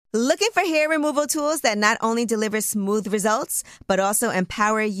Looking for hair removal tools that not only deliver smooth results, but also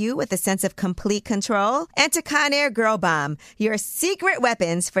empower you with a sense of complete control? Enter Conair Girl Bomb, your secret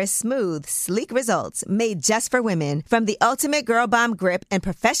weapons for smooth, sleek results made just for women. From the ultimate Girl Bomb grip and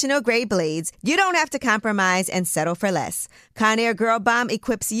professional-grade blades, you don't have to compromise and settle for less. Conair Girl Bomb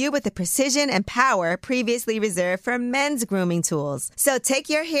equips you with the precision and power previously reserved for men's grooming tools. So take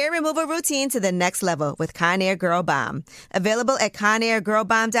your hair removal routine to the next level with Conair Girl Bomb. Available at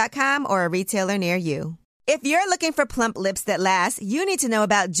ConairGirlBomb.com or a retailer near you. If you're looking for plump lips that last, you need to know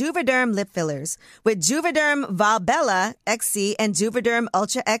about Juvederm lip fillers. With Juvederm Volbella XC and Juvederm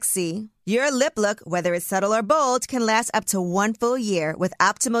Ultra XC, your lip look, whether it's subtle or bold, can last up to 1 full year with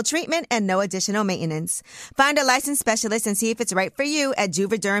optimal treatment and no additional maintenance. Find a licensed specialist and see if it's right for you at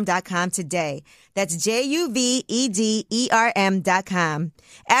Juvederm.com today. That's JUVEDERM.com.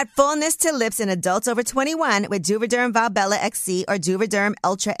 Add fullness to lips in adults over 21 with Juvederm Volbella XC or Juvederm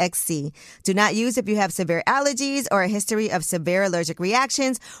Ultra XC. Do not use if you have severe allergies or a history of severe allergic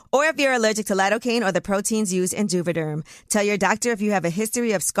reactions, or if you're allergic to lidocaine or the proteins used in Juvederm. Tell your doctor if you have a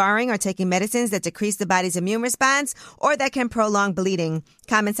history of scarring or taking medicines that decrease the body's immune response or that can prolong bleeding.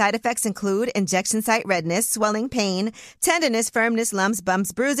 Common side effects include injection site redness, swelling, pain, tenderness, firmness, lumps,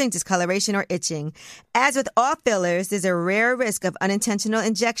 bumps, bruising, discoloration, or itching. As with all fillers, there's a rare risk of unintentional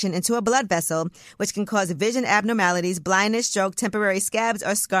injection into a blood vessel, which can cause vision abnormalities, blindness, stroke, temporary scabs,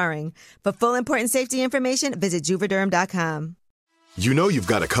 or scarring. For full important safety information, visit Juvederm.com. You know you've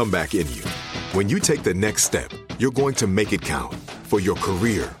got a comeback in you. When you take the next step, you're going to make it count. For your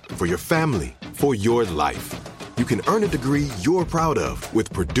career, for your family, for your life. You can earn a degree you're proud of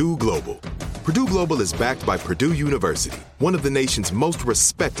with Purdue Global. Purdue Global is backed by Purdue University, one of the nation's most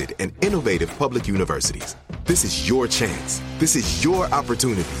respected and innovative public universities. This is your chance. This is your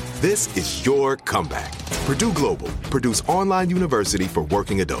opportunity. This is your comeback. Purdue Global, Purdue's online university for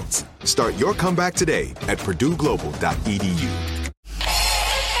working adults. Start your comeback today at purdueglobal.edu.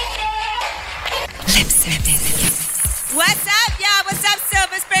 Lip service. What's up, y'all? What's up,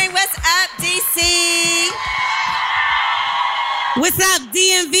 Silver Spring? What's up, DC? What's up,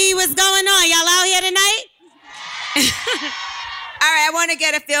 DMV? What's going on? Y'all out here tonight? All right, I want to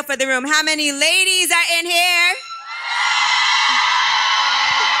get a feel for the room. How many ladies are in here?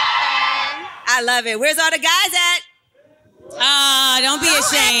 I love it. Where's all the guys at? Don't be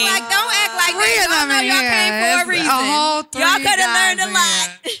ashamed. Don't act like Three of them in y'all here. came for a reason. Y'all could have learned a lot.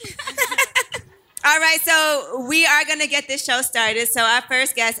 All right, so we are going to get this show started. So our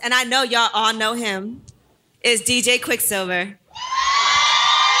first guest, and I know y'all all know him, is DJ Quicksilver.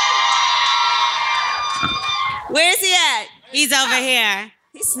 Where's he at? He's over here.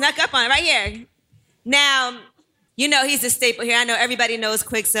 He snuck up on right here. Now, you know he's a staple here. I know everybody knows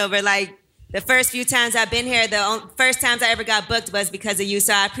Quicksilver. Like, the first few times I've been here, the first times I ever got booked was because of you,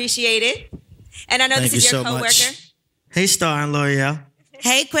 so I appreciate it. And I know this is your coworker. Hey, Star and L'Oreal.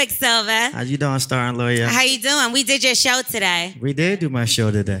 Hey, Quicksilver. How you doing, Star and L'Oreal? How you doing? We did your show today. We did do my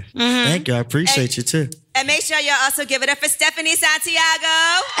show today. Mm-hmm. Thank you. I appreciate you, too. And make sure y'all also give it up for Stephanie Santiago.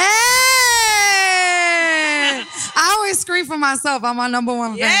 Hey! I always scream for myself. I'm my number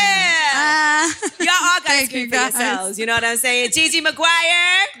one fan. Yeah. Y'all all got to scream for guys. yourselves. You know what I'm saying? Gigi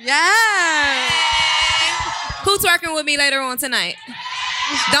McGuire. Yeah. Who twerking with me later on tonight?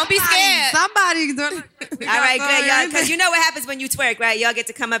 Don't be scared. Somebody. All right, good, y'all. Because you know what happens when you twerk, right? Y'all get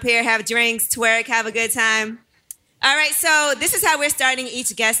to come up here, have drinks, twerk, have a good time. All right, so this is how we're starting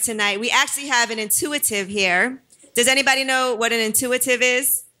each guest tonight. We actually have an intuitive here. Does anybody know what an intuitive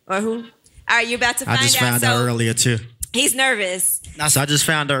is? Or who? All right, you're about to find out. I just found out earlier, too. He's nervous. No, so I just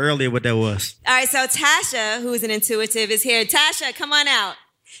found out earlier what that was. All right, so Tasha, who's an intuitive, is here. Tasha, come on out.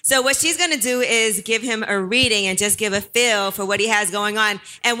 So what she's going to do is give him a reading and just give a feel for what he has going on.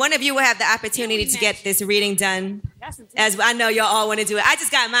 And one of you will have the opportunity to get this reading done. As I know y'all all want to do it. I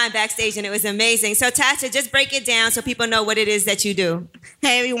just got mine backstage and it was amazing. So Tasha, just break it down so people know what it is that you do.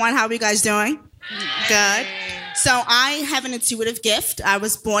 Hey everyone, how are you guys doing? Good. So I have an intuitive gift. I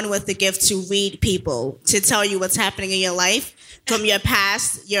was born with the gift to read people, to tell you what's happening in your life, from your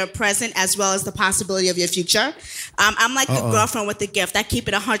past, your present, as well as the possibility of your future. I'm like the girlfriend with the gift. I keep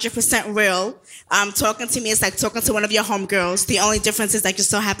it 100% real. Talking to me is like talking to one of your homegirls. The only difference is that you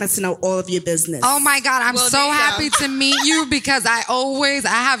still happen to know all of your business. Oh my God, I'm so happy to meet you because I always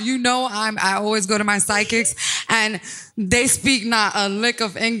go to my psychics and they speak not a lick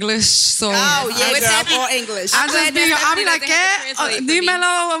of English. So girl, all English. I'm like,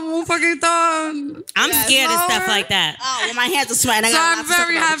 dímelo un poquito. I'm scared of stuff like that. Oh, well, my hands are sweating. So I'm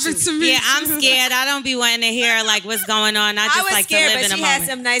very happy to meet you. Yeah, I'm scared. I don't be wanting to hear like what's going on. I just like to live in a moment. She had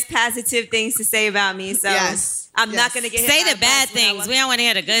some nice positive things to say about me. So yes. I'm not going to get hit Say by the a bad bus when I things. walk We don't want to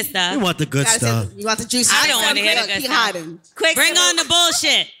hear the good stuff. We want the good stuff. You want the juicy. I don't want to hear the good Keep stuff. hiding. Bring on the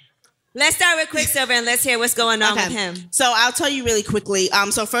bullshit. Let's start with Quicksilver and let's hear what's going on with him. So I'll tell you really quickly.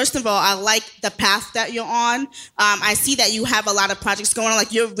 So first of all, I like the path that you're on. I see that you have a lot of projects going on.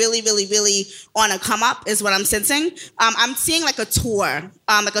 Like you're really, really, really on a come up is what I'm sensing. I'm seeing like a tour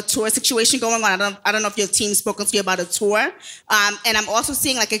situation going on. I don't know if your team's spoken to you about a tour. And I'm also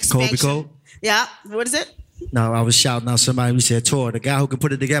seeing like expansion. Kobe Cole? Yeah. What is it? No, I was shouting out somebody who said tour. The guy who can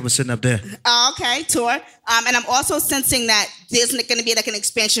put it together sitting up there. Oh, okay, tour. And I'm also sensing that there's going to be like an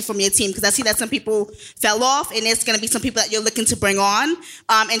expansion from your team because I see that some people fell off and there's going to be some people that you're looking to bring on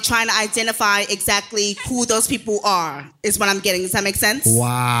and trying to identify exactly who those people are is what I'm getting. Does that make sense?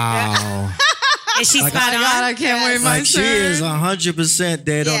 Wow. Is she spot on? God, I can't wait my Like she turn. is 100%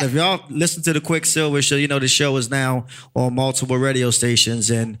 dead on. Yeah. If y'all listen to the Quicksilver show, you know the show is now on multiple radio stations,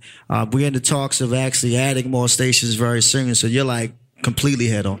 and we're in the talks of actually adding more stations very soon. So you're like completely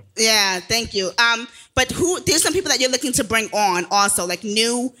head on. Yeah, thank you. But there's some people that you're looking to bring on also, like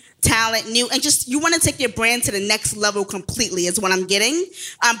new talent, and just you want to take your brand to the next level completely is what I'm getting.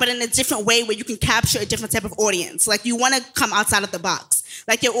 But in a different way where you can capture a different type of audience. Like you want to come outside of the box.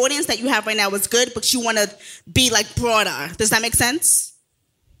 Like your audience that you have right now is good, but you want to be like broader. Does that make sense?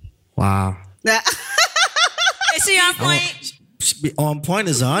 Wow. Yeah. Is she on point? On point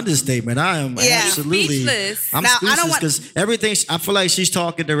is an understatement. I am absolutely. Speechless. I'm Now, I speechless don't want- because everything. I feel like she's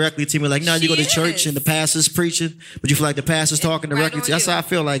talking directly to me. Like, no, you go to church and the pastor's preaching, but you feel like the pastor's talking directly on to you. That's you. how I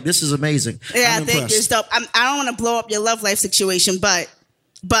feel like. This is amazing. Yeah, I'm thank you. impressed. It's dope. I don't want to blow up your love life situation, but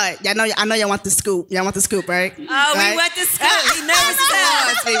I know y'all want the scoop. Y'all want the scoop, right? Oh, Right? we want the scoop. He nervous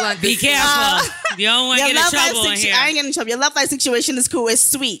as hell. Be careful. You don't want to Your get in love life trouble in here. I ain't getting in trouble. Your love life situation is cool. It's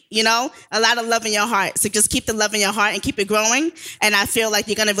sweet, you know? A lot of love in your heart. So just keep the love in your heart and keep it growing. And I feel like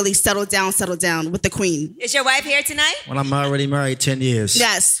you're going to really settle down with the queen. Is your wife here tonight? Well, I'm already married 10 years.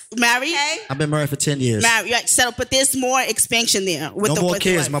 Yes. Married? Okay. I've been married for 10 years. Married. Right. Settle. But there's more expansion there. With No the, more with the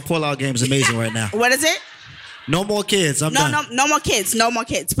kids. wife. My pull-out game is amazing right now. What is it? No more kids. I'm done. No more kids. No more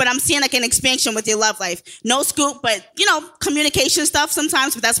kids. But I'm seeing like an expansion with your love life. No scoop, but communication stuff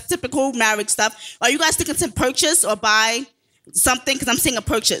sometimes, but that's typical marriage stuff. Are you guys thinking to purchase or buy something? Because I'm seeing a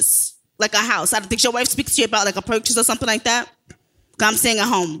purchase, like a house. I don't think your wife speaks to you about like a purchase or something like that. 'Cause I'm seeing a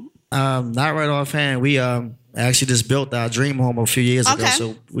home. Not right offhand. We actually just built our dream home a few years ago, Okay.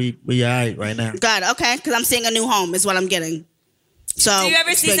 so we all right right now. Good. Okay. Because I'm seeing a new home is what I'm getting. So Do you ever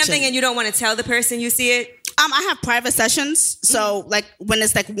see expansion. something and you don't want to tell the person you see it? I have private sessions. So like when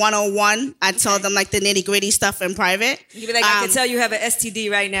it's like 101, I tell them like the nitty gritty stuff in private. You'd be like, I can tell you have an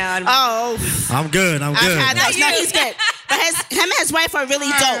STD right now. Oh, I'm good. I'm I've good. had those. No, he's good. But him and his wife are really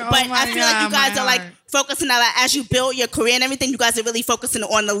dope. But my I feel like you God, guys my are like heart. focusing on like, as you build your career and everything, you guys are really focusing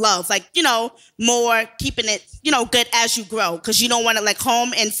on the love. Like, more keeping it, good as you grow. Because you don't want to like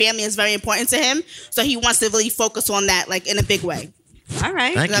home and family is very important to him. So he wants to really focus on that like in a big way. All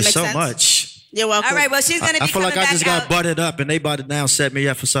right. Thank you that make so sense? much. You're welcome. All right. Well, she's going to be I feel like coming I just back got out. butted up, and they about to now set me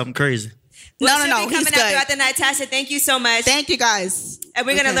up for something crazy. Well, No, she'll be he's coming out good. throughout the night. Tasha, thank you so much. Thank you guys. And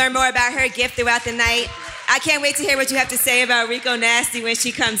we're going to Okay. learn more about her gift throughout the night. I can't wait to hear what you have to say about Rico Nasty when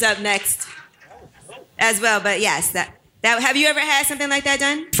she comes up next as well. But yes, that have you ever had something like that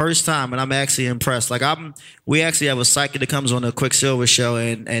done? First time, and I'm actually impressed. Like we actually have a psychic that comes on the Quicksilver show,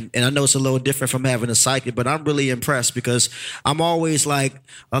 and I know it's a little different from having a psychic, but I'm really impressed because I'm always like,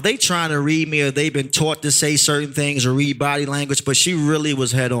 are they trying to read me, or they've been taught to say certain things or read body language? But she really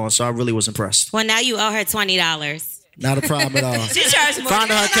was head on, so I really was impressed. Well, now you owe her $20. Not a problem at all. She charged more. Find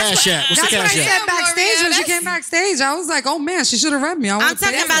her cash app. What's the That's what I cash app? said backstage when she came backstage. I was like, oh man, she should have read me. I'm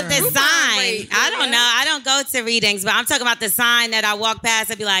talking about the sign. I don't know. I don't go to readings, but I'm talking about the sign that I walk past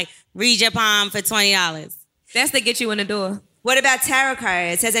and be like, read your palm for $20. That's to get you in the door. What about tarot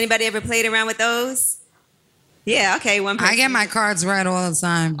cards? Has anybody ever played around with those? Yeah, okay. One person. I get my cards read all the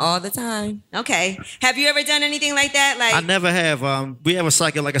time. all the time. Okay. Have you ever done anything like that? Like, I never have. We have a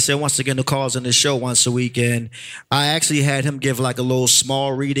psychic, like I said, once again, who calls in the show once a week, and I actually had him give like a little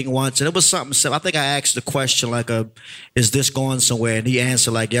small reading once, and it was something simple. I think I asked the question like, "Is this going somewhere?" And he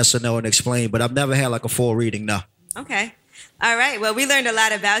answered like yes or no and explained. But I've never had like a full reading. No. okay. All right. Well, we learned a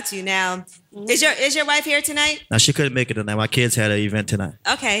lot about you now. Is your wife here tonight? Now she couldn't make it tonight. My kids had an event tonight.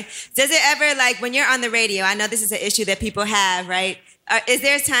 Okay. Does it ever, like, when you're on the radio, I know this is an issue that people have, right? Is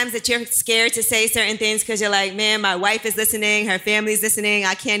there times that you're scared to say certain things because you're like, man, my wife is listening, her family's listening,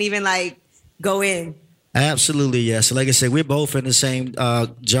 I can't even, like, go in? Absolutely, yes. Like I said, we're both in the same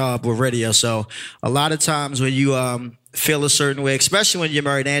job with radio. So a lot of times when you feel a certain way, especially when you're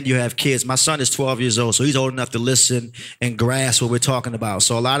married and you have kids. My son is 12 years old, so he's old enough to listen and grasp what we're talking about.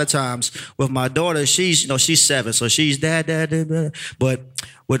 So a lot of times with my daughter, she's 7, so she's dad. But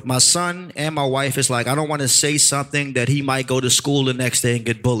with my son and my wife, it's like I don't want to say something that he might go to school the next day and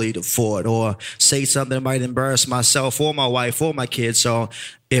get bullied for it, or say something that might embarrass myself or my wife or my kids. So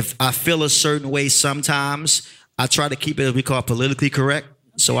if I feel a certain way sometimes, I try to keep it, as we call, politically correct,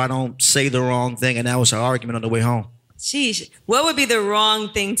 so I don't say the wrong thing. And that was our argument on the way home. Sheesh. What would be the wrong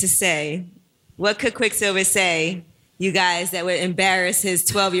thing to say? What could Quicksilver say, you guys, that would embarrass his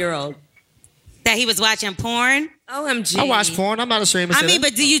 12-year-old? That he was watching porn? OMG. I watch porn. I'm not ashamed to say that.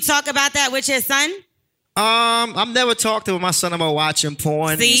 But do you talk about that with your son? I've never talked to my son about watching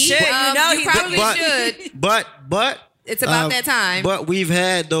porn. See? You probably should. But It's about that time. But we've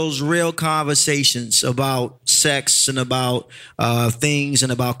had those real conversations about sex and about things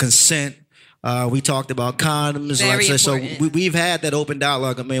and about consent. We talked about condoms. Very so important. we've had that open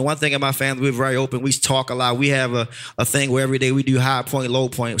dialogue. I mean, one thing in my family, we're very open. We talk a lot. We have a thing where every day we do high point, low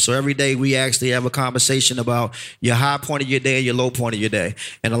point. So every day we actually have a conversation about your high point of your day and your low point of your day.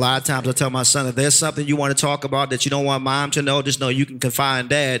 And a lot of times I tell my son, if there's something you want to talk about that you don't want mom to know, just know you can confide in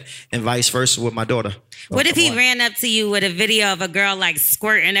dad, and vice versa with my daughter. What if he ran up to you with a video of a girl like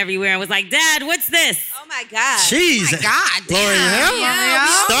squirting everywhere and was like, Dad, what's this? Oh, my God. Jeez. Oh my God, L'Oreal? Yeah.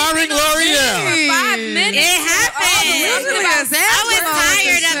 Starring L'Oreal. For 5 minutes. It happened. I was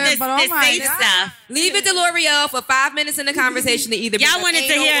tired of this safe stuff. Leave it to L'Oreal for 5 minutes in the conversation to either Y'all be wanted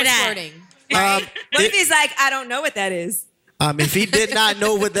to anal hear or that. squirting. What if he's like, I don't know what that is? If he did not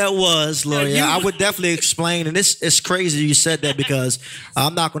know what that was, L'Oreal, I would definitely explain. And it's crazy you said that, because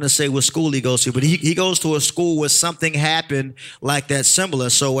I'm not going to say what school he goes to, but he goes to a school where something happened like that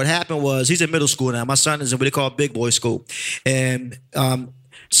similar. So what happened was, he's in middle school now. My son is in what they call big boy school. And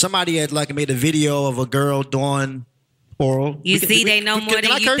somebody had made a video of a girl doing oral. They know more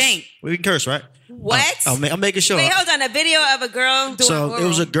than you think. We can curse, right? What? I'm making sure. Wait, hold on. A video of a girl doing So oral.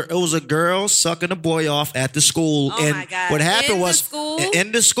 it was a girl sucking a boy off at the school. Oh, and my God. what happened In the was school?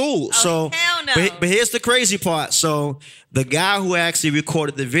 in the school. So hell no. but here's the crazy part. So the guy who actually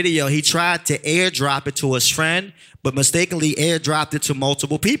recorded the video, he tried to airdrop it to his friend, but mistakenly airdropped it to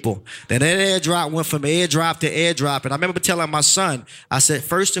multiple people. Then that airdrop went from airdrop to airdrop. And I remember telling my son, I said,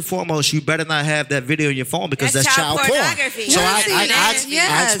 first and foremost, you better not have that video on your phone, because That's that's child child porn. pornography. So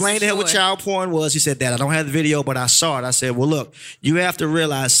Yes, I explained to him what child porn was. He said, Dad, I don't have the video, but I saw it. I said, well, look, you have to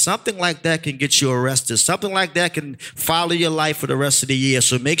realize something like that can get you arrested. Something like that can follow your life for the rest of the year.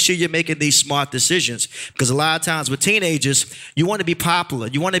 So make sure you're making these smart decisions, because a lot of times with teenagers, you want to be popular.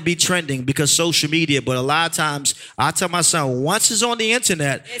 You want to be trending because social media. But a lot of times, I tell my son, once it's on the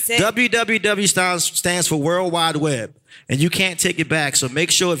internet, www stands for World Wide Web. And you can't take it back. So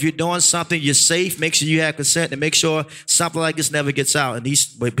make sure if you're doing something, you're safe. Make sure you have consent, and make sure something like this never gets out. And he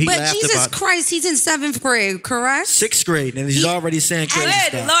But laughed Jesus about Christ, he's in 7th grade, correct? 6th grade, and he's already saying crazy Good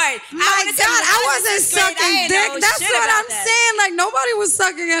stuff. Lord. My God, I wasn't sucking dick. That's what I'm saying. saying. Like, nobody was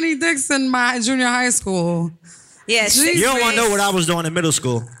sucking any dicks in my junior high school. Yes. Jesus. You don't want to know what I was doing in middle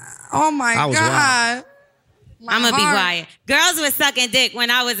school. Oh my I was God. My I'm going to be heart. quiet. Girls were sucking dick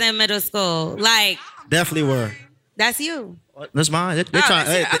when I was in middle school. Like, Definitely were. that's you. That's mine.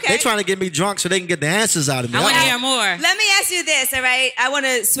 They're trying to get me drunk so they can get the answers out of me. I want to hear more. Let me ask you this, all right? I want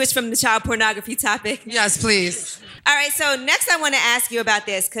to switch from the child pornography topic. Yes, please. All right, so next I want to ask you about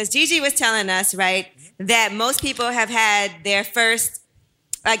this, because Gigi was telling us, right, that most people have had their first,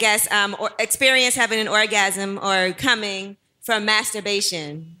 I guess, experience having an orgasm or coming from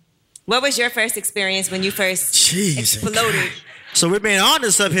masturbation. What was your first experience when you first exploded? So we're being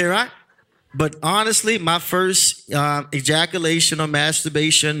honest up here, right? But honestly, my first ejaculation or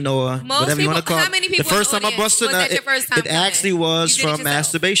masturbation or whatever you want to call it. How many people the first in the time I busted audience, was that your first time it actually coming? was You did it from yourself?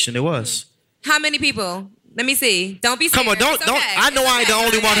 masturbation. It was. How many people? Let me see. Don't be scared. Come on, don't. It's okay. I know It's I ain't the okay.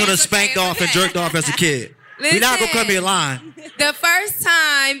 only one who done It's spanked okay. off and It's okay. jerked off as a kid. We're not gonna come here lying. The first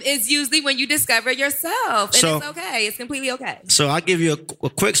time is usually when you discover yourself. And So- it's okay. It's completely okay. So I'll give you a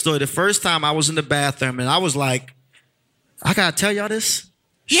quick story. The first time I was in the bathroom and I was like, I gotta tell y'all this.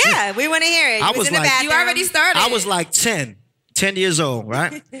 Yeah, we want to hear it. I You was in the like- bathroom. You already started. I was like 10 years old,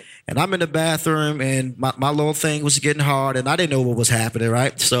 right? And I'm in the bathroom and my little thing was getting hard and I didn't know what was happening,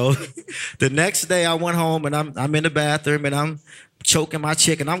 right? So the next day I went home and I'm in the bathroom and I'm choking my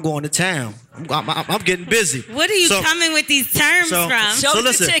chick and I'm going to town. I'm getting busy. What are you coming with these terms from? Choke the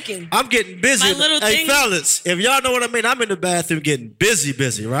listen, chicken. I'm getting busy. My little Hey, thing- fellas, if y'all know what I mean, I'm in the bathroom getting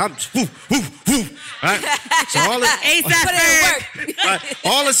busy, right? I'm whoo, whoo, whoo, right? So ASAP Put it in work. right,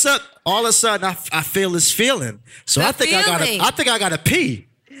 all of a sudden, I feel this feeling. So I think I feeling. gotta pee.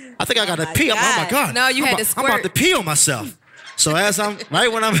 I think I got to pee. I'm, oh my God. No, you had to I'm about squirt. to pee on myself. So as I'm,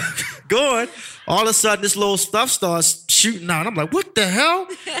 right when I'm going, all of a sudden this little stuff starts shooting out. I'm like, what the hell?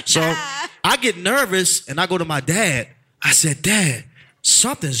 So I get nervous and I go to my dad. I said, Dad,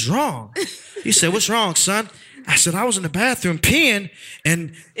 something's wrong. He said, what's wrong, son? I said, I was in the bathroom peeing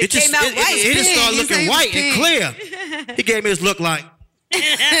and it just started looking white and clear. He gave me this look like,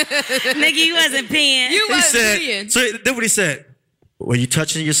 Nigga, you wasn't peeing. You he wasn't said, peeing. so then what he said, were you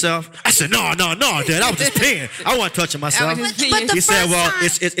touching yourself? I said, no, Dad, I was just peeing. I wasn't touching myself. I was just But the He said, first well,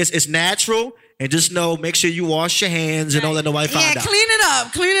 time- it's natural, and just know, make sure you wash your hands and don't let nobody find out. Clean it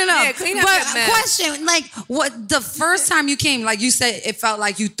up. Yeah, clean up But your mess. question, like, what the first time you came, like you said, it felt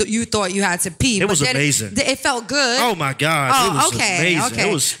like you thought you had to pee. It but was then amazing. It felt good. Oh my God, Oh, it was okay, amazing. okay.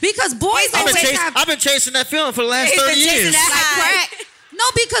 It was, because boys always have. I've been chasing that feeling for the last 30 years. Like crack. No,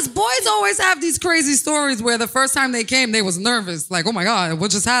 because boys always have these crazy stories where the first time they came, they was nervous. Like, oh my God,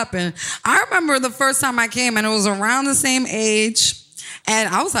 what just happened? I remember the first time I came, and it was around the same age. And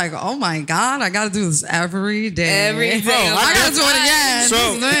I was like, oh my God, I got to do this every day. Every day. Bro, I got to do it again. So, This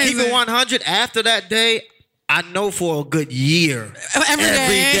is to keep amazing. it 100, after that day, I know for a good year, Every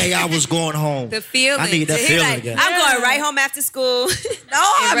day. day I was going home. The feeling. I need that He feeling Like, again. I'm going right home after school. No,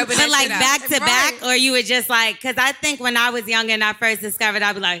 rubbing But that like shit out. back to back, Right. or you were just like, because I think when I was young and I first discovered,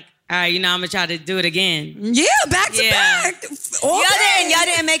 I'd be like, all right, I'm gonna try to do it again. yeah, back to Yeah. back. All day. Y'all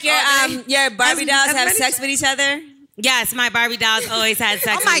didn't make your Barbie dolls as have many sex with each other? Yes, my Barbie dolls always had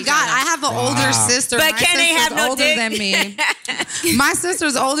sex. Oh my with each God, other. I have an older sister. But My can they sister's have no older dick? than me. My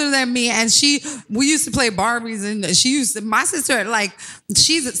sister's older than me, and we used to play Barbies, and my sister, like,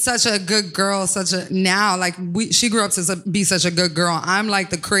 she's such a good girl, she grew up to be such a good girl. I'm like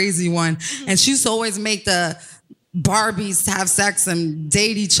the crazy one, and she used to always make the Barbies have sex and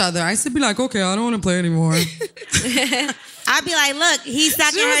date each other. I used to be like, okay, I don't want to play anymore. I'd be like, look, he's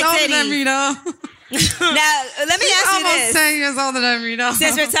sucking She was her older than titty. me, though. Now, let me She's ask you almost this. 10 years older than me, though.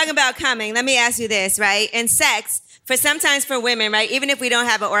 Since we're talking about coming, let me ask you this, right? In sex, sometimes for women, right, even if we don't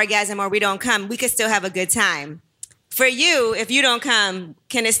have an orgasm or we don't come, we could still have a good time. For you, if you don't come,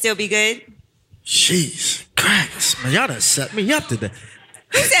 can it still be good? Jeez, Christ, man, y'all done set me up today.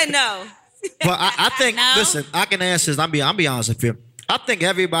 Who said no? But I think, No. listen, I can answer this. I'll be honest with you. I think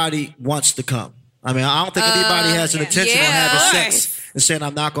everybody wants to come. I mean, I don't think anybody has an intention on yeah, having of sex and saying,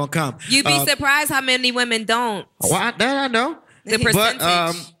 I'm not going to come. You'd be surprised how many women don't. That I know. The But percentage.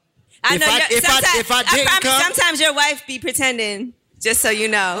 I know. if I didn't come, sometimes your wife be pretending, just so you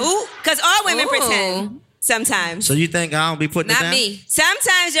know. Because all women Ooh. pretend sometimes. so you think I don't be putting it Not down? me.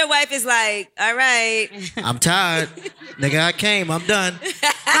 Sometimes your wife is like, all right, I'm tired. Nigga, I came. I'm done. Let's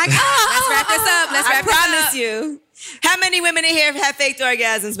wrap this up. Let's I wrap this promise up. you. How many women in here have had faked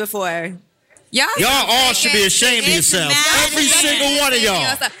orgasms before? Y'all All should be ashamed of It's yourselves. mad. Every single one of y'all.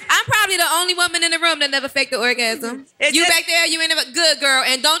 I'm probably the only woman in the room that never faked the orgasm. It's You just- back there, you ain't never good girl,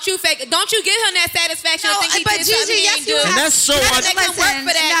 and don't you fake it. Don't you give him that satisfaction? No, I think he but did something Gigi, he yes, ain't you do. And that's so You gotta un- make him work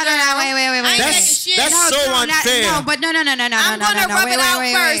for that. No, girl. wait. I ain't That's- taking shit. that's so unfair. No, but no. I'm gonna rub it out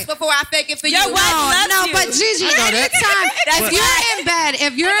first before I fake it for Your you. wife loves No, you. but Gigi, I know that. anytime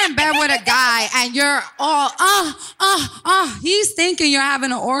if you're in bed with a guy and you're all he's thinking you're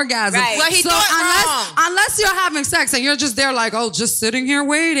having an orgasm. Right. Well, he thought wrong. unless you're having sex and you're just there like, oh, just sitting here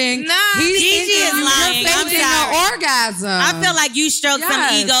waiting. Nah, he's Gigi thinking is lying. you're I'm faking sorry. an orgasm. I feel like you stroked some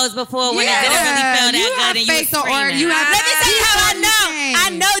Yes. egos before when Yeah. it didn't really feel that You good have and you faked were the screaming. you have Let me tell you how I He's know. insane. I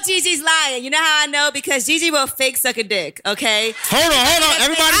know Gigi's lying. You know how I know? Because Gigi will fake suck a dick, okay? Hold on.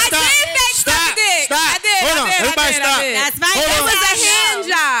 Everybody I stop. did fake Stop. suck a dick. Stop. I did. Hold on. Everybody stop. That's my Hold It on. was a hand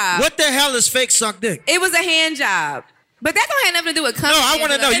job. What the hell is fake suck dick? It was a hand job. But that don't have nothing to do with coming. No, I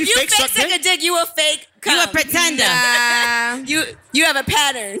wanna know. If You you fake fake suck suck a dick? dick, you will fake cum. You a pretender. Nah. You have a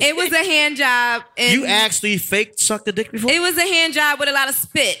pattern. It was a hand job. And You actually fake sucked the dick before? It was a hand job with a lot of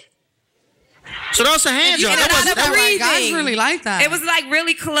spit. So that was a hand You job. get That a lot wasn't of that breathing. Guys really like that. It was like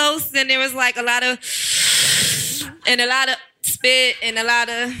really close, and there was like a lot of spit and a lot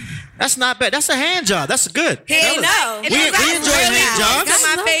of. That's not bad. That's a hand job. That's good. He ain't know. It We- was we like enjoy really hand close jobs. to I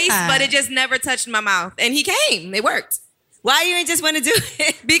my love face, that. but it just never touched my mouth. And he came. It worked Why you ain't just want to do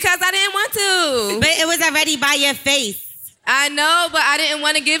it? because I didn't want to. But it was already by your face. I know, but I didn't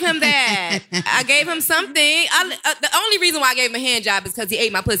want to give him that. I gave him something. The only reason why I gave him a hand job is because he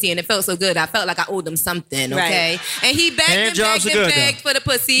ate my pussy and it felt so good. I felt like I owed him something, okay? Right. And he begged Hand and jobs begged are and good, begged for the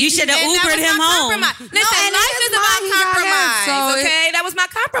pussy. You shoulda And that Ubered was him my home. compromise. Listen, and in life his is about mind, he got compromise, head, so okay? That was my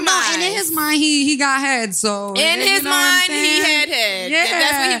compromise. No, and in his mind, he got head. So In you his know what I'm mind, he saying? had head. Yeah, If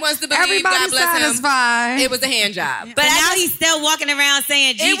that's what he wants to believe. Everybody's God bless satisfied. him. It was a hand job. But now he's still walking around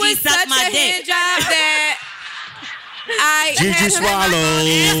saying, It Gigi was sucked such my a hand dick. job that I Gigi had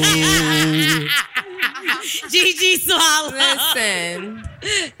Swallow. Gigi Swallow. Listen,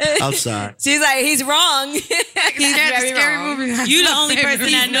 I'm sorry. She's like, he's wrong. he's very Scary wrong. movie. You the only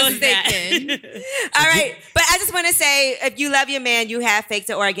person that He's knows that. mistaken. All right. But I just want to say, if you love your man, you have fake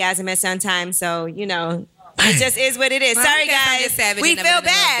to orgasm at some time. So, you know, it just is what it is. Well, Sorry, I guess I'm guys. just savage We and never feel been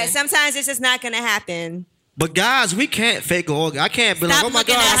in love bad. then. Sometimes it's just not going to happen. But guys, we can't fake an orgasm. I can't be like, Stop oh my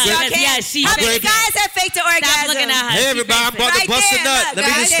looking God. at I her. feel- Y'all can't. Yeah, she How many fake it. guys have faked to orgasm? Stop looking at her. Hey, She everybody, I'm fakes about to Right bust a there, nut. look, Let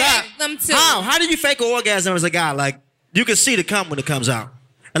me guys, just stop. them too. How do you fake an orgasm as a guy? Like, you can see the cum when it comes out.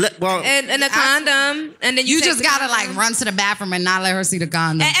 Well, And a condom, and then You take just the gotta condom. like run to the bathroom and not let her see the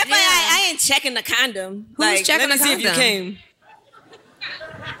condom. And FYI, I ain't checking the condom. Who's checking let me the see if you condom? came.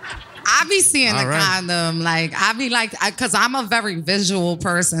 I be seeing All the right. condom, like I be like, cause I'm a very visual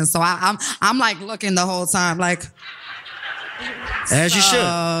person, so I'm like looking the whole time, like. as you should.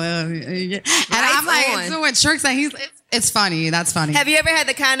 And I'm like on. doing tricks, and it's funny. That's funny. Have you ever had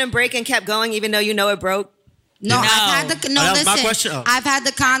the condom break and kept going even though you know it broke? No, No. I've had the Oh, that was my listen. question? Oh. I've had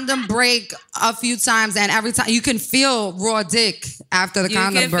the condom break a few times, and every time you can feel raw dick after the You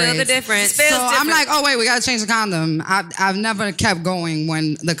condom can breaks. feel the difference. Feels So I'm different. like, oh wait, we gotta change the condom. I've never kept going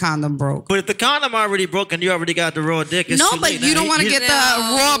when the condom broke. But if the condom already broke and you already got the raw dick, it's No, too but late you now. don't want to get the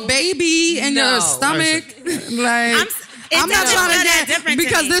raw baby in No. your stomach. Like it I'm not doesn't trying feel to that get different to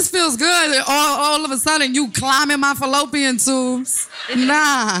because me. this feels good. All of a sudden, you climbing my fallopian tubes.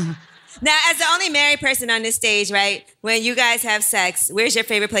 Nah. Now, as the only married person on this stage, right? When you guys have sex, where's your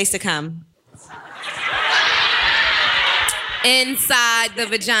favorite place to come? Inside the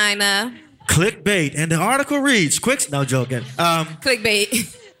vagina. Clickbait. And the article reads, no joking.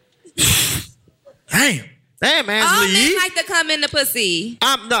 Clickbait. Damn, All men Angela. like to come in the pussy.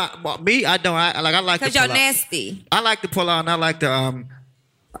 I'm not well, me. I don't. I like to Because pull y'all out. nasty. I like to pull out, and I like the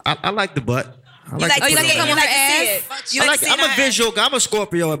I like the butt. I You like, to you put like, it you on. on like her to see ass? it. You I like to see I'm it a on her visual guy. I'm a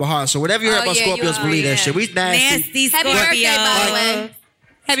Scorpio at my heart. So whatever you heard Oh, about yeah, you Scorpios, are, believe yeah. that shit. We nasty. Nasty Happy Scorpio. birthday, by the way.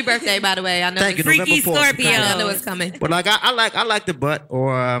 Happy birthday, by the way. I know. Thank you. Freaky November 4th. Scorpio. I know it's coming. But like I like the butt,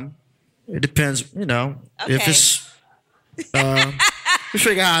 or it depends. You know, if Okay. it's. You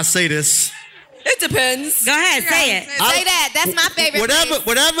figure how I say this. It depends. Go ahead, say it. Say that. That's my favorite. place.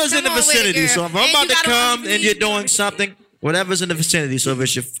 Whatever's in Come the on with it, vicinity. girl. So if I'm And about you to gotta come wanna and be- you're doing something, whatever's in the vicinity. So if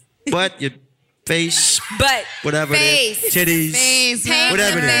it's your butt, your face, But whatever it Face. is, titties, Face, Paint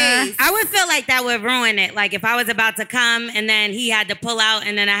whatever the it is. face. I would feel like that would ruin it. Like if I was about to come and then he had to pull out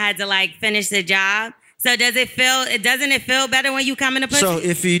and then I had to like finish the job. So doesn't it feel better when you come in the pussy? So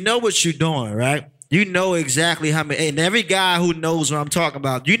if you know what you're doing, right? You know exactly how many, and every guy who knows what I'm talking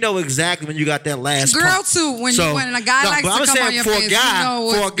about, you know exactly when you got that last Girl pump. too. When So- when a guy no, likes but to I'm come saying on your for a face, guy- you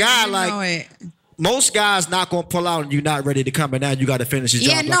know for a what's- guy, you like, know it. Most guys not gonna pull out and you not ready to come, and now you got to finish your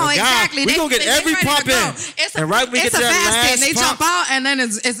Yeah, job. no, Like a guy, exactly. We They- gonna get they every ready to pump go. in, It's and right when we get it's to a that fast last thing. They pump, jump out and then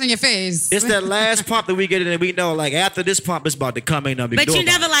it's in your face. it's that last pump that we get in, and we know like after this pump, it's about to come. Ain't nothing. but do you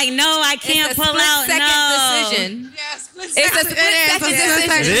about never it. like, no, I can't It's a pull out. split-second No. decision. Yes, It's a split-second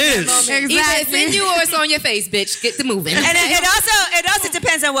decision. It is. Either it's Exactly. in you or it's on your face, bitch. Get to moving. and it also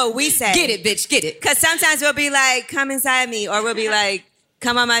depends on what we say. Get it, bitch. Get it. Because sometimes we'll be like, come inside me, or we'll be like,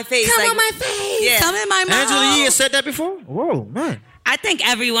 come on my face. Come like, on my face. Yeah. Come in my mouth. Angela, you ain't said that before. Whoa, man. I think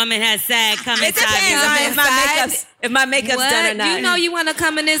every woman has said, come It inside depends me. on if my inside. makeup's What? done or not. You know you want to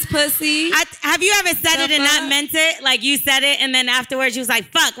come in this pussy. Have you ever said The it and not fuck? meant it? Like you said it and then afterwards you was like,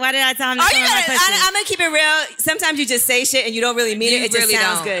 fuck, why did I tell him to Oh, come you in my gotta, pussy? I'm gonna keep it real. Sometimes you just say shit and you don't really mean You it. It just really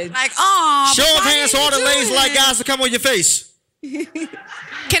sounds don't. good. Like, oh, Show of hands, all the ladies like guys to come on your face.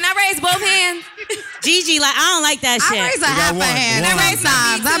 Can I raise both hands? Gigi, like, I don't like that shit. I raise a half a one. hand. One.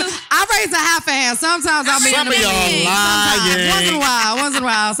 Sometimes I raise a half a hand. Sometimes I'll be Some in the of y'all bed. lying. Sometimes. Once in a while. Once in a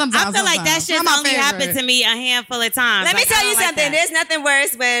while. Sometimes. I feel like that sometimes. shit Not my only favorite. happened to me a handful of times. Let me Like, tell I you don't like something. that. There's nothing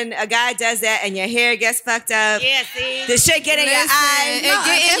worse when a guy does that and your hair gets fucked up. Yeah, see? The shit get in your eye. It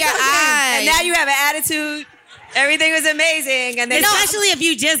get in your eye. And now you have an attitude. Everything was amazing. And then Especially if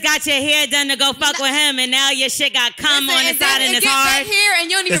you just got your hair done to go fuck with him and now your shit got cum on the side and it it's gets hard. back here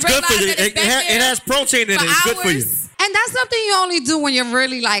and you don't even It's good realize for you. that it's back It has protein in it. It's good for you. hours. And that's something you only do when you're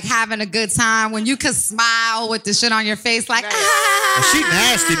really like having a good time, when you can smile with the shit on your face, like, Oh, she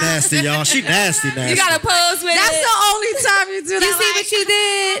nasty, y'all. She nasty. You gotta pose with That's it. the only time you do that. You see what you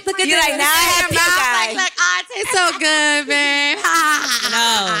did? Look at you this. like, now I have pink eye. Like, oh, it tastes so good, babe.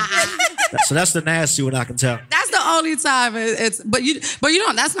 No. So that's the nasty one I can tell. That's the only time but you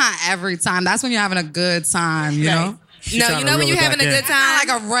don't. That's not every time. That's when you're having a good time, you know. No, trying you to know when reel you're it having a back good in. time. Not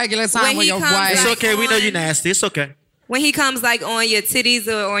like a regular time When with he your comes wife. It's like- okay. We know you nasty. It's okay. When he comes like on your titties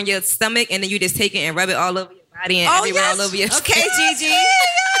or on your stomach and then you just take it and rub it all over your body and Oh, everywhere yes. all over your Okay, Gigi.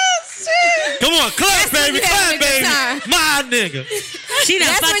 Come on, clap, baby, you having clap, a good baby. time. My nigga. She done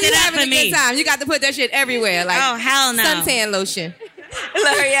That's fucked when you it up having for a me. good time. You got to put that shit everywhere. Like, Oh, hell no. suntan lotion.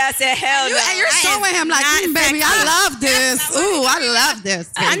 L'Oreal said, hell no. And you're showing him like, not baby, I love this. Ooh, I love this.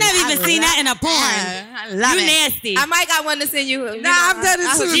 I never even seen that in a porn. I love You it. nasty. I might got one to send you. Nah, I've done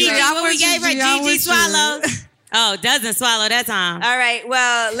it too. Gigi, I'm what with we gave her, Gigi, I'm Gigi with you. swallows. Oh, doesn't swallow that time. All right.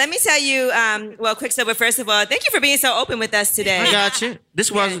 Well, let me tell you, well, Quicksilver, first of all, thank you for being so open with us today. I got you.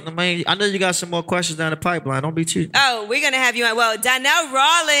 This wasn't the main. I know you got some more questions down the pipeline. Don't be cheating. Oh, we're going to have you on. Well, Donnell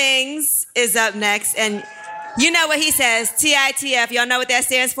Rawlings is up next. And you know what he says, TITF. Y'all know what that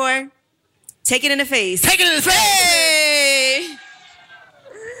stands for? Take it in the face. Take it in the face. Hey.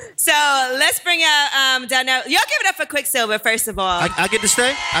 So let's bring out Donnell. Y'all give it up for Quicksilver, first of all. I get to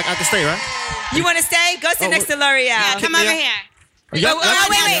stay? I can stay, right? You want to stay? Go sit next to L'Oreal. Yeah, come over here. Y'all- Oh,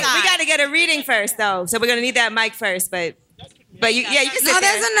 wait. outside. We got to get a reading first, though. So we're going to need that mic first. But you can sit No, there.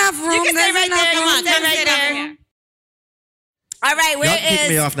 there's enough room. You can stay There's right enough there. room. Come on, stay Come right sit there. over here. All right, Y'all kick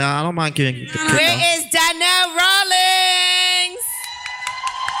me off now. I don't mind getting kicked off. where is Donnell Rawlings?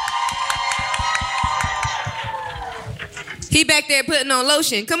 He back there putting on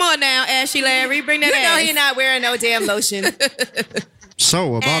lotion. Come on now, Ashley Larry. Bring that You know ass. he's not wearing no damn lotion.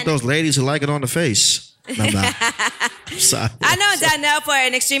 So, about those ladies who like it on the face. No, no. Sorry. I know Donnell for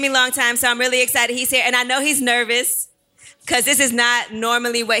an extremely long time, so I'm really excited he's here. And I know he's nervous because this is not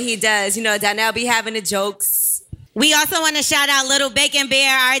normally what he does. You know, Donnell be having the jokes. We also want to shout out Little Bacon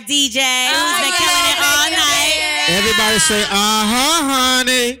Bear, our DJ, who's been killing it all night. Everybody say,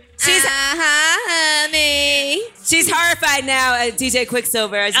 honey. honey. She's horrified now at DJ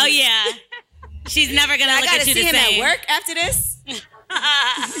Quicksilver. Oh, yeah. She's never going to I look gotta at you see the him same. at work after this.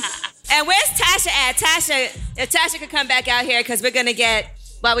 And where's Tasha at? Tasha, if Tasha could come back out here because we're gonna get,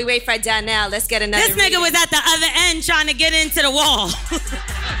 while we wait for Donnell, let's get another This nigga reading. was at the other end trying to get into the wall.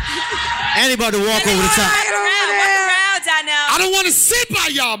 Anybody walk over the top. Walk around, Donnell. I don't want to sit by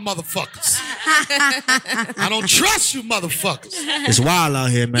y'all motherfuckers. I don't trust you motherfuckers. It's wild out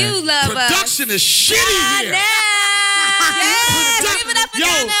here, man. You love us. Production is shitty here. Yes. Give it up for Yo.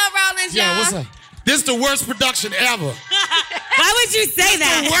 Donnell Rawlings, y'all. Yeah, what's up? This is the worst production ever. Why would you say The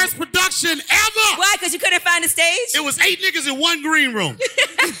that? worst production ever. Why? Because you couldn't find the stage? It was 8 niggas in one green room.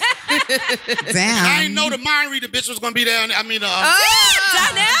 Damn. I didn't know the mind reader bitch was gonna be there. I mean,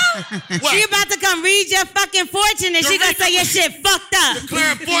 Donnell? what? She about to come read your fucking fortune and she gonna say your shit fucked up.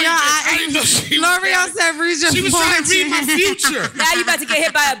 clairvoyant. Yo, I didn't know she was L'Oreal there. said, read your She was trying to read my fortune. future. Now you about to get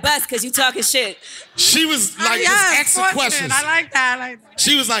hit by a bus because you talking shit. She was like, Yes, just asking fortune. questions. I like that. I like that.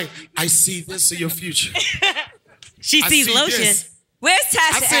 She was like, I see this in your future. She I sees see lotion. this. Where's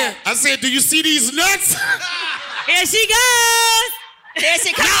Tasha I said, do you see these nuts? Here she goes. There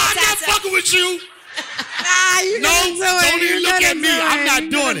she comes, Nah, I'm not Tasha. fucking with you. Nah, you No, gonna do it. don't even You look gonna at me. do I'm not You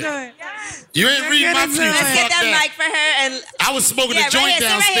doing gonna it. do You ain't reading my gonna do future. it. Let's get Fuck that that. mic for her and I was smoking Yeah, a joint right here, sit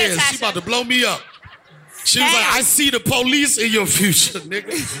right here, downstairs. She Tasha. about to blow me up. She was like, I see the police in your future,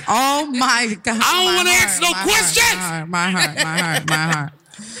 nigga. Oh my God. I don't My wanna heart, ask no my heart, questions. My heart, my heart, my heart.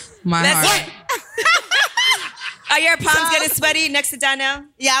 My Let's- heart. What? are your palms getting sweaty next to Donnell?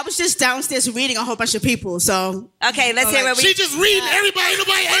 Yeah, I was just downstairs reading a whole bunch of people. So Okay, let's hear what we. She just reading everybody.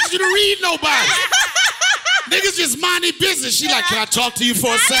 Nobody asked you to read nobody. Niggas just mind their business. She like, can I talk to you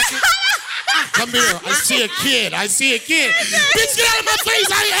for a second? Come here. I see a kid. I see a kid. Bitch, get out of my face.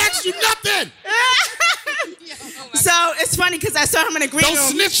 I ain't asked you nothing. so it's funny because I saw him in a green Don't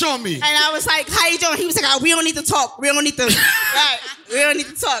room. snitch on me. And I was like, how you doing? He was like, we don't need to talk. We don't need to. Right. We don't need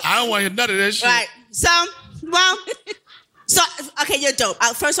to talk. I don't want to hear none of that shit. Right. So, well, so okay, you're dope.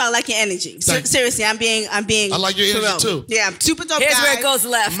 First of all, I like your energy. Thank you. Seriously, I'm being. I like your for energy, real. too. Yeah, I'm super dope. Here's guy. where it goes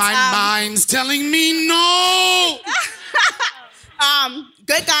left. My mind's telling me no.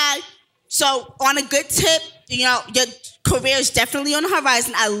 Good guy. So on a good tip, you know, your career is definitely on the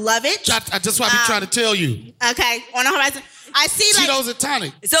horizon. I love it. That's what I be trying to tell you. Okay, on the horizon. I see like Cheetos and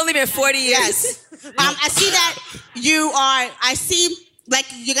tonic. It's only been 40 years. yes. I see that you are. I see like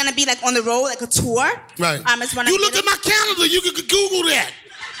you're gonna be like on the road, like a tour. Right. It's one of You looked at my calendar. You could Google that.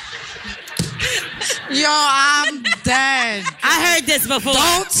 Yo, I'm dead. I heard this before.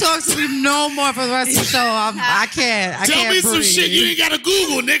 Don't talk to me no more for the rest of the show. I can't. I Tell can't me some breathe. shit you ain't got to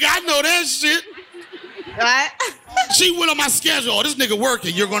Google, nigga. I know that shit. Right. She went on my schedule. Oh, this nigga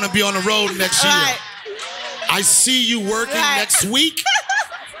working. You're going to be on the road next year. Right. I see you working Right. next week.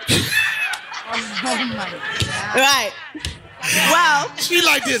 Oh my God. Right. Well, She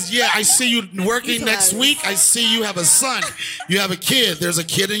like this. Yeah, I see you working next week. I see you have a son. You have a kid. There's a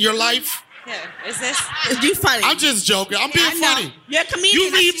kid in your life. Is this? You funny. I'm just joking. I'm being I know. funny. You're a comedian.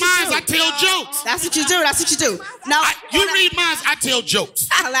 You read That's what minds, I do. tell jokes. That's what you do. That's what you do. No, You read minds, I tell jokes.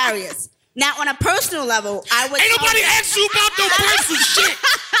 hilarious. Now, on a personal level, I would. Ain't nobody asked you about no personal shit.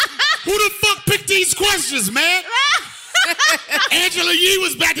 Who the fuck picked these questions, man? Angela Yee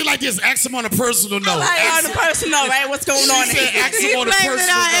was back there like this. Ask him on a personal note. On a personal, right? What's going on She said, here? ask him on a personal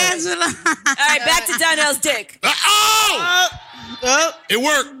note. Angela. All right, back to Donnell's dick. It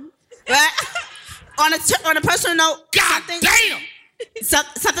worked. Right? On a personal note, God damn.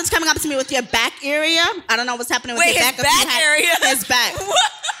 Something's coming up to me with your back area. I don't know what's happening with Wait, your his back. back area? His back.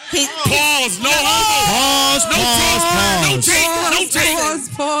 Pause. No homo. No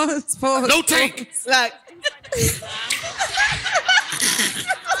take. Pause. No take. Look.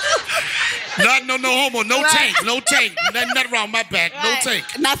 No homo. No tank. No tank. Nothing wrong with my back. No tank.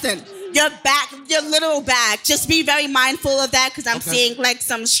 Nothing. Your back, your little back. Just be very mindful of that because I'm seeing like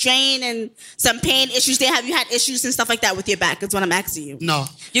some strain and some pain issues there. Have you had issues and stuff like that with your back? That's what I'm asking you. No.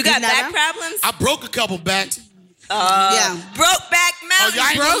 You got never? back problems? I broke a couple backs. Yeah. Broke back Oh, mountain. y'all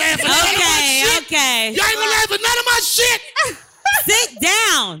ain't gonna laugh at none of my shit. Okay. Y'all ain't gonna laugh at none of my shit. Sit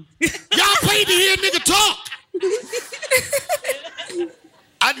down. Y'all paid to hear a nigga talk.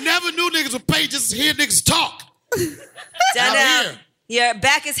 I never knew niggas would pay just to hear niggas talk. Donnell, your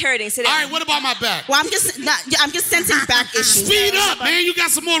back is hurting. Sit down. All right, what about my back? Well, I'm just sensing back issues. Speed up, man. You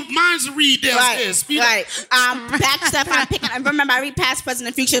got some more minds to read downstairs. Speed up. Back stuff I'm picking. Remember, I read past, present,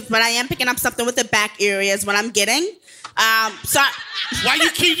 and future, but I am picking up something with the back area is what I'm getting. Why you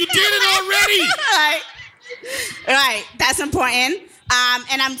did it already? Right. That's important.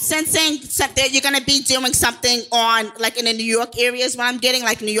 And I'm sensing that you're gonna be doing something on, like in the New York area is what I'm getting,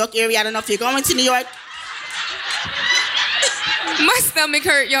 like New York area. I don't know if you're going to New York. My stomach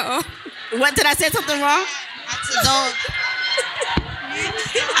hurt, y'all. What, did I say something wrong?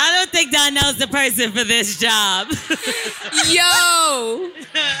 I don't think Donnell's the person for this job. Yo.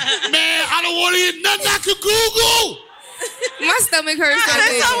 Man, I don't want to hear nothing I can Google. My stomach hurts.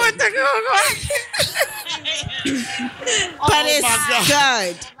 That's all with the But it's my God.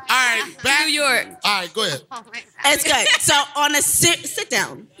 good. All right, back. New York. All right, go ahead. It's good. So on a sit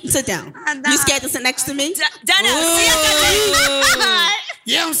down. Sit down. You scared to sit next to me? Donnell,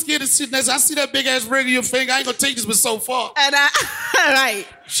 Yeah, I'm scared to sit next. I see that big ass ring in your finger. I ain't gonna take this but so far. And right.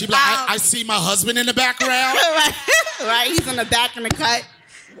 She be like, I see my husband in the background. right. He's in the back in the cut.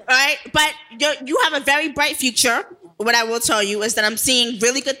 Right. But you have a very bright future. What I will tell you is that I'm seeing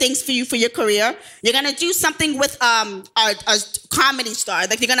really good things for you for your career. You're gonna do something with a comedy star.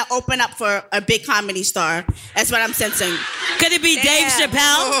 Like you're gonna open up for a big comedy star. That's what I'm sensing. could it be Dave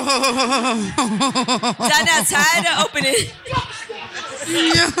Chappelle? Donnell, tired of opening.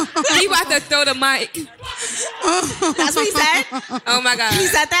 He about to throw the mic. That's what he said? Oh my God. He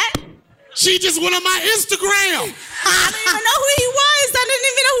said that? She just went on my Instagram. I didn't even know who he was. I didn't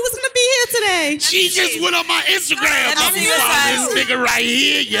even know who was gonna be here today. She just went on my Instagram. Let me see your side. This nigga right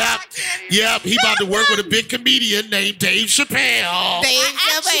here. Yep. He about to work with a big comedian named Dave Chappelle. I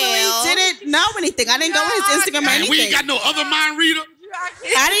actually didn't know anything. I didn't go on his Instagram or Man, anything. we ain't got no other mind reader.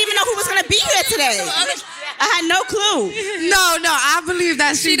 I didn't even know who was gonna be here today. I had no clue. No, I believe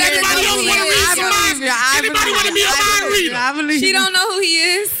that she did. Anybody else want to read some minds? Anybody want to be a mind reader? I believe She don't know who he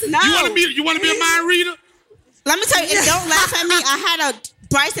is. No. You want to be a mind reader? Let me tell you, and don't laugh at me. I had a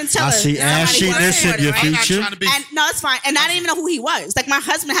Bryson Tiller. I see ashiness in your I'm not future. trying to be. And no, it's fine. And I didn't even know who he was. Like my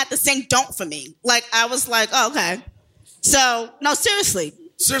husband had to sing "Don't" for me. Like I was like, oh, okay. So no, seriously,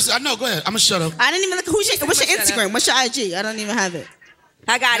 Seriously, I know. Go ahead. I'm gonna shut up. I didn't even look. What's your Instagram? What's your IG? I don't even have it.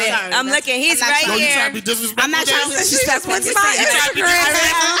 I got it. Sorry, I'm that's- looking. He's I'm not right No, you trying here. to be disrespectful? I'm not trying to now? disrespect. What's You trying to be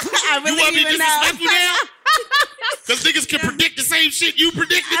disrespectful? I You really want to be even know. disrespectful now? Because niggas can predict the same shit you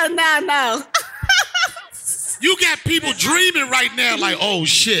predicted. No. You got people dreaming right now, like, oh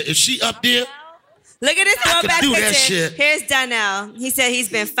shit, if she up there, Look at this throwback do that picture. shit. Here's Donnell. He said he's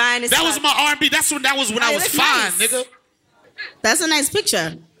been fine as that fuck. was my R&B. That was when I Hey, was look fine, nice. nigga. That's a nice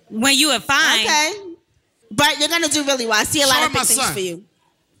picture. when you were fine. Okay. But you're gonna do really well. I see a lot Show of my big things son. for you.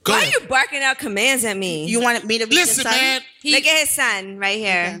 Go Why ahead. are you barking out commands at me? You wanted me to read Listen, your son? man. Look at his son right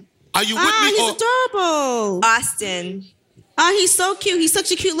here. Are you with me? He's Or, adorable. Austin. Oh, he's so cute. He's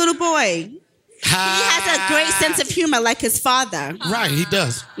such a cute little boy. He has a great sense of humor, like his father. Right, he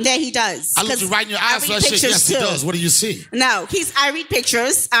does. Yeah, he does. I looked 'Cause you right in your I eyes, so read I said, pictures yes, he too. does. What do you see? No, I read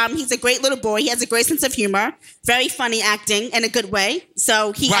pictures. He's a great little boy. He has a great sense of humor, very funny acting in a good way.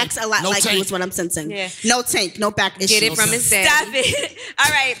 So he Right. acts a lot No like tank. you is what I'm sensing. Yeah. No tank, no back issues. Get it from his dad. Stop it. All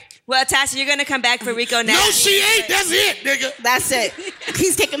right. Well, Tasha, you're going to come back for Rico now. No, she ain't. That's it, nigga. That's it.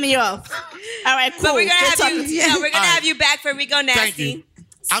 He's kicking me off. All right, cool. But we're going to Good have talking you. to you. No, we're going to All right. have you back for Rico Nasty. Thank you.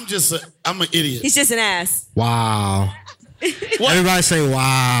 I'm an idiot. He's just an ass. Wow. Everybody say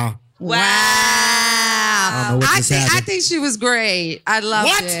wow. Wow. I don't know what just happened. I think she was great. I loved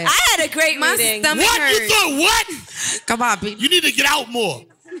What? it. I had a great meeting. stomach What? hurt. You thought what? Come on, Pete. You need to get out more.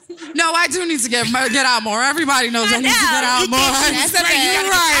 No, I do need to get out more. Everybody knows I need to get out more. That's a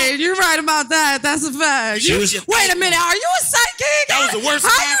fact. You're right about that. That's a fact. Wait a minute. Are you a psychic? That was the worst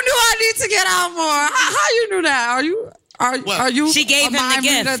How time. you knew I need to get out more? How you knew that? Are you? She gave a him the mind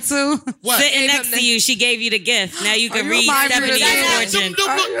gift. reader too? What? Sitting next to you, she gave you the gift. Now you can you read a mind Stephanie reader? and Fortune.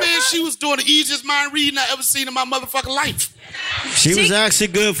 Look, man, she was doing the easiest mind reading I ever seen in my motherfucking life. She was actually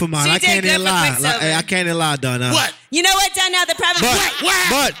good for mine. she I did can't good even for lie. Quicksilver. I can't even lie, Donna. What? You know what, Donnell? The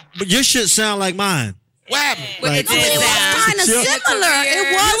problem. But your shit sound like mine. What happened? Like, It was Kind of similar.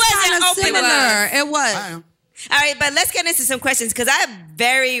 It was kind of open similar. It I was. am. All right, but let's get into some questions because I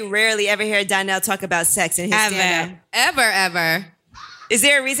very rarely ever hear Donnell talk about sex in his stand-up. Ever. Is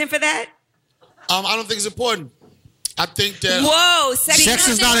there a reason for that? I don't think it's important. I think that Whoa, Sex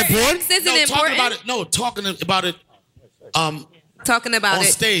is not important? Sex isn't talking important. about it. No, talking about it Talking about on it.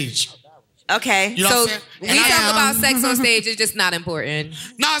 stage. Okay. You know So what I'm saying? we And talk about sex on stage. It's just not important.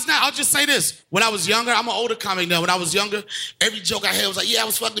 No, it's not. I'll just say this. When I was younger, I'm an older comic now. When I was younger, every joke I had was like, yeah, I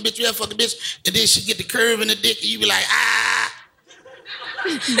was fucking the bitch, you ever fucking the bitch. And then she'd get the curve in the dick and you'd be like, ah.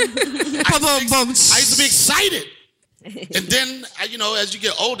 I used to be excited. And then, as you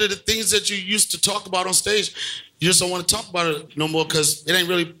get older, the things that you used to talk about on stage, you just don't want to talk about it no more because it ain't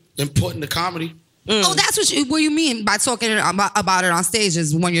really important to comedy. Oh, that's what you mean by talking about it on stage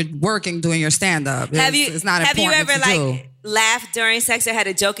is when you're working, doing your stand-up. It's not have you important ever to do. laughed during sex or had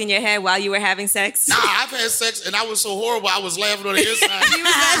a joke in your head while you were having sex? Nah, I've had sex and I was so horrible, I was laughing on the inside. You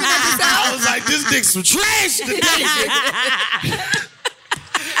was laughing at yourself? I was like, this dick's some trash today.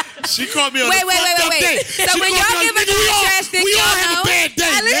 She called me on Wait. a fucked up day. So She when called y'all me give on- a nigga, guy trash dick, we all y'all have know. a bad day.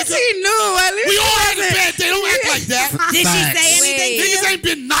 At least nigga. he knew. At least We he all had a wasn't- bad day. Don't act like that. Did she Facts. say anything to Niggas you? ain't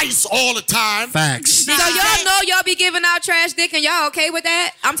been nice all the time. Facts. So y'all know y'all be giving out trash dick and y'all okay with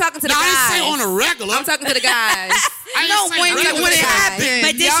that? I'm talking to the No, I guys. didn't say on a regular. I'm talking to the guys. I No, ain't say when regular. it guys. happened.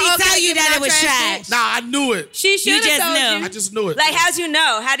 But did Y'all she okay tell you giving that out it was trash trash? dick? Nah, I knew it. She should have just told knew. I you. just knew it. Like, how'd you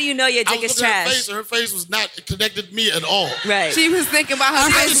know? How do you know your I dick was is looking at her trash? face, and her face was not connected to me at all. Right. She was thinking about her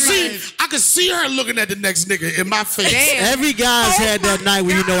face. I could see her looking at the next nigga in my face. Damn. Every guy's had that night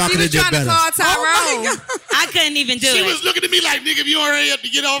where you know I She could have was did trying to better. call Tyrone. I couldn't even do She it. was looking at me like, nigga, if you don't hurry up to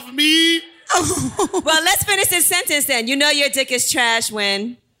get off of me. Well, let's finish this sentence then. You know your dick is trash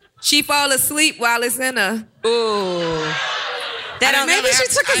when... She fall asleep while it's in her. Ooh. That don't Maybe she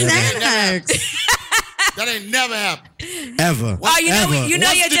took a Xanax. That ain't never happened. Ever. Oh, you know, Ever. you know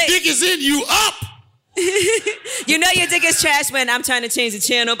Once your the dick. dick is in, you up. You know your dick is trash when I'm trying to change the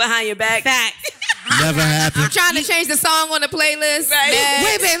channel behind your back. Fact. Never happened. Trying to change the song on the playlist. Right. Next.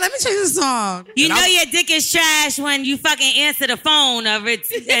 Wait, babe, let me change the song. You know your dick is trash when you fucking answer the phone or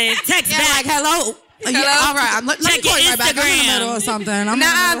text Yeah, back. like, hello. Hello? Yeah, all right, let me Check call your you right back. I'm in the Instagram. middle or something.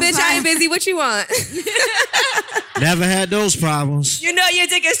 Nah, bitch, I ain't busy. What you want? Never had those problems. You know your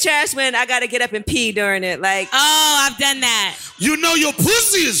dick is trash when I gotta get up and pee during it. Like, Oh, I've done that. You know your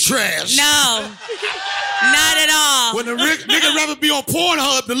pussy is trash. No. Not at all. When the nigga rather be on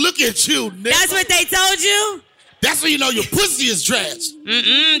Pornhub to look at you, nigga. That's what they told you? That's when you know your pussy is trash.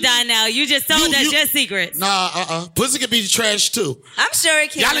 Donnell, you just told You- us you- your secrets. Nah, Pussy can be trash too. I'm sure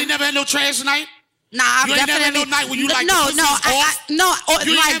it can. Y'all ain't never had no trash tonight? Nah, I've You ain't never had definitely no night when you like no, the no, pussy's off?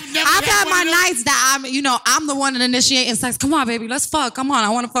 You like ain't never I've had had one my of them? nights that I'm the one initiating sex. Come on, baby, let's fuck. Come on, I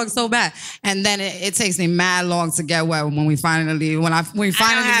want to fuck so bad. And then it takes me mad long to get wet when we finally when we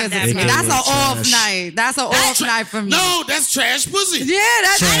finally have get that to me. problem. That's an off Trash. night. That's an off night for me. No, that's trash pussy. Yeah,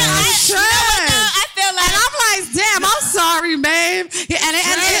 that's Trash. trash. I feel like And I'm like, damn, I'm sorry, babe. And it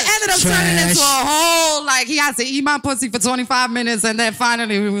ended up turning Trash. into a whole, like, he had to eat my pussy for 25 minutes, and then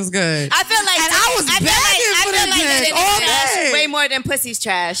finally it was good. I feel like And I was begging for feel the like that dick is all trash day. way more than pussy's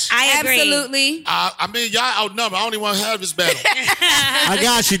trash. I agree. Absolutely. I mean, y'all outnumbered. I don't even want to have this battle. I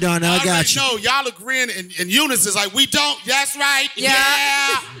got you, Donna. I got you. No, y'all agreeing in unison. Like, we don't. That's right. Yeah.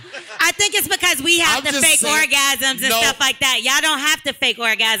 I think it's because we have I'm to just fake saying- orgasms and No. stuff like that. Y'all don't have to fake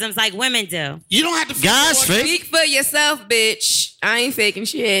orgasms like women do. You don't have to. Guys, fake. Speak for yourself, bitch. I ain't faking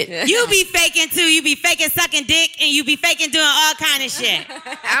shit. You be faking too. You be faking sucking dick and you be faking doing all kind of shit.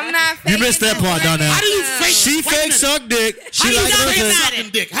 I'm not faking. You missed that part, Donna. How do you fake? She wait a fake minute. suck dick. How She do you like talking fake it. about sucking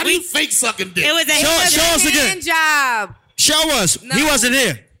dick? How do you fake sucking dick? It was a Show us again. Hand job. Show us. He wasn't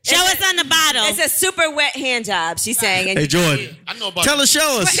here. show us on the bottle. It's a super wet hand job, she's saying. And Hey, Jordan. I know about Tell her,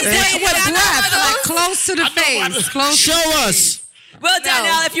 show us. Wait, With breath, like close to the I know about face. it. Close. Show us. well,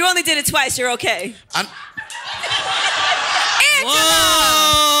 Donnell, if you only did it twice, you're okay. I'm,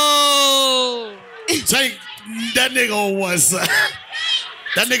 Whoa. Take that nigga on one side.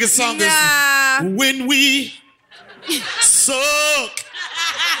 That nigga song is When We Suck.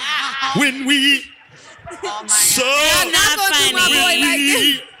 When we suck. I'm not gonna do my boy like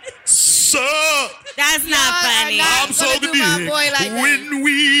this. Suck. That's not funny. I'm so good. When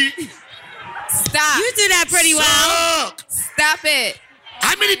we Stop. You do that pretty well. suck. Stop it.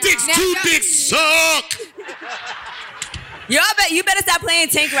 How many dicks? Now 2 y'all- dicks suck. You better stop playing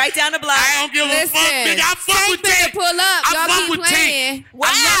Tank right down the block. I don't give a Listen, fuck, nigga. I fuck Tank with better Tank. pull up. I Y'all fuck keep with playing. Tank. Wow,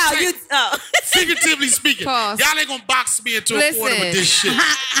 I love you. Tank. Oh. Figuratively speaking, Pause. y'all ain't gonna box me into a corner with this shit.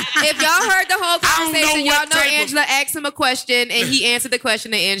 If y'all heard the whole I don't know conversation, y'all what know type of- Angela asked him a question and he answered the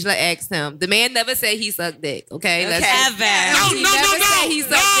question and Angela asked him. The man never said he sucked dick, okay? Ever. No, He never said he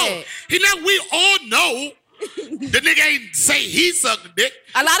sucked no. dick. He never. We all know the nigga ain't say he sucked the dick.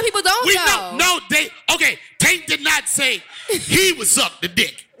 A lot of people don't We know. know. Okay. Tank did not say he would suck the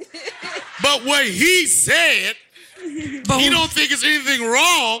dick, but what he said, he don't think it's anything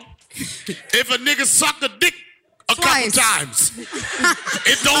wrong if a nigga suck a dick a Twice. couple times.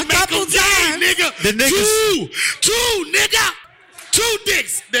 It don't make couple him gay, times. nigga. The niggas- Two, nigga. 2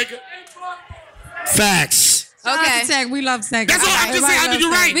 dicks, nigga. Facts. Okay. Tank, we love Tank. That's all I'm just saying. I think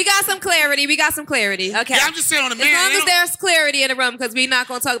you're right. We got some clarity. Okay. Yeah, I'm just saying on the man. As long you as know? there's clarity in the room, because we're not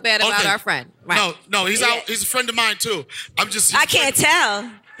going to talk bad about Okay. our friend. Right. No, he's out. He's a friend of mine too. I'm just. I can't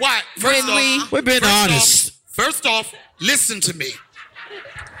tell. Why? First off, We're being first honest. First off, listen to me.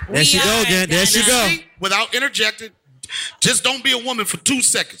 There she go again. There she go. Listen without interjecting. Just don't be a woman for 2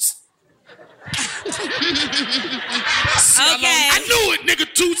 seconds. Okay. I knew it,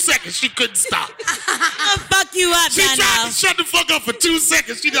 nigga. 2 seconds. She couldn't stop. I'll fuck you up, She tried Donnell. to shut the fuck up for 2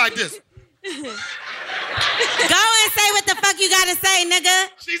 seconds. She like this. Go and say what the fuck you gotta say, nigga.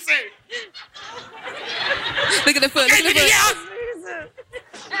 She said, Look at the foot. "Hey, Look at the nigga, foot.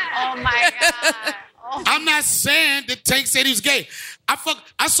 yeah." I'm not saying that Tank said he was gay.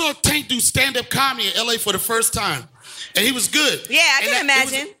 I saw Tank do stand-up comedy in LA for the first time. And he was good. Yeah, I can And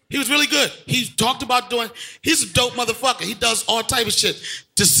imagine. He was really good. He talked about he's a dope motherfucker. He does all type of shit.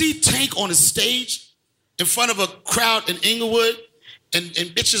 To see Tank on a stage in front of a crowd in Inglewood and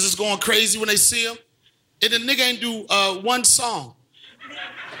bitches is going crazy when they see him, and the nigga ain't do one song.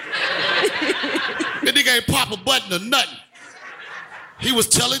 The nigga ain't pop a button or nothing. He was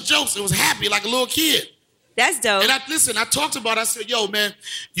telling jokes. It was happy like a little kid. That's dope. And I talked about it. I said, yo, man,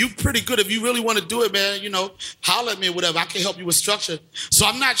 you pretty good. If you really want to do it, man, holler at me or whatever. I can help you with structure. So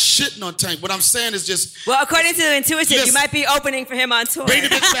I'm not shitting on Tank. What I'm saying is just... Well, according to the Intuitive, you Listen. might be opening for him on tour. Bring the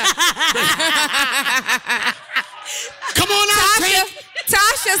bitch back. Come on out, Tank.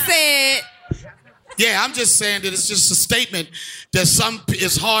 Tasha said... Yeah, I'm just saying that it's just a statement that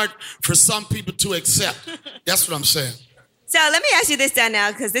it's hard for some people to accept. That's what I'm saying. So let me ask you this,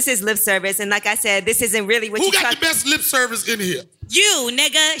 Donnell, because this is lip service, and like I said, this isn't really what Who you got the best lip service in here? You,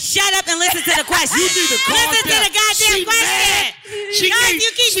 nigga, shut up and listen to the question. You need to calm Listen down. to the goddamn She question. mad. She God, can't-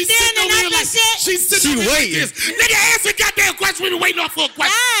 you keep she's sitting standing over up here and like- shit. She's sitting She over here like waiting. this. Nigga, answer goddamn question. We've been waiting on for a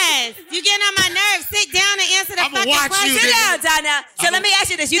question. Yes, you getting on my nerves. Sit down and answer the I'ma fucking watch question. you, Sit nigga. down, Donnell. So let me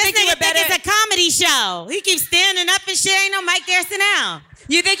ask you this. You This think you nigga were better? think it's a comedy show. He keeps standing up and shit. Ain't no mic there, sit down.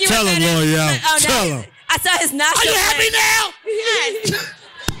 You think you Tell were him, better? L'Oreal. Oh, no. Tell him. I saw his Are nostrils. you happy now? Yes.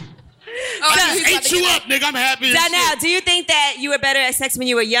 Oh, I he's just about ate to you get up, nigga. I'm happy as Donnell, shit. do you think that you were better at sex when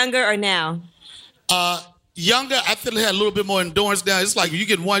you were younger or now? Younger, I feel I had a little bit more endurance now. It's like you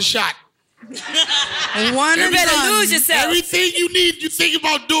get one shot. One You and better done. lose yourself. Everything you need, you think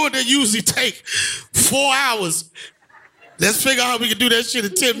about doing, that usually take 4 hours. Let's figure out how we can do that shit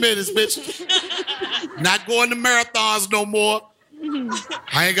in 10 minutes, bitch. Not going to marathons no more.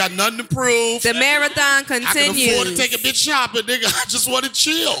 I ain't got nothing to prove. The marathon I can continues. afford to take a bitch shopping, nigga. I just want to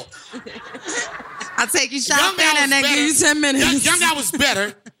chill. I'll take you Young shopping guy and then was give you 10 minutes. Young guy was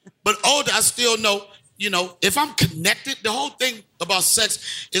better, but older, I still know, if I'm connected, the whole thing about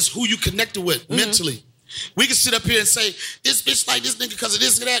sex is who you connected with mentally. We can sit up here and say, this bitch like this nigga because of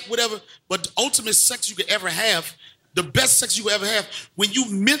this and that, whatever, but the ultimate sex you could ever have, the best sex you could ever have, when you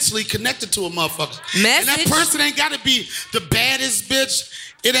mentally connected to a motherfucker. And that Message. person ain't got to be the baddest bitch.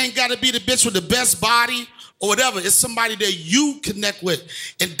 It ain't got to be the bitch with the best body or whatever. It's somebody that you connect with.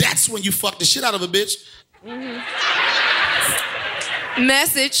 And that's when you fuck the shit out of a bitch.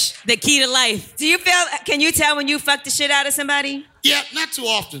 Message. The key to life. Can you tell when you fucked the shit out of somebody? Yeah, not too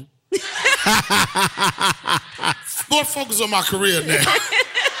often. More focus on my career now.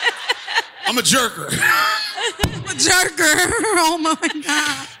 I'm a jerker. Jerker. Oh my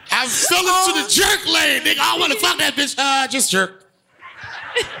God. I fell into the jerk lane, nigga. I want to fuck that bitch. Just jerk.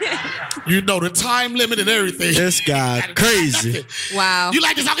 You know the time limit and everything. This guy crazy. Wow. You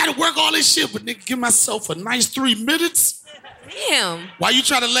like this? I gotta work all this shit, but nigga, give myself a nice 3 minutes. Damn. Why you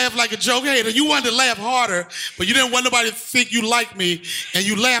try to laugh like a joke hater? You wanted to laugh harder, but you didn't want nobody to think you like me, and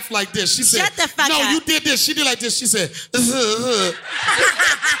you laughed like this. She said, Shut the fuck no, up. you did this. She did like this. She said,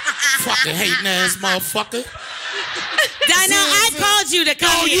 fucking hating ass motherfucker. Donnell, I called you to come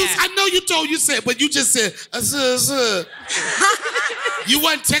No, here. I know you said, but you just said, You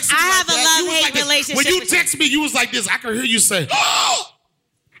wasn't texting me I like have a that. You was love-hate like this. relationship When you with text me, you was like this. I could hear you say,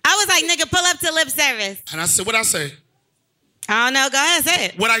 I was like, nigga, pull up to lip service. and I said, what I say? I don't know. Go ahead, say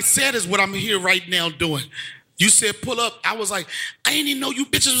it. What I said is what I'm here right now doing. You said pull up. I was like, I didn't even know you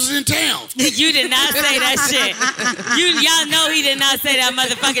bitches was in town. You did not say that shit. Y'all know he did not say that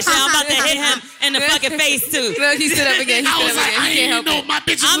motherfucking shit. I'm about to hit him in the fucking face too. Look, he stood up again. I was like, I didn't even know my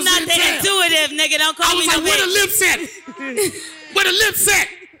bitches I'm was not in that town. intuitive, nigga. Don't call I me was no like, where the bitch. lips at? Where the lips at?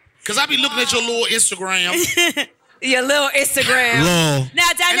 Because I be looking at your little Instagram. Your little Instagram. Lol. Now,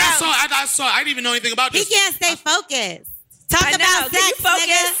 And I Donnell. saw, I didn't even know anything about He this. can't stay focused. Talk I know. about Can you sex, focus?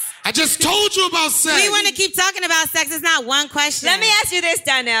 nigga. I just told you about sex. We want to keep talking about sex. It's not one question. Let me ask you this,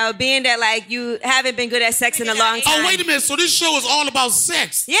 Donnell, being that like you haven't been good at sex in a long time. Oh, wait a minute. So this show is all about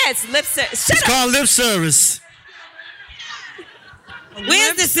sex. Yeah, it's lip service. It's called lip service.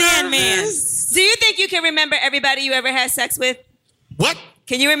 Where's the Sandman? Do you think you can remember everybody you ever had sex with? What?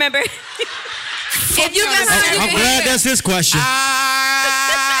 Can you remember? If you got I'm glad that's his question.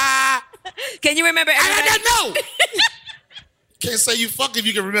 Can you remember everybody? I know. Can't say you fuck if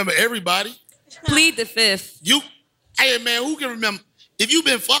you can remember everybody. plead the fifth. Hey man, who can remember? If you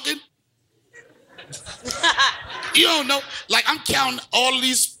been fucking, you don't know. Like I'm counting all of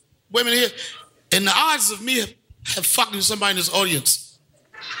these women here, and the odds of me have fucking somebody in this audience.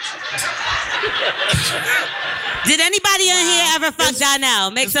 Did anybody in here ever fuck Donnell?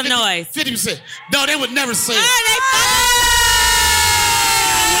 Make some noise. 50%. No, they would never say it.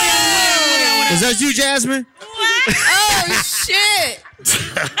 Is that you, Jasmine? Oh shit!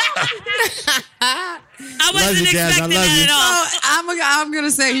 I Love wasn't you, Jazz. I expecting love that you. at all. I'm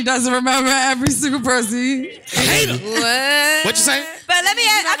gonna say he doesn't remember every single person. What? What you say? But let me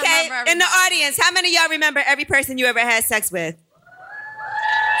ask, don't okay, remember in the audience, how many of y'all remember every person you ever had sex with?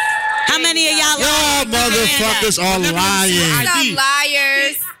 How many of y'all Y'all motherfuckers are lying. Some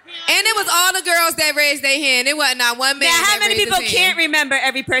liars. And it was all the girls that raised their hand. It wasn't not one man. Now, how that many raised people his can't hand. remember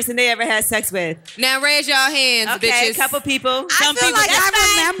every person they ever had sex with? Now raise y'all hands, Okay, bitches. a couple people. I feel like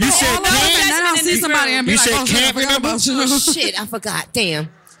I remember You said all of them, can't? and then I'll see somebody and be You like, said oh, shit, I can't forgot remember? about you. Oh, shit, I forgot. Damn.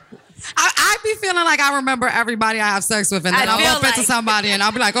 I be feeling like I remember everybody I have sex with, and then I I'll feel bump into like- somebody, and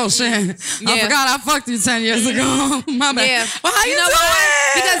I'll be like, oh shit, I Yeah. forgot I fucked you 10 years ago. My bad. Yeah. Well, how you know doing?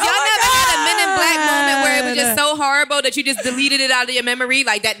 why? Because y'all Oh my never had a Men in Black God. moment where it was just so horrible that you just deleted it out of your memory.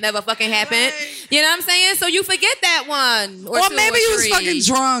 Like that never fucking happened. You know what I'm saying? So you forget that one. Or Or two maybe or you was three. fucking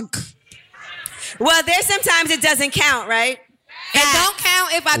drunk. Well, there's sometimes it doesn't count, right? It don't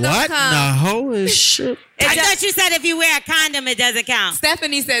count if I don't What? come. The holy shit. I thought you said if you wear a condom, it doesn't count.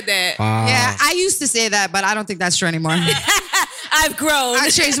 Stephanie said that. Yeah, I used to say that, but I don't think that's true anymore. I've grown. I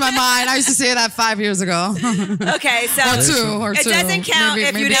changed my mind. I used to say that 5 years ago. Okay, so or it two. doesn't count Maybe-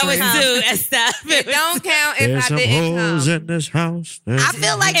 if you maybe never three. come. And stuff. It don't count if There's I some didn't hoes come. in this house. I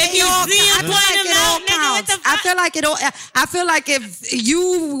feel like If it you all see him I feel point like him it all out, nigga, what counts. the I fuck? feel like it all. I feel like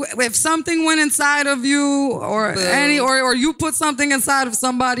if something went inside of you, or or you put something inside of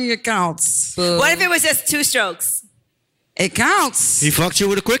somebody, it counts. What if it was just two strokes? It counts. He fucked you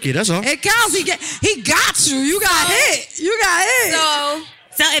with a quickie, that's all. It counts. He got you. You got hit. You got hit. So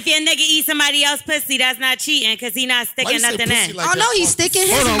So if your nigga eat somebody else's pussy, that's not cheating because he not Why you sticking say nothing pussy in. like Oh that? no, he's sticking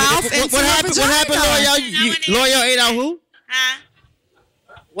his Hold on. mouth What into happened? her What happened, vagina. L'Oreal ate out who? Huh?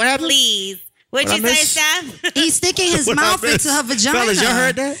 What happened? Please. What'd What you I say, miss? Steph? He's sticking his What I mouth miss? into her vagina. Fellas, y'all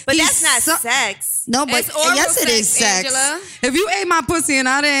heard that? But He's that's not su- sex. No, but It's oral yes, it is sex, sex. Angela. If you ate my pussy and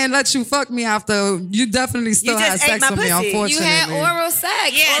I didn't let you fuck me after, you definitely still just had ate sex my with me. pussy. Unfortunately, you had oral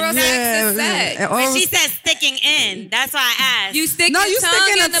sex. Yeah, oral sex is sex. Yeah, But oral- she said sticking in. That's why I asked. You stick no, your you tongue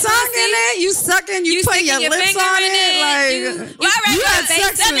sticking in a the tongue pussy. in it. You sucking. You putting your sticking your lips finger on in it. it. Like Well, all right, you had well,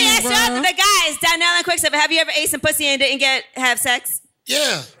 sex let with me me, ask y'all, bro. the guys, Donnell and Quicksilver, have you ever ate some pussy and didn't have sex?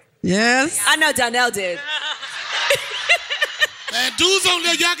 Yeah. Yes. I know Donnell did. Man, dudes on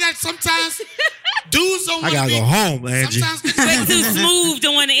there, y'all got sometimes. Dudes don't I want to gotta be. go home, Angie. Sometimes Way too smooth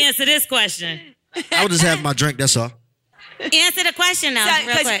to want to answer this question. I was just having my drink, that's all. Answer the question though, So,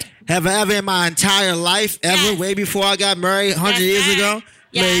 real 'cause- quick. Have I ever in my entire life, ever, Yes. way before I got married, 100 Yes, years sir. ago?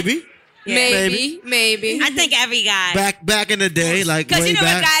 Yes. Maybe. Maybe. I think every guy. Back in the day, like Because way you know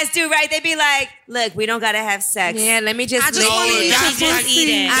back. what guys do, right? They be like, look, we don't got to have sex. Yeah, let me just I just want to eat guys some like-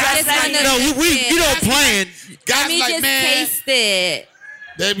 pussy. I just want to No, you don't playing. Let Guys me like, just man, taste it.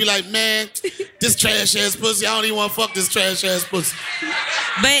 they be like, man, this trash ass pussy. I don't even want to fuck this trash ass pussy.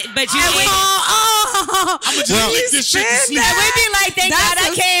 But you I'm gonna just lick this shit to sleep. And we be like, thank God I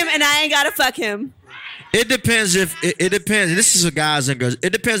That's came and I ain't got to fuck him. It depends if it depends. This is for guys and girls. It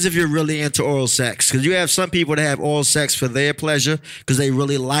depends if you're really into oral sex, because you have some people that have oral sex for their pleasure because they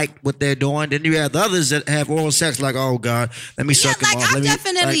really like what they're doing. Then you have the others that have oral sex like, oh God, let me Yeah, suck him like off. I Let me,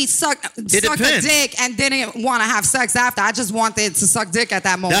 definitely like, suck a depends. dick and didn't want to have sex after. I just wanted to suck dick at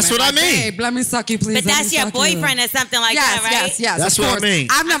that moment. That's what I Like, mean. Babe, let me suck you, please. But Let that's me your suck you. boyfriend or something like Yes, that, right? yes. That's of what I course. mean.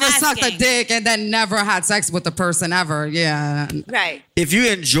 I've never I'm sucked a asking. dick and then never had sex with the person ever. Yeah. Right. If you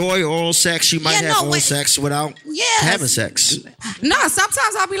enjoy oral sex, you might Yeah, have no, oral wait. sex without Yes. having sex. No,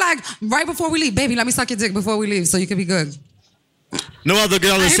 sometimes I'll be like, right before we leave, baby, let me suck your dick before we leave so you can be good. No other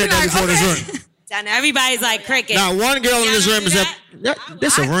girl has He'd said be that like, before okay. this room. Everybody's like cricket. Now, one girl in Y'all this don't room do is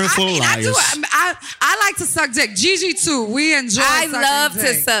this a room full of I liars. do. I like to suck dick. Gigi too. We enjoy. I sucking love dick.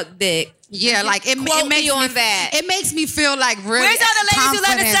 to suck dick. Yeah, like it Quote makes me on that. It makes me feel like really. Where's all the ladies who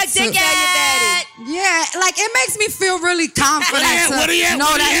love to suck confident dick at? Yeah, like it makes me feel really confident Where he at? to know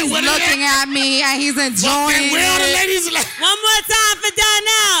Where he that at? he's Where he at? looking at me and he's enjoying Where all the it. ladies like, One more time for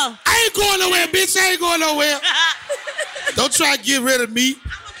Donnell. I ain't going nowhere, bitch. I ain't going nowhere. Don't try to get rid of me.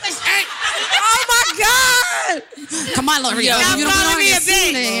 Hey, Oh my God! Come on, Lorenzo. Y'all You don't calling want me to a get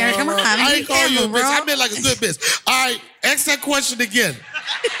seen bitch. here. Come on, I ain't calling you a bitch. I bro. meant like a good bitch. All right, ask that question again.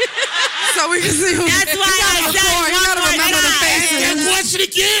 So we can see who. That's why I said You one gotta more remember the time. Ask that faces. question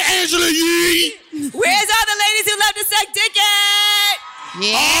again, Angela Yee. Where's all the ladies who love to suck dick at?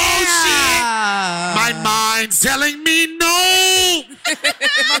 Yeah. Oh, shit. My mind's telling me no.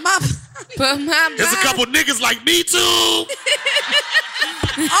 But my There's a couple niggas like me too.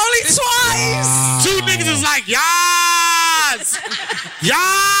 Only twice. Two niggas is like, yas,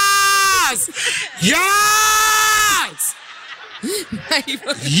 yas, yas,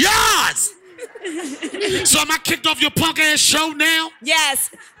 yas. So am I kicked off your punk ass show now?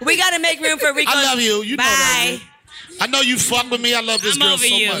 Yes. We got to make room for Rico. I love you. You know that. Bye. I know you fuck with me. I love this I'm girl over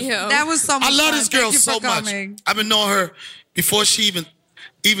so you. much. That was so much I love fun. this girl Thank you so for much. coming. I've been knowing her before she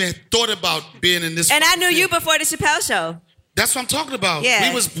even thought about being in this. And I fucking knew you thing. before the Chappelle show. That's what I'm talking about.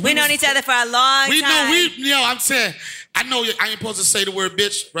 Yeah. We known each other for a long We time. know. I'm saying. I know I ain't supposed to say the word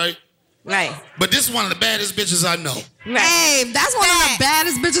bitch, right? Right. But this is one of the baddest bitches I know. Right. Hey, that's one of the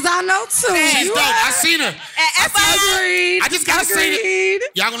baddest bitches I know too. She's You dope. are- I seen her. Agreed. I just gotta say Agreed. that.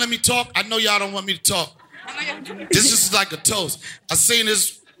 Y'all gonna let me talk? I know y'all don't want me to talk. This is like a toast. I seen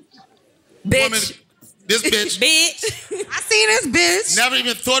this woman, this bitch. Bitch. I seen this bitch. Never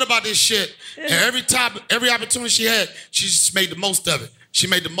even thought about this shit. And every opportunity she had, she just made the most of it. She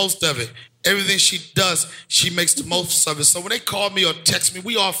made the most of it. Everything she does, she makes the most of it. So when they call me or text me,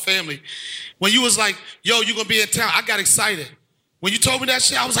 we all family. When you was like, yo, you gonna be in town, I got excited. When you told me that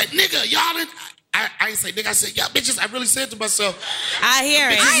shit, I was like, nigga, y'all didn't. I ain't say nigga, I said, y'all bitches, I really said to myself. I hear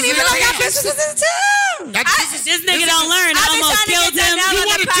it. I ain't even know y'all bitches was in town. This nigga don't learn. I I've been almost trying to killed get him. that down You on the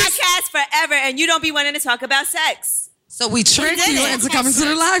wanna just- podcast forever, and you don't be wanting to talk about sex. So we tricked did you it. into coming to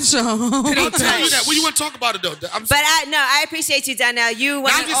the live show. I'll tell you that. When you want to talk about it though, But I appreciate you, Donnell. You one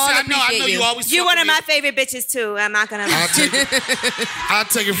I'm of, just saying, I know you always. you fuck one with of me. my favorite bitches too. I'm not gonna lie. I'll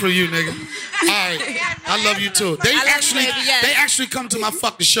take it from you, nigga. All right, I love you too. They I love you, actually, baby, yes. they actually come to my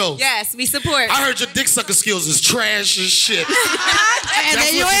fucking show. Yes, we support. I heard your dick sucker skills is trash as shit. And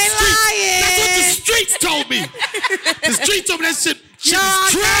then you ain't That's what the lying. streets told me. The streets told me that shit No,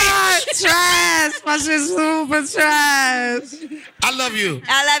 is trash. trash. My shit's super trash. I love you.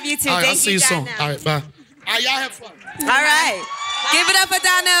 I love you too. All right, Thank I'll see you, you soon. Donnell. All right, bye. All right, y'all have fun. All right. Give it up for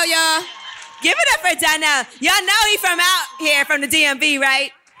Donnell, y'all. Give it up for Donnell. Y'all know he from out here, from the DMV,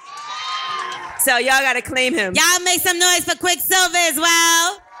 right? So y'all gotta claim him. Y'all make some noise for Quicksilver as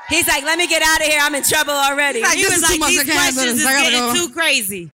well. He's like, let me get out of here. I'm in trouble already. Like, He this was is too like, much. these I can't handle questions this. is I gotta getting go. too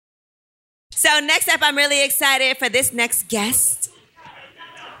crazy. So next up, I'm really excited for this next guest.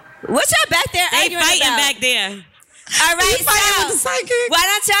 What y'all back there They arguing fighting about? back there. All right, You fighting with the so psychic? why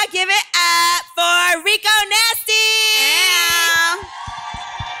don't y'all give it up for Rico Nasty?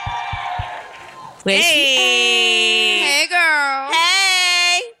 Where's she? Hey, girl.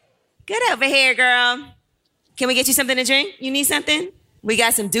 Hey, get over here, girl. Can we get you something to drink? You need something? We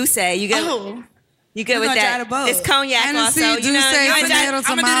got some Douce. You good? Oh. You good We're with gonna that? try to both. It's cognac Hennessy, also. You know, Douce, you wanna try- tomato, I'm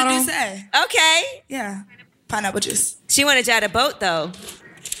gonna do tomato. the Douce. Okay. Yeah. Pineapple juice. She want to drive a boat though.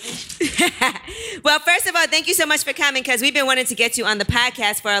 Well, first of all, thank you so much for coming because we've been wanting to get you on the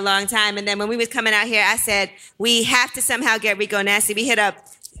podcast for a long time. And then when we was coming out here, I said, we have to somehow get Rico Nasty. We hit up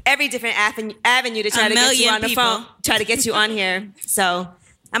every different avenue to try to get you on the phone, try to get you on here. So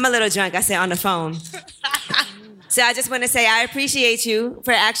I'm a little drunk. I said on the phone. So I just want to say I appreciate you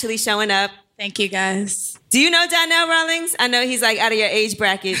for actually showing up. Thank you, guys. Do you know Donnell Rawlings? I know he's like out of your age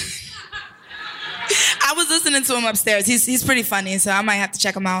bracket. I was listening to him upstairs. He's pretty funny, so I might have to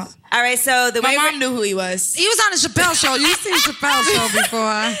check him out. All right, so my mom knew who he was. He was on the Chappelle Show. You've seen Chappelle Show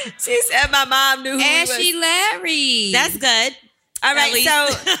before. She said my mom knew who he was. Ashy Larry. That's good. All right, least. so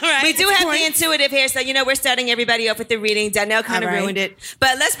we do have the intuitive here. So, we're starting everybody off with the reading. Donnell kind of ruined it.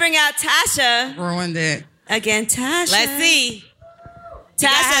 But let's bring out Tasha. Ruined it. Again, Tasha. Let's see. Tasha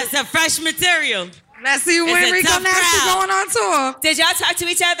has some fresh material. Let's see when Rico Nasty going on tour. Did y'all talk to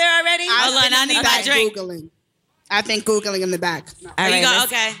each other already? Hold on, I need my drink. I've been Googling in the back. All right, go.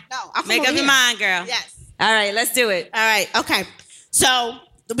 Okay. No, I'm Make up your mind, girl. Yes. All right, let's do it. All right, okay. So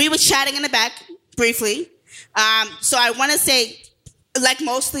we were chatting in the back briefly. So I want to say, like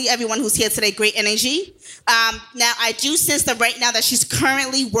mostly everyone who's here today, great energy. Now, I do sense that right now that she's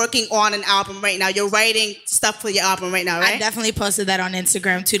currently working on an album right now. You're writing stuff for your album right now, right? I definitely posted that on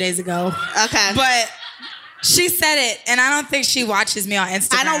Instagram 2 days ago. Okay. But she said it, and I don't think she watches me on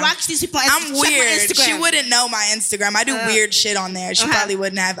Instagram. I don't watch these people on Instagram. I'm weird. She wouldn't know my Instagram. I do weird shit on there. She probably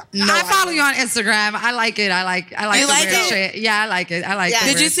wouldn't have I follow you on Instagram. I like it. I like You the like weird it? shit. Yeah, I like it. I like it.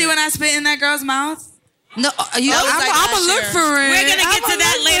 Did you see when I spit in that girl's mouth? No, I'm going to look for it. We're going to get to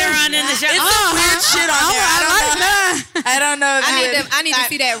that later on in the show. It's some weird shit on there. I don't know. I need to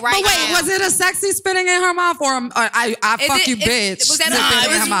see that right now. But wait, was it a sexy spitting in her mouth or I fuck you, bitch? Was that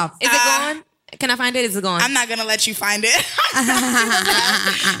spitting in her mouth? Is it gone? Can I find it? Is it gone? I'm not gonna let you find it.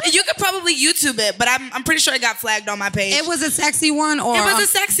 You could probably YouTube it, but I'm pretty sure it got flagged on my page. It was a sexy one, or it was a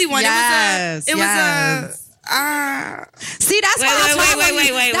sexy one. Yes, it was a. See, that's why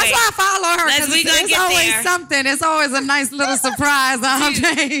I follow her. It's always something. It's always a nice little surprise on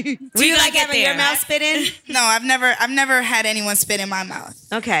her page. Do you like having your mouth spit in? No, I've never had anyone spit in my mouth.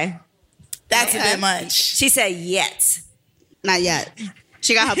 Okay, that's a bit much. She said yet, not yet.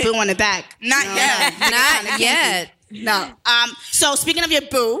 She got her boo on the back. Not yet. Not yet. No. So speaking of your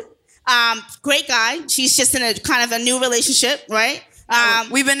boo, great guy. She's just in a kind of a new relationship, right?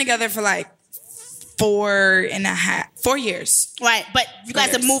 We've been together for like 4 years. Right, but you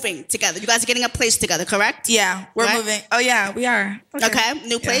guys are moving together. You guys are getting a place together, correct? Yeah, we're moving. Oh yeah, we are. Okay,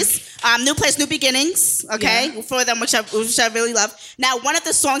 new place. New place, new beginnings. Okay, for them, which I really love. Now, one of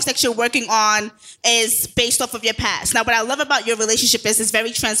the songs that you're working on is based off of your past. Now, what I love about your relationship is it's very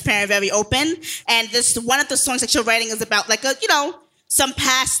transparent, very open. And this one of the songs that you're writing is about like some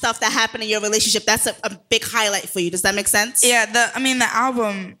past stuff that happened in your relationship. That's a big highlight for you. Does that make sense? Yeah, the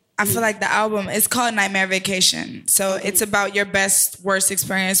album, I feel like the album is called Nightmare Vacation. So it's about your best, worst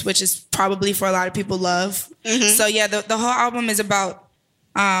experience, which is probably for a lot of people love. Mm-hmm. So yeah, the whole album is about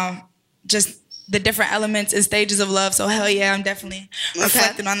just the different elements and stages of love. So hell yeah, I'm definitely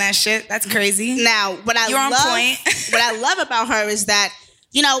reflecting on that shit. That's crazy. Now, what I love about her is that,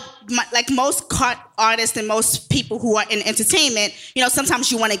 like most artists and most people who are in entertainment, sometimes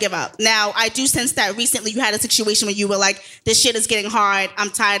you want to give up. Now, I do sense that recently you had a situation where you were like, this shit is getting hard. I'm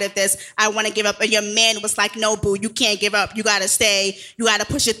tired of this. I want to give up. And your man was like, no, boo, you can't give up. You got to stay. You got to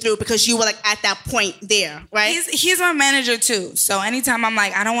push it through because you were like at that point there, right? He's my manager too. So anytime I'm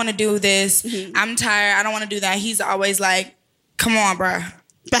like, I don't want to do this. Mm-hmm. I'm tired. I don't want to do that. He's always like, come on, bruh.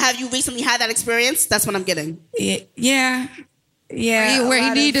 But have you recently had that experience? That's what I'm getting. Yeah. Yeah, where he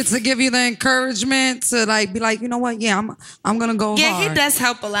needed to give you the encouragement to like be like, you know what? Yeah, I'm gonna go hard. Yeah, he does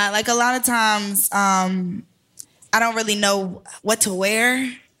help a lot. Like a lot of times, I don't really know what to wear,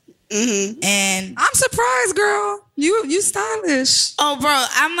 and I'm surprised, girl. You stylish. Oh, bro,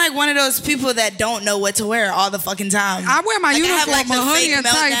 I'm like one of those people that don't know what to wear all the fucking time. I wear my uniform, a hoodie and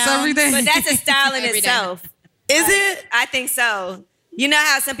tights every day. But that's a style in itself. Is it? I think so. You know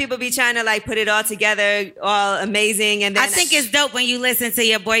how some people be trying to like put it all together, all amazing, and then I think it's dope when you listen to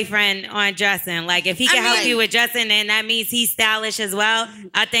your boyfriend on dressing. Like if he can help you with dressing, and that means he's stylish as well.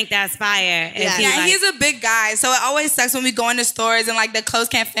 I think that's fire. Yeah, he's a big guy, so it always sucks when we go into stores and like the clothes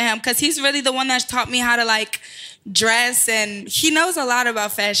can't fit him because he's really the one that's taught me how to like dress, and he knows a lot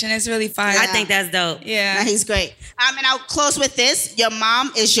about fashion. It's really fire. I think that's dope. Yeah, no, he's great. And I'll close with this. Your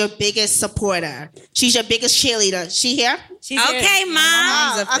mom is your biggest supporter. She's your biggest cheerleader. She here? She's okay, here.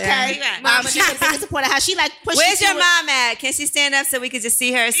 Mom. Okay. She's your biggest supporter. How she like push Where's your mom at? Can she stand up so we could just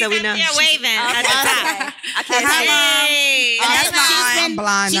see her so we know? She's waving at the top. I can't see. I'm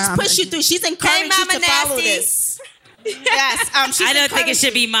blind. She's pushed you through. She's encouraged you to follow this. Yes. I don't think it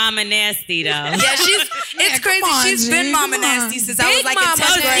should be Mama Nasty though. Yeah, it's crazy. She's been Mama Nasty since I was like in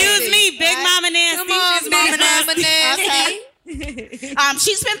 10th grade. Excuse me, Big Mama Nasty. Come on, Big Mama Nasty.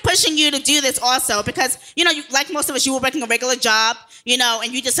 She's been pushing you to do this also because, like most of us, you were working a regular job,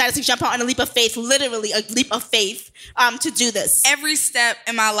 and you decided to jump out on a leap of faith, literally a leap of faith, to do this. Every step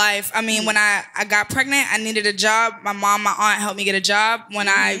in my life. I mean, when I got pregnant, I needed a job. My aunt helped me get a job. When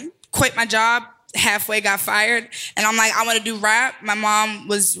I quit my job, halfway got fired, and I'm like, I want to do rap. My mom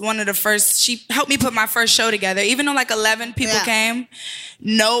was one of the first. She helped me put my first show together. Even though like 11 people came,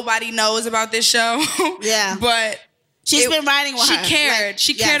 nobody knows about this show. Yeah, but she's been riding with her. She cared.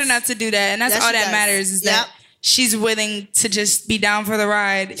 She cared enough to do that, and that's all that matters. Is that she's willing to just be down for the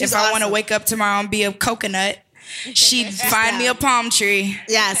ride. If I want to wake up tomorrow and be a coconut, she'd find me a palm tree.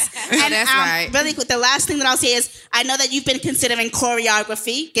 Yes. And that's right. Really quick, the last thing that I'll say is I know that you've been considering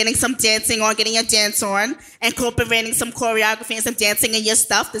choreography, getting some dancing on, getting your dance on, incorporating some choreography and some dancing in your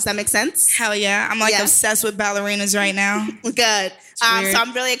stuff. Does that make sense? Hell yeah. I'm like obsessed with ballerinas right now. Good. So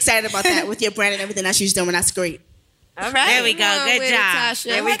I'm really excited about that with your brand and everything that she's doing. That's great. All right. There we go. Good job.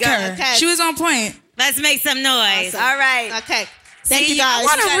 There we go. Okay. She was on point. Let's make some noise. Awesome. All right. Okay. Thank you guys. I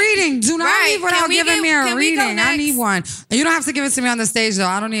want a reading. Do not leave without giving me a reading. I need one. You don't have to give it to me on the stage, though.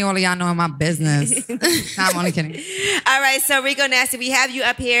 I don't need all of y'all knowing my business. I'm only kidding. All right, so Rico Nasty, we have you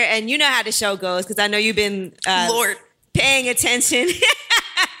up here, and you know how the show goes because I know you've been paying attention.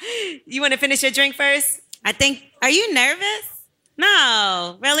 You want to finish your drink first? Are you nervous?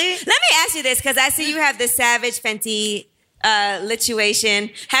 No. Really? Let me ask you this because I see you have the Savage Fenty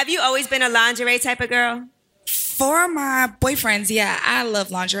lituation. Have you always been a lingerie type of girl? For my boyfriends, yeah, I love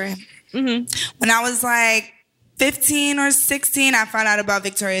lingerie. Mm-hmm. When I was like 15 or 16, I found out about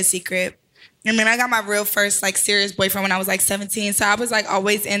Victoria's Secret. I mean, I got my real first like serious boyfriend when I was like 17. So I was like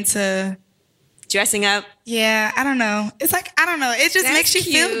always into dressing up. Yeah, I don't know. It's like, I don't know. It just makes you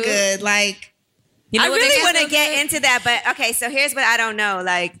feel good. Like, I really want to get into that, but okay, so here's what I don't know.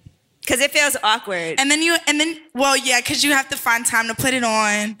 Like, because it feels awkward. And then, because you have to find time to put it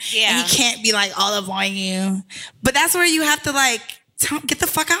on. Yeah. And you can't be like olive on you. But that's where you have to like, get the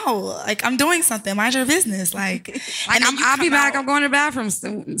fuck out. Like, I'm doing something. Mind your business. Like, and I'll be back. I'm going to the bathroom.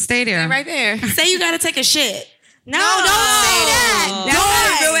 Stay there. Right there. Say you got to take a shit. No, don't say that. Don't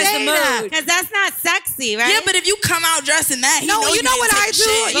ruin the mood. Because that's not sexy, right? Yeah, but if you come out dressed in that, you know what I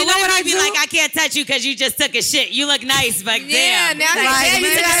do? You know what I be like, I can't touch you because you just took a shit. You look nice, but damn. Now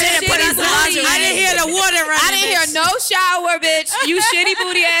you took a shit and put on lingerie. I didn't hear the water running. I didn't hear no shower, bitch. You shitty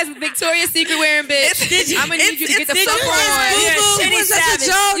booty ass Victoria's Secret wearing bitch. I'm gonna need you to get the fuck on. Shitty savage.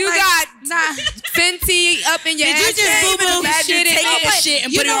 You got Fenty up in your ass. Did you just boo-boo shit and take a shit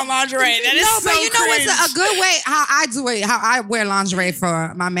and put it on lingerie? That is so but you know what's a good way how I do it, how I wear lingerie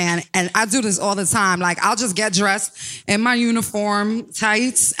for my man, and I do this all the time. Like, I'll just get dressed in my uniform,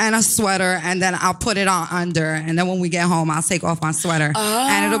 tights, and a sweater, and then I'll put it on under, and then when we get home, I'll take off my sweater,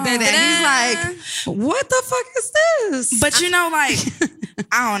 and it'll be there. And he's like, what the fuck is this? But you know, like,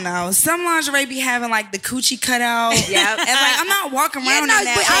 I don't know. Some lingerie be having, like, the coochie cut out. Yep. And, like, I'm not walking around in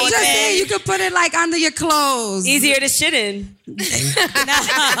that. But I'm just saying, you could put it, like, under your clothes. Easier to shit in.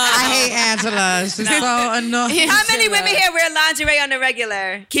 I hate Angela. She's so annoying. How many women here wear lingerie on the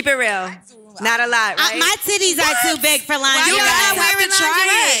regular? Keep it real. Not a lot, right? My titties are too big for lingerie. You gotta wear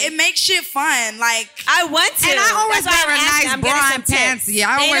lingerie. It makes shit fun. Like, I want to. And I always That's why wear a I'm nice asking. bra I'm and getting some tips. panty.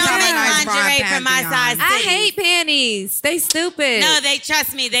 I always have a nice bra and lingerie panty for my size on. I hate panties. They stupid. No, they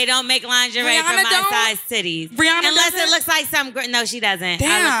trust me. They don't make lingerie for Rihanna my don't? size titties. Rihanna unless doesn't? it looks like some. No, she doesn't.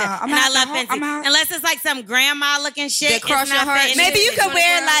 Damn, I love Fenty. Unless it's like some grandma looking shit. That cross it's not your heart. fitting. Maybe you It's could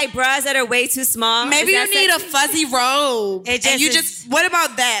wear girl. like bras that are way too small. maybe Is you that need a sexy? fuzzy robe. It just and you is- just, what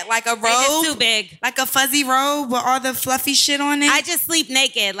about that? Like a They just robe? too big. Like a fuzzy robe with all the fluffy shit on it? I just sleep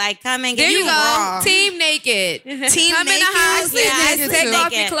naked. Like, come and get There you go. raw. Team naked. Team Come in naked? the house. sleep Yeah, naked take too.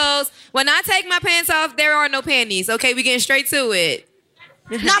 off your clothes. When I take my pants off, there are no panties. Okay, we getting straight to it.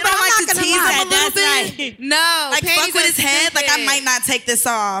 No, but I like to tease him a little That's bit. right. No, Like, panties fuck with are his head. Like, I stupid. might not take this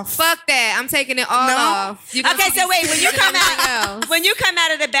off. Fuck that. I'm taking it all No? off. You Okay, so wait, when you come Everything out, else. when you come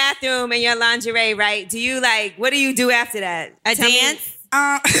out of the bathroom in your lingerie, right? Do you like? What do you do after that? A Tell me. dance?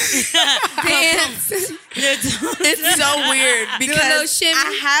 Dance. It's so weird little because shimmy.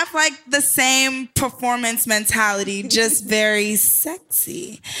 I have like the same performance mentality, just very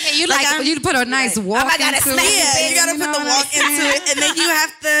sexy. Yeah, you like I'm- you put a nice walk I gotta into smack it. Yeah, you gotta put the walk into it, and then you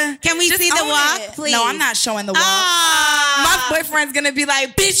have to. Can we just see the own walk, it. please? No, I'm not showing the walk. Ah, my boyfriend's gonna be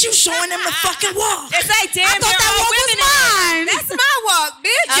like, bitch, you showing them the fucking walk. It's like, damn, I thought that walk was mine. That's my walk,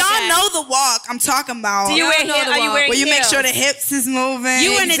 bitch. Y'all know the walk I'm talking about. Do you wear heel? Are you wearing Where you make heels? sure the hips is moving.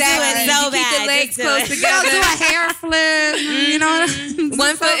 You want to do it so You keep bad. the legs Just do close it. together. Do a hair flip. You know,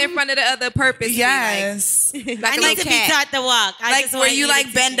 One foot in front of the other. Purpose. Yes. Like I a need little to be cat. taught to walk. I Like just where want you to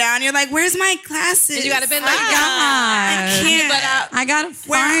like bend down, you're like, where's my glasses? You gotta bend like God. I can't. But I gotta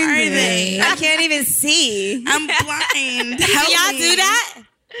Where find are it. they? I can't even see. I'm blind. Do Help y'all me. do that?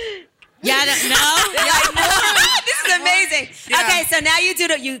 Y'all don't know? This is amazing. Yeah. Okay, so now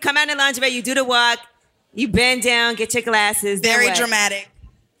you come out in the lingerie, you do the walk, you bend down, get your glasses. then Very what? dramatic.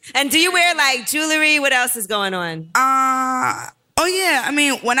 And do you wear like jewelry? What else is going on? Oh yeah. I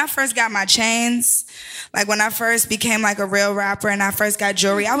mean, when I first got my chains, like when I first became like a real rapper and I first got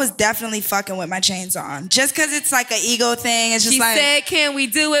jewelry, I was definitely fucking with my chains on. Just cause it's like an ego thing. It's just She like said, can we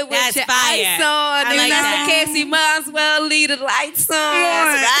do it with That's your fire. ice on? I And like that's that. the case, you might as well leave the lights on.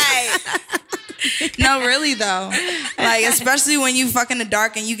 Right. no, really though. Like especially when you fucking the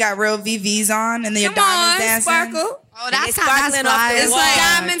dark and you got real VVs on and then your Come on, diamonds dancing. sparkle. Oh, And that's they how that's sparkling off fly. the It's wall. like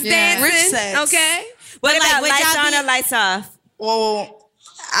Diamonds Yeah. dancing. Rich sex. Okay. What But, like, about would lights y'all on be- or lights off? Well,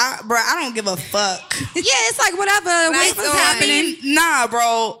 I don't give a fuck. Yeah, it's like whatever. Lights What's on. happening? Nah,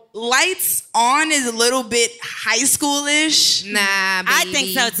 bro. Lights on is a little bit high schoolish. Nah, baby. I think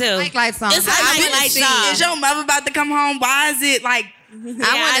so too. Like lights on. It's like, I like bitch, lights on. is your mother about to come home? Why is it like, I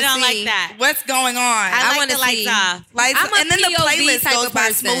wanna don't see. like that. what's going on? I like wanna the lights see. off. Lights, I'm a and then the POV playlist type goes of by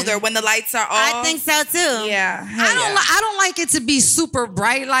person. smoother when the lights are off. I think so too. Yeah, I don't like it to be super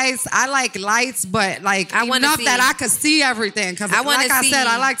bright lights. I like lights, but like I wanna enough see. that I could see everything. Because I wanna like I see. said,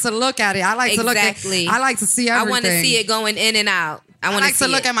 I like to look at it. I like to look at. Exactly. I like to see I everything. want to see it going in and out. I want like see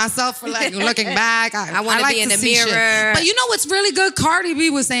to look it. at myself for like looking back. I wanna like be in to the see shit. mirror. But you know what's really good? Cardi B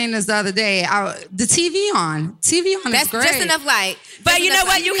was saying this the other day. The TV on That's is great. just enough light. But Just you know enough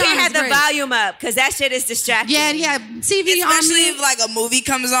what? light. You TV can't on have is the great. volume up because that shit is distracting. Yeah, TV on Especially me. if like a movie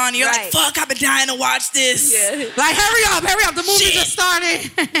comes on, you're Right. like, "Fuck, I've been dying to watch this." Like hurry up! The movie Shit. just started.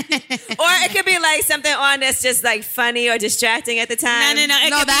 Or it could be like something on that's just like funny or distracting at the time. No. It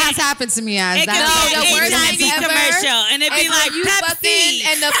No, could that be has happened to me. As It could that be the an worst HIV thing ever. commercial, and it'd be And like you Pepsi. fucking,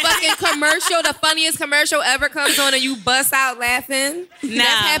 and the fucking commercial, the funniest commercial ever comes on, and you bust out laughing. No.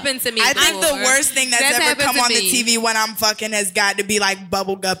 That's happened to me. I think the before. worst thing that's ever happened come to on the me. TV when I'm fucking has got to be like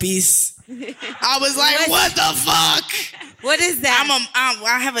Bubble Guppies. I was like, what the fuck? What is that?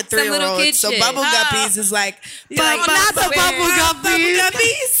 I have a Some little 3-year-old, kid so shit. Bubble Oh. Guppies is like, like, not the Bubble Bubble Guppies.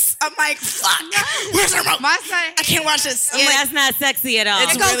 Guppies. I'm like, fuck. Where's the remote? My son. I can't watch this. I'm yeah, like, that's not sexy at all.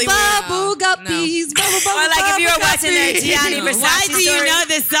 It's Go really bubble weird. guppies, Or like if you were watching the Guppies. Gianni Versace Why do you story, know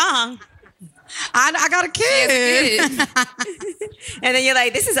this song? I got a kid. and then you're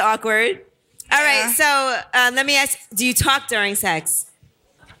like, this is awkward. All right, so let me ask, do you talk during sex?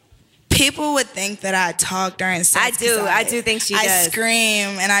 people would think that I talk during sex. I do. 'cause I do think she I does.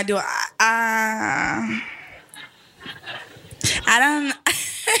 scream and I do. I don't.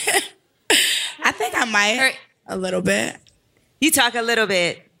 I think I might a little bit. You talk a little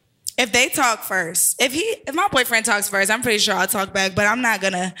bit. If they talk first, if my boyfriend talks first, I'm pretty sure I'll talk back, but I'm not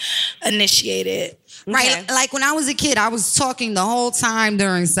gonna initiate it. Right, Okay. like when I was a kid, I was talking the whole time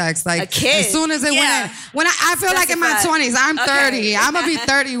during sex. Like A kid? as soon as it Yeah. when I feel like in my Specify. 20s, I'm Okay. 30. I'm gonna be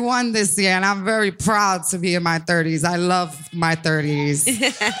 31 this year, and I'm very proud to be in my 30s. I love my 30s.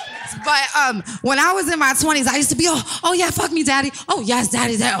 But when I was in my 20s, I used to be oh yeah, fuck me, daddy. Oh yes,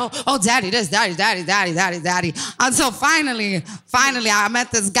 daddy, daddy. Oh daddy, this, daddy. Until finally, I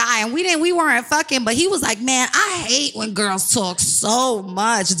met this guy, and we weren't fucking, but he was like, man, I hate when girls talk so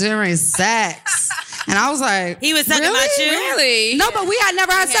much during sex. And I was like, He was talking about you? Really? No, but we had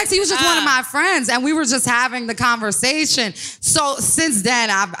never had sex. He was just one of my friends, and we were just having the conversation. So since then,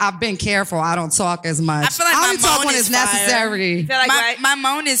 I've been careful. I don't talk as much. I feel like only my talk moan when is it's necessary. Feel like my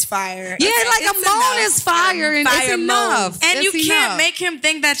moan is fire. Yeah, It's- like it's a moan enough. is fire, and Fire it's enough. And It's you can't enough. make him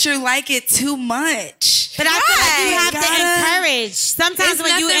think that you like it too much. But I feel like you have Gotta- to encourage. Sometimes There's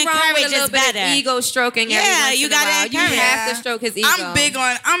when you nothing wrong with encourage, a little it's bit better. of ego stroking. Yeah, every once you in a gotta while. encourage. You have to stroke his ego. I'm big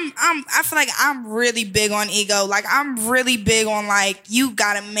on I feel like I'm really big on ego. Like I'm really big on like you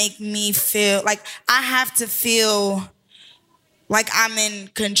gotta make me feel like I have to feel like I'm in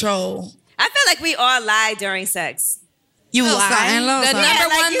control. I feel like we all lie during sex. You Little lie. something, little The something. number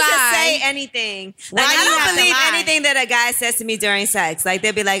like one you can lie. say anything. Why Like do I you don't have to believe lie? anything that a guy says to me during sex. Like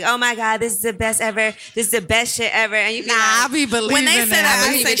they'll be like, "Oh my god, this is the best ever. This is the best shit ever," and you be Nah, I like, be believing When they say that,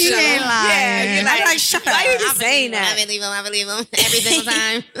 I say He shut ain't up. lying. "Yeah," you're like, shut "Why up. are you just saying that?" I believe him every single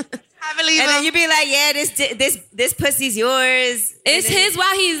time. I believe And him. then you be like, "Yeah, this pussy's yours." It's And then- his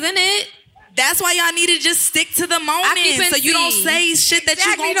while he's in it. That's why y'all need to just stick to the moment, so you don't say shit that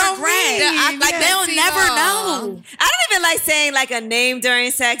you won't regret. They'll never know. I don't even like saying like a name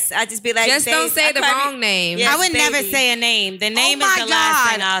during sex. I just be like, just don't say the wrong name. I would never say a name. The name is the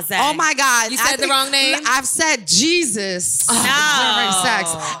last thing I'll say. Oh my God! You said the wrong name. I've said Jesus No. during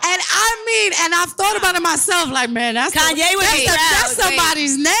sex, and I've thought about it myself. Like, man, that's Kanye would be proud. that's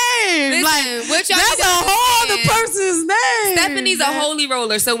somebody's name. Listen, like, what y'all that's be a whole doing? other person's name. Stephanie's a holy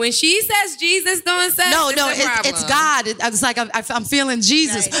roller, so when she says Jesus during sex, it's God. It's like I'm feeling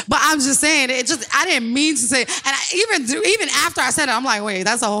Jesus, but I'm just saying I didn't mean to say. And even after I said it, I'm like, wait,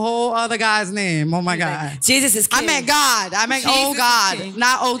 that's a whole other guy's name. Oh my God, Jesus is king. I meant God. I meant oh God,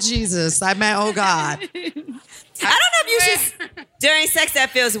 not oh Jesus. I meant oh God. I don't know if you should. During sex, that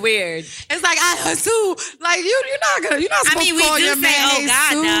feels weird. It's like I assume, like you're not supposed to call your man oh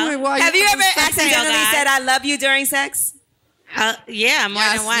God, no. Have you ever accidentally said "I love you" during sex? Yeah, more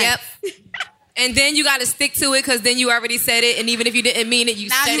than once. Yep. And then you got to stick to it because then you already said it, and even if you didn't mean it, you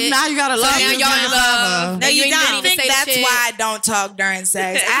said it. Now you gotta love. So now y'all in love. No, you don't. I think that's why I don't talk during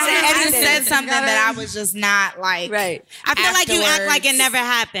sex. I just said something that I was just not like. Right. I feel like you act like it never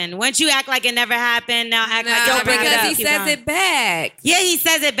happened. Once you act like it never happened, now act like you never because happened. he says it back. Yeah, he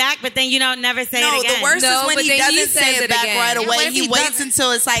says it back, but then you don't never say it again. The worst is when he doesn't say it back right And away. what if He waits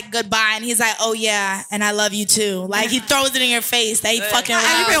until it's like goodbye, and he's like, "Oh yeah, and I love you too." Like he throws it in your face that he fucking.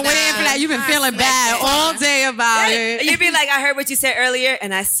 You've been waiting for that. You've been feeling bad all day about it. You'd be like, I heard what you said earlier,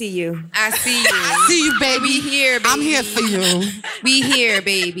 and I see you. I see you. I see you, baby. We here, baby. I'm here for you. We here,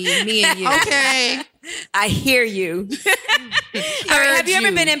 baby. Me and you. Okay. I hear you. All right, have you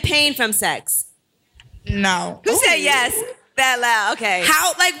ever been in pain from sex? No. Who said yes? That loud. Okay.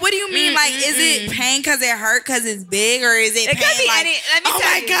 How? Like, what do you mean? Like, is it pain because it hurt because it's big, or is it It pain could be like, any. Let me oh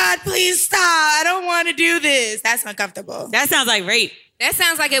tell my you. God, please stop! I don't want to do this. That's uncomfortable. That sounds like rape. That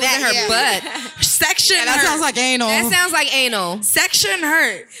sounds like it was in her butt. Section That hurt. sounds like anal. That sounds like anal. Section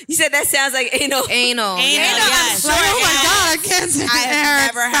hurt. You said that sounds like anal. Anal. Yes. Like, oh my God, I can't say I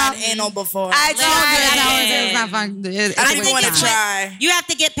have never had Stop. anal before. I tried. It's not fun. I don't even want to try. You have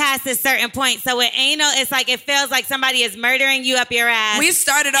to get past a certain point. So with anal, it's like it feels like somebody is murdering you up your ass. We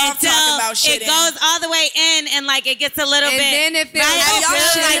started off until talking about shit. it goes all the way in, and like it gets a little And bit. then it feels right? like It Y'all feels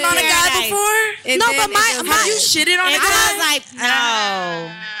shitted like on a guy paradise. before? And No, then but it feels Have you shitted on a It guy? feels like no.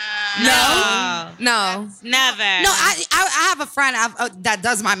 No. Never. No, I have a friend that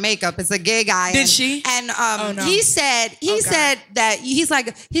does my makeup. It's a gay guy. Did she? And no. he said that he's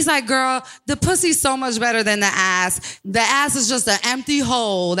like, girl, the pussy's so much better than the ass. The ass is just an empty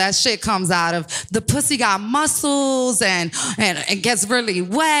hole that shit comes out of. The pussy got muscles and it gets really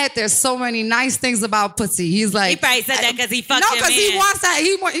wet. There's so many nice things about pussy. He's like, He probably said that because he fucked no, your because he man. wants that.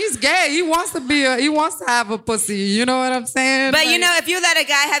 He's gay. He wants to have a pussy. You know what I'm saying? But you Like- know, if you let a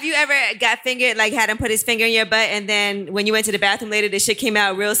guy, have you ever got fingered, like had him put his finger in your butt, and then when you went to the bathroom later, the shit came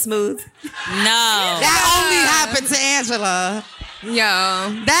out real smooth? No. that only happened to Angela. Yo.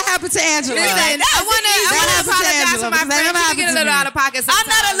 That happened to Angela. Listen, I want to apologize to my friend. She get a little out of pocket I'm sometimes.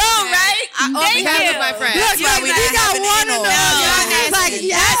 not alone, right? On Thank behalf you. of my friend. Look, why we he didn't got have an one of anal. those. He's like,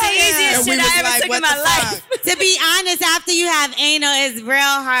 That's the yeah. easiest And we shit was I ever like, took in what my the life. fuck? To be honest, after you have anal, it's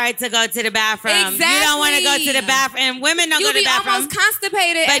real hard to go to the bathroom. You don't want to go to the bathroom, and women don't You go to be the bathroom. almost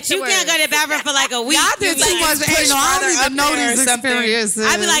constipated But you can't go to the bathroom for like a week. Y'all did You too be much like- anal. I don't even know these or something. experiences.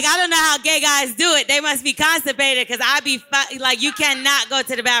 I be like, I don't know how gay guys do it. They must be constipated because I be like, you cannot go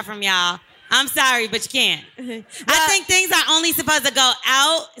to the bathroom, y'all. I'm sorry, but you can't. I think things are only supposed to go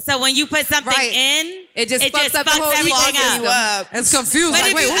out. So when you put something Right. in, It just fucks up the whole everything ecosystem. up. it's confused. But Like,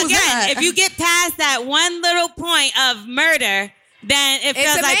 if wait, you, what was again, that? if you get past that one little point of murder, then it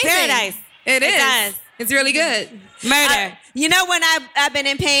feels It's like amazing. paradise. It is. does. It's really good. Murder. You know, when I've been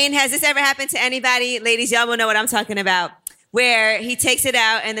in pain, has this ever happened to anybody? Ladies, y'all will know what I'm talking about. Where he takes it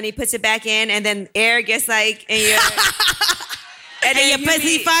out and then he puts it back in, and then air gets like in your... And your you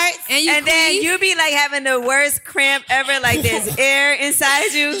pussy be- farts. And then you be like having the worst cramp ever, like there's air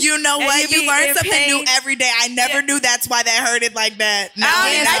inside you. You know And what? you You be learn in something pain. new every day. I never knew that's why that hurted like that. Oh,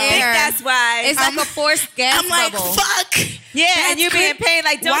 and I think air. that's why. It's like a forced gas I'm like, bubble. fuck. Yeah, and you be in pain,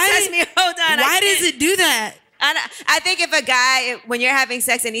 like, don't touch me, hold on. Why does it do that? I think if a guy, when you're having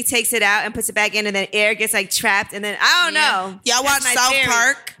sex and he takes it out and puts it back in and then air gets like trapped and then, I don't know. Y'all watch That's my South theory.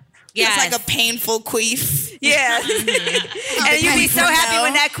 Park? Yes. It's like a painful queef. Yeah. And you'd be so happy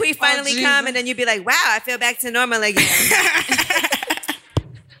when that queef finally Jesus. come and then you'd be like, wow, I feel back to normal again.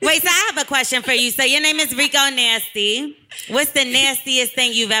 Wait, so I have a question for you. So your name is Rico Nasty. What's the nastiest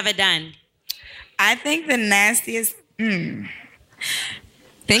thing you've ever done? I think the nastiest.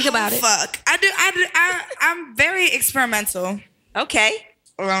 Think about it. Fuck. I'm very experimental. Okay.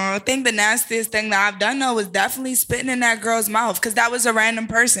 I think the nastiest thing that I've done though was definitely spitting in that girl's mouth because that was a random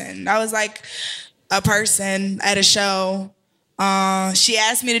person. That was like a person at a show. She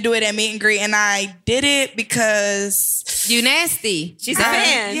asked me to do it at meet and greet, and I did it because you nasty. She's a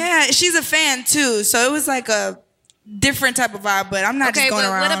fan. Yeah, she's a fan too. So it was like a different type of vibe. But I'm not just going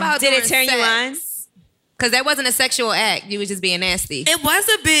around. What about did it turn sex? you on? Because that wasn't a sexual act. You was just being nasty. It was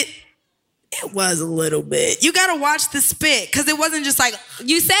a bit. It was a little bit. You gotta watch the spit because it wasn't just like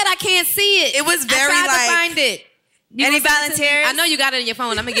you said. I can't see it. It was very I tried like. to find it. Any volunteers? I know you got it in your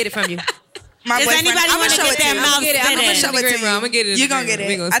phone. I'm gonna get it from you. Does anybody want to get their mouth I'm gonna show it to you. I'm gonna get it. You're gonna get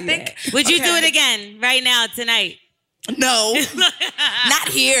it. I think. Would you do it again right now tonight? No, not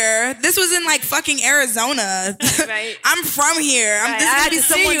here. This was in like fucking Arizona. Right. I'm from here. Right. This is I gonna had be to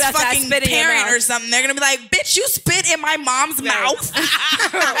see someone's you after I fucking spit in your parent mouth. or something. They're gonna be like, "Bitch, you spit in my mom's mouth."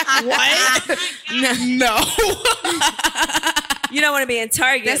 What? No. You don't want to be in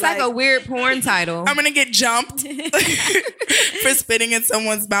Target. That's like a weird porn title. I'm gonna get jumped for spitting in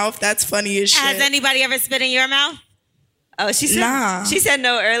someone's mouth. That's funny as shit. Has anybody ever spit in your mouth? Oh, she said. Nah. She said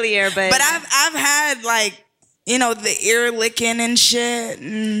no earlier, but I've had like, you know, the ear licking and shit.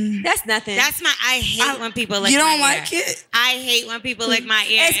 That's nothing. That's my. I hate when people lick. You don't my like ear. it? I hate when people lick my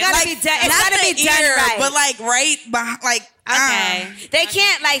ear. It's gotta be done. It's Not gotta the be done ear, right. but like right behind, like. Okay. They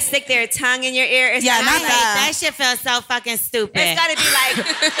can't like stick their tongue in your ear. It's Yeah, gotta not be that. That shit feels so fucking stupid. It's gotta be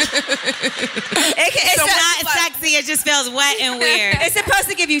like. It's not sexy. It just feels wet and weird. It's supposed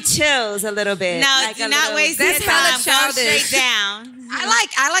to give you chills a little bit. No, like do a not little- waste That's your time. hella Go childish. straight down.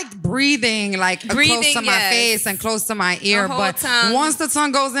 I like breathing, like close Breathing, to my yes. face and close to my ear. whole But tongue. once the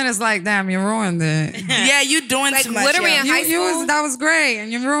tongue goes in, it's like, damn, you ruined it. Yeah, you doing Like too much. what are we yo. in high school? That was great,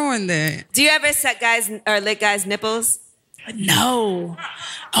 and you ruined it. Do you ever suck guys or lick guys' nipples? No.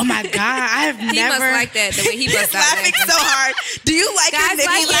 Oh my God, I have He never. must like that the way he He's busts out laughing so hard. Do you like Guys your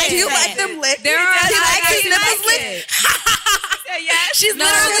nipples? like it. Do you like them licked? There are He guys likes his that nipples like licked. it. Yeah, she's No,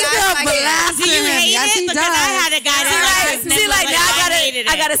 literally guys the like it. blast. Do you hate Yes, it? he Because does. I had a guy that liked his See, nipples, like but now hated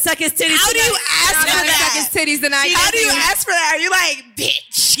I it. gotta suck his titties. How do you ask I'm for gonna suck that? his titties tonight. How do you ask for that? Are you like,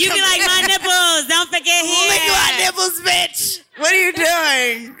 bitch? You be come like, here. my nipples. Don't forget here. Lick my nipples, bitch. What are you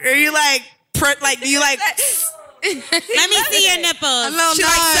doing? Are you like, do you like? Let me see your nipples. She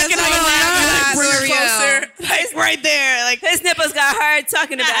like sucking on your mouth, like, bring her L'Oreal. closer, like right there, like. His nipples got hard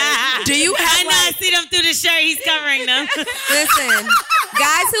talking about it. Do you I have know. I like? see them through the shirt. He's covering them. Listen,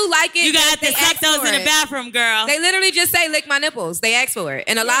 guys who like it, You got they to suck ask those for in the it. bathroom, girl. They literally just say, lick my nipples. They ask for it.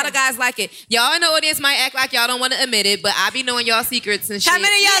 And a lot of guys like it. Y'all in the audience might act like y'all don't want to admit it, but I be knowing y'all secrets and shit. How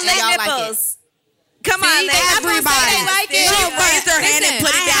many of y'all and lick like it. nipples? Come See, on, everybody ladies. like it. She raised her hand and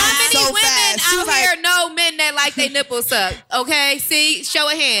put it down How many so women fast. She was out like, here know men that like their nipples sucked? Okay, see, show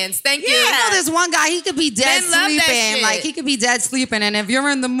of hands. Thank you. You know, there's one guy, he could be dead Men love that sleeping. shit. Like, he could be dead sleeping. And if you're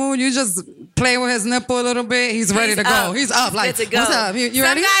in the mood, you just play with his nipple a little bit. He's ready to go. up. He's up. Like, Good to go. what's up? You Some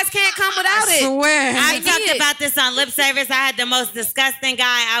ready? guys can't come without I it. swear. I need talked it. about this on Lip Service. I had the most disgusting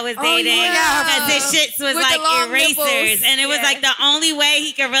guy I was dating. yeah. Because his shits was With the like long erasers. nipples. And it was like the only way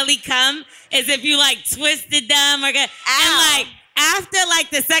he could really come is if you like twisted them or and like after like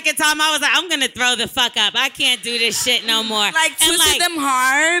the second time I was like, I'm gonna throw the fuck up. I can't do this shit no more. like And, twisted them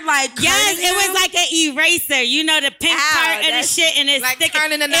hard, like. Yes, hurting it was you? like an eraser. You know, the pink Ow, part of the that's- shit and it's like sticking.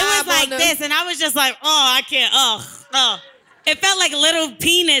 turning the It was knob like on them. this, and I was just like, oh, I can't. Oh. It felt like a little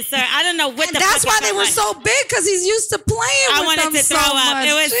penis, or I don't know what And the that's fuck why it they felt were like. so big, because he's used to playing I with wanted them to throw so up. much.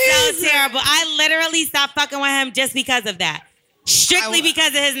 It was Jesus. so terrible. I literally stopped fucking with him just because of that. Strictly because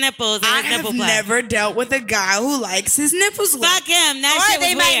of his nipples and I his nipple have play. never dealt with a guy who likes his nipples licked. Fuck him. That Or shit was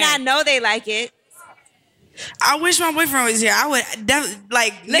they might weird. not know they like it. I wish my boyfriend was here. I would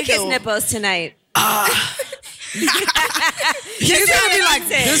like Lick his nigga, nipples tonight. He's gonna be like,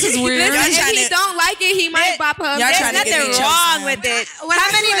 This is weird. Y'all Listen, if trying he to- don't like it, he might bop her. Y'all There's trying to get nothing me choked wrong up. with it. When How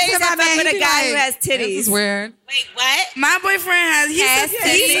I many first ladies met have my fucked man, with a he be guy who like, has This titties? is weird. Wait, what? My boyfriend Has he's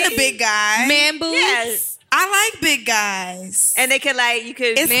titties? a big guy. Man boobs. Yes. I like big guys. And they could like, you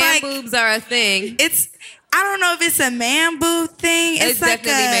could. It's Man like- boobs are a thing. It's I don't know if it's a man boob thing. It's like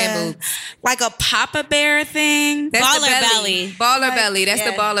definitely man boobs. like a Papa Bear thing. That's Baller the belly. Baller belly. That's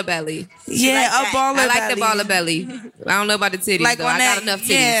yeah. the baller belly. Yeah, like a that. baller I like belly. the baller belly. I don't know about the titties Like though. on I that, got enough titties.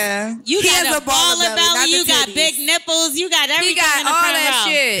 Yeah, You He got has a baller belly. not the You got titties. big nipples. You got everything He got in the all front that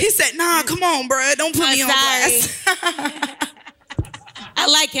row. shit. He said, "Nah, come on, bro. Don't put I'm me on sorry. blast." I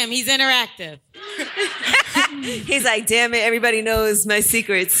like him. He's interactive. He's like, damn it, everybody knows my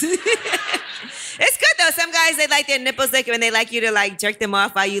secrets. It's good though. Some guys, they like their nipples licked and they like you to like jerk them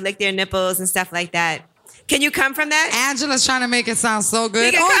off while you lick their nipples and stuff like that. Can you come from that? Angela's trying to make it sound so good.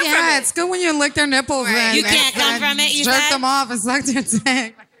 You can Oh come from yeah, it. it's good when you lick their nipples and You can't come from it, you jerk said? them off and suck their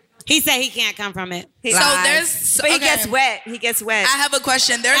dick. He said he can't come from it. So there's, But he gets wet. He gets wet. I have a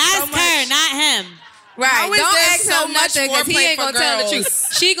question. There's Ask so much. her, not him. Right. How is Don't there ask so him much nothing because he foreplay ain't gonna for tell the girls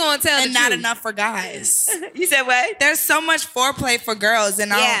truth. She gonna tell and the not truth. enough for guys. You said what? There's so much foreplay for girls,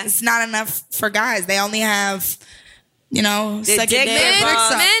 and it's not enough for guys. They only have, suck your dick.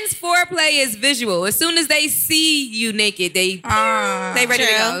 Men's foreplay is visual. As soon as they see you naked, they ready to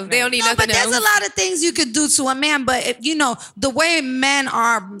go. They don't need nothing But there's else. a lot of things you could do to a man. But the way men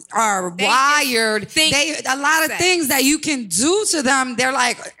are wired, a lot of sex. things that you can do to them. They're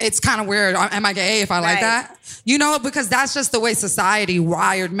like, it's kind of weird. Am I gay if I like that? Because that's just the way society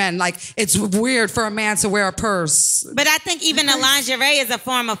wired men. Like, it's weird for a man to wear a purse. But I think even the lingerie is a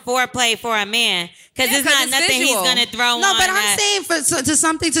form of foreplay for a man. Because Yeah, it's not 'cause it's nothing visual. he's going to throw on. No, but I'm that- saying to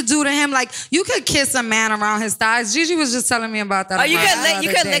something to do to him. Like, you could kiss a man around his thighs. Gigi was just telling me about that. Oh, you about could the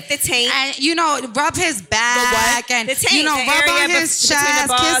other day. lick the taint. And, rub his back and, The taint, the rub area on his between the chest,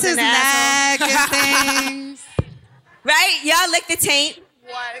 balls kiss and his the neck asshole. and things. Right? Y'all lick the taint.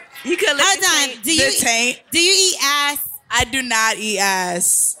 What? You could lick Hold the on. taint. Do you eat ass? I do not eat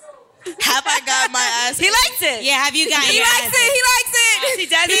ass. Have I got my ass? He likes it. Yeah, have you gotten He your likes ass? it. He likes it. She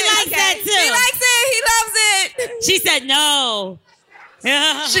does He it? likes that too. He likes it. He loves it. She said no.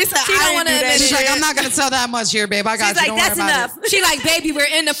 She said, She don't I wanna didn't do that admit She's shit. like, I'm not gonna tell that much here, babe. I got She's you. like, Don't that's worry about enough. it. She like, baby, we're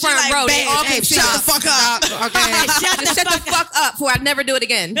in the front like, row. They babe, all hey, can see shut us. the fuck up. Okay. Shut the fuck up before I never do it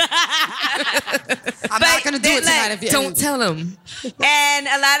again. I'm not gonna do it tonight if you Don't tell him. And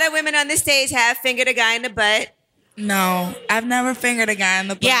a lot of women on the stage have fingered a guy in the butt. No, I've never fingered a guy in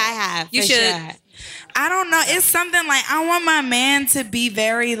the butt. Yeah, I have. You for should. sure. I don't know. It's something like I want my man to be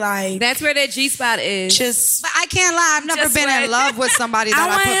very like That's where that G spot is. just. But I can't lie. I've never Just been like- in love with somebody that I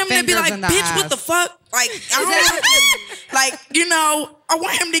want put him to be fingers like, in the bitch, ass. what the fuck? Like, I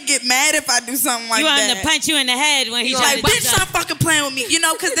want him to get mad if I do something like You want that. him to punch you in the head when he's Like, trying to do bitch, stop fucking playing with me.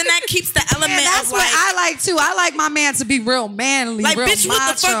 Because then that keeps the element Yeah, that's of what like, I like too. I like my man to be real manly, like, real bitch, what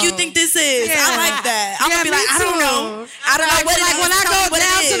the fuck macho. you think this is? Yeah. I like that. I'm Yeah, gonna be me like, I don't too. know. I don't know what it Like is. when I Tell go me what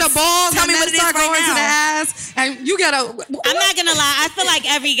it down to is. the balls Tell and me then what it is start right going to the now. ass, and you gotta. I'm not gonna lie. I feel like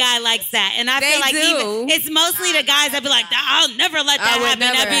every guy likes that, and I They feel like do. even it's mostly the guys that be like, "I'll never let that I would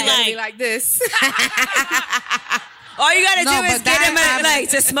happen." never. I'd be like, like this. All you gotta No, do is but get him that-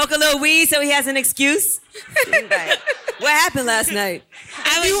 to smoke a little weed so he has an excuse. Like, what happened last night?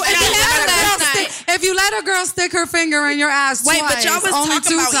 If you let a girl stick her finger in your ass Wait, twice, but y'all was only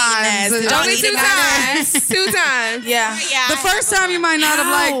talking two about eating ass. times. Did y'all Only eat two it out? times. 2 times. Yeah. The first time you might not have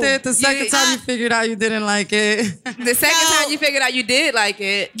liked it. The second You- time you figured out you didn't like it. The second time you figured out you did like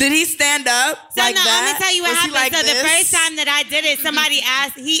it. Did he stand up So like no, that? let me tell you what Was he happened. like So the this? first time that I did it, somebody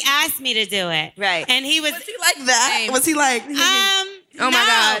asked me to do it. Right. And he was Was he like that? Same. Was he like? Oh my no.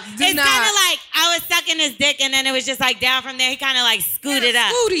 God, do It's not. kind of like I was sucking his dick and then it was just like down from there. He kind of like scooted up.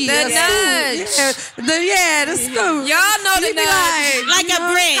 Scooty, The yeah, nudge. the scoot. Y'all know the You be nudge. Like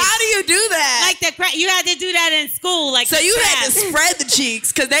a bridge. How do you do that? Like you had to do that in school. Like so the you had to trap. spread the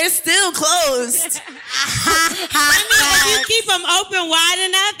cheeks because they're still closed. If you keep them open wide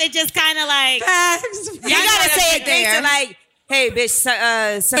enough, it just kind of like You gotta say it things to like, hey, bitch, suck my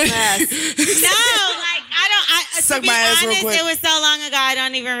ass. no, like Suck to be my ass real honest, quick. it was so long ago I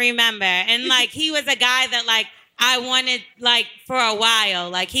don't even remember. And like he was a guy that like I wanted like for a while.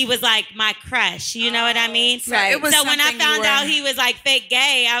 Like he was like my crush. You know what I mean? Right. It was So when I something you found were- out he was like fake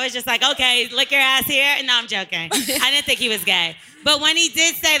gay, I was just like, okay, lick your ass here. No, I'm joking. I didn't think he was gay. But when he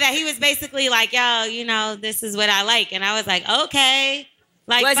did say that, he was basically like, yo, this is what I like. And I was like, okay.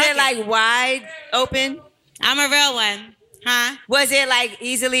 Like, Was fuck it like wide open? I'm a real one. Huh? Was it like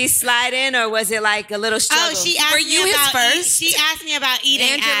easily slide in, or was it like a little struggle? Oh, she asked Were me you his about first? She asked me about eating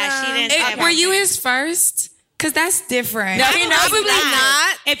Angela. ass. She didn't say Were about you it. his first? Because that's different. No, he knows Probably he's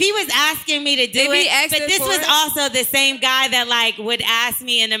not. If he was asking me to do If he it, asked but her this for was it. also the same guy that like would ask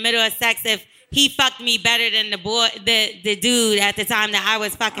me in the middle of sex if he fucked me better than the dude at the time that I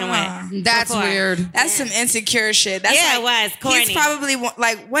was fucking with. That's before. weird. That's some insecure shit. That's Yeah, like, it was corny. He's probably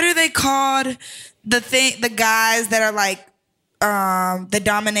like, what are they called? The guys that are like the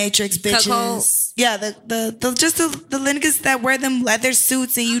dominatrix bitches. Cuckolds? Yeah, the niggas that wear them leather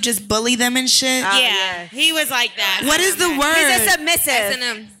suits and you just bully them and shit. Yeah, he was like that. What is the word? He's a submissive.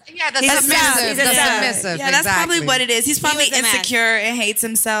 S&M. Yeah, the He's a submissive. sub. He's a The sub. submissive. Yeah, that's exactly. probably what it is. He's probably was a mess. insecure and hates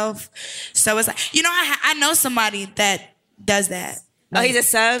himself. So it's like, I know somebody that does that. Oh, he's a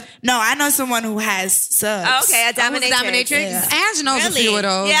sub? No, I know someone who has subs. Oh, okay, a dominatrix. dominatrix? Ange knows a few of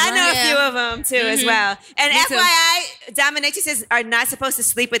those. Yeah, I know right? a few of them too as well. And Me too. FYI, dominatrixes are not supposed to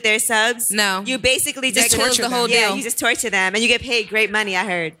sleep with their subs. No. You basically just That kills torture the them. whole Yeah, deal. you just torture them, and you get paid great money. I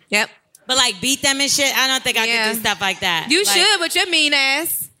heard. Yep. But like beat them and shit, I don't think I Yeah. could do stuff like that. You Like, should, but you're mean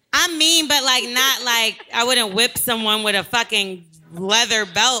ass. I'm mean, but like not like I wouldn't whip someone with a fucking leather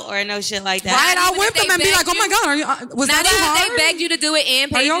belt or no shit like that. Right, I'll even whip if they them and be begged like, "Oh my you. god, are you? Was Now that too that hard?" they begged you to do it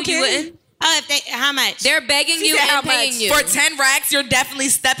and Are paid you you, okay? you wouldn't. Oh, if they, how much? They're begging She you said how and paying much? you. For 10 racks, you're definitely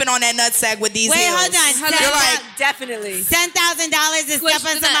stepping on that nutsack with these Wait, heels. hold on. You're like, Definitely. $10,000 is Push stuff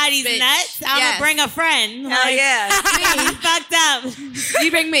on the nuts, somebody's bitch. nuts. I'm Yes. gonna bring a friend. Hell yeah. You fucked up.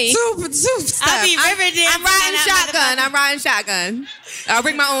 You bring me. Soup stuff. I'll be river dancing. I'm riding and shotgun. I'm riding shotgun. I'll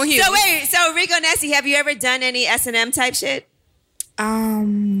bring my own heels. So wait, so Rico Nasty, have you ever done any S&M type shit?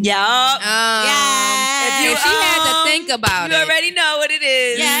 Yup. If she had to think about you it. already know what it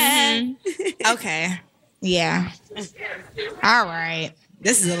is. Yeah. okay. Yeah. All right.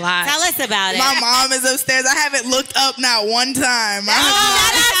 This is a lot. Tell us about it. My mom is upstairs. I haven't looked up not one time. Shout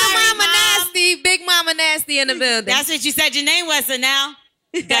out to Sorry, Mama Mom. Nasty. Big Mama Nasty in the building. That's what you said your name was, so now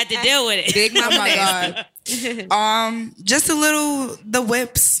you got to deal with it. Big Mama Oh my Nasty. God. Just a little, the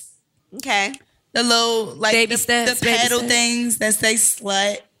whips. Okay. The little, like, Baby the steps, the baby pedal steps. things that say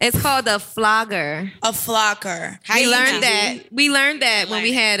slut. It's called a flogger. A flocker. We you learned know? that. We learned that when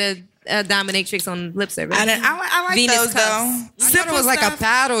we had a dominatrix on lip service. I like Venus those, cups. though. I thought it was like a stuff.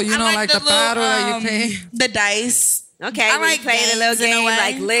 paddle, you I know, like the little, paddle that you pay. The dice. Okay. I we like played a little games in a game way.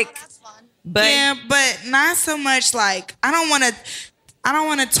 like lick. But Yeah, but not so much like, I don't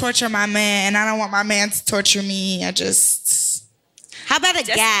want to torture my man, and I don't want my man to torture me. I just... How about a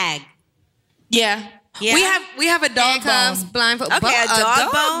gag? Yeah. Yeah. We have a dog Handcuffs, bone. blindfold. Okay, a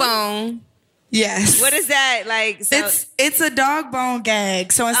dog bone. Yes. what is that like? So, It's a dog bone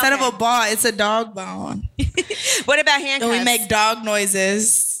gag. So instead of Okay. a ball, it's a dog bone. what about And handcuffs? we make dog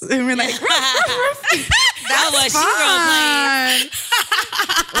noises. And we're like, That was she role playing.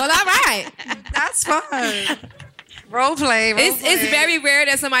 Well, all right. That's fun. Role play. It's very rare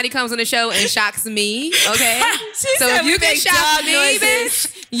that somebody comes on the show and shocks me. Okay, so said if we you can make shock dog me, noises.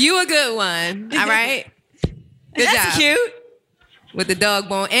 bitch, you a good one. All right. Good That's job. cute. With the dog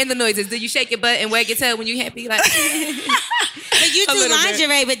bone and the noises. Do you shake your butt and wag your tail when you happy? Like, But you do little bit.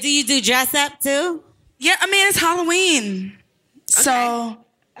 lingerie, but do you do dress up too? yeah, I mean, it's Halloween. So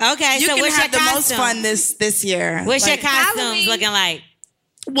Okay, you so can what's have your the costume? most fun this year. What's Like, your costumes Halloween. looking like?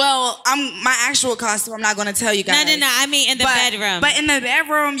 Well, my actual costume, I'm not going to tell you guys. No. I mean in the bedroom. But in the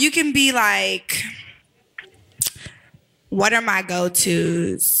bedroom, you can be like, what are my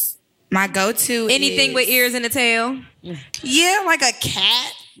go-tos? My go-to anything is, with ears and a tail. Yeah, like a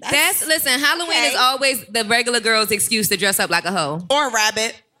cat. Listen, Halloween Okay. is always the regular girl's excuse to dress up like a hoe. Or a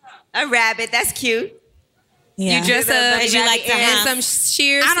rabbit. A rabbit. That's cute. Yeah. You dress With a up bunny Because you like to rabbit hump. in some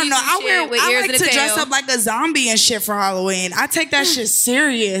sheer I don't know. see-through shit with I ears like and to a tail. dress up like a zombie and shit for Halloween. I take that shit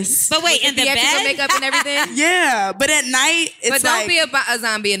serious. But wait, in the theatrical bed? makeup and everything. Yeah, but at night, it's But don't like, be a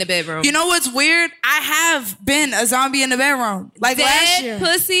zombie in the bedroom. you know what's weird? I have been a zombie in the bedroom. Like last Dead year.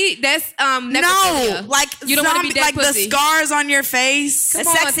 pussy. That's No, necrophilia. like you don't want to zombie, be dead like pussy. the scars on your face. A Come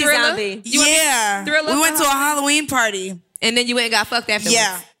on, sexy Thriller. zombie. You wanna be Yeah, Thriller we for went to a Halloween party. And then you went and got fucked afterwards.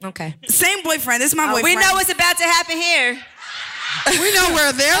 Yeah. Okay. Same boyfriend. This is my boyfriend. We know what's about to happen here. We know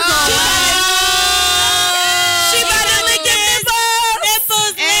where they're going. She about to lick your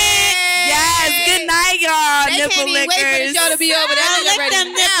nipples. Yes. Good night, y'all. They nipple can't even wait for the lickers. show to be over. That Oh, nigga lick ready them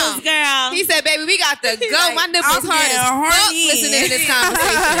nipples, now. girl. He said, "Baby, we got to go. My nipples I'm hard getting as fuck horny. listening to this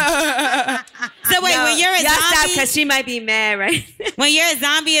conversation." So wait, when you're a Y'all stop zombie, because she might be mad, right? when you're a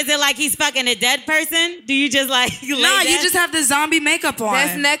zombie, is it like he's fucking a dead person? Do you just like lay No, you dead? just have the zombie makeup on.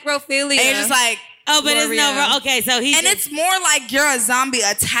 That's necrophilia. And you're just like, Oh, but it's Gloria. no. Okay, so he's and it's more like you're a zombie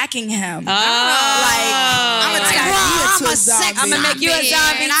attacking him. Oh. Like, I'm gonna turn you into a zombie. I'm gonna make you a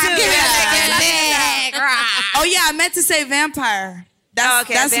zombie too. Oh yeah, I meant to say vampire. That's,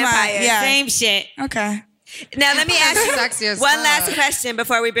 okay, that's vampire. my yeah. same shit. Okay. Now let me ask Sexy you as one fuck. last question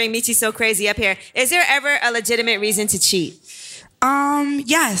before we bring Michi So Crazy up here. Is there ever a legitimate reason to cheat?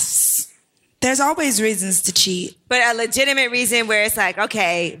 Yes. There's always reasons to cheat. But a legitimate reason where it's like,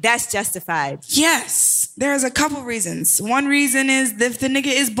 okay, that's justified. Yes. There's a couple reasons. One reason is if the nigga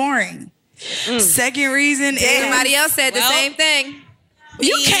is boring. Second reason is Somebody else said the same thing.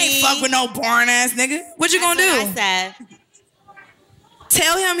 you can't fuck with no boring ass nigga. What you gonna do? I said.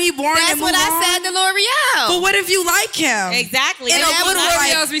 Tell him he boring That's and what move I on? said to L'Oreal. But what if you like him? Exactly. In And a that was little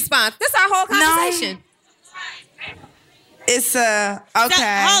like- L'Oreal's response. That's our whole conversation. It's okay. So,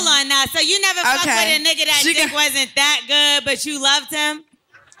 hold on now. So you never fucked Okay. with a nigga that dick wasn't that good, but you loved him?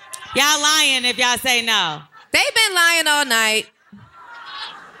 Y'all lying if y'all say no. They been lying all night.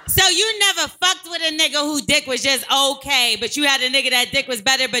 So you never fucked with a nigga who dick was just okay, but you had a nigga that dick was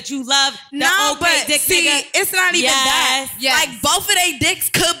better, but you loved the okay dick see, nigga? it's not even that. Yes. Like, both of their dicks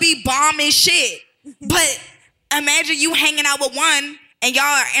could be bomb as shit. But imagine you hanging out with one and y'all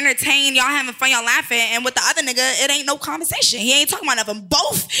are entertained, y'all having fun, y'all laughing, and with the other nigga, it ain't no conversation. He ain't talking about nothing.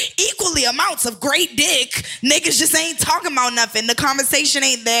 Both equally amounts of great dick. Niggas just ain't talking about nothing. The conversation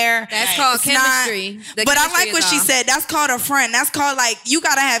ain't there. That's called It's chemistry. The but I chemistry like what is she off. said. That's called a friend. That's called, like, you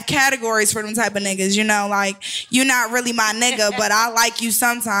gotta have categories for them type of niggas. You know, like, you're not really my nigga, but I like you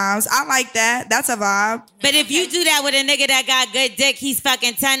sometimes. I like that. That's a vibe. But if you do that with a nigga that got good dick, he's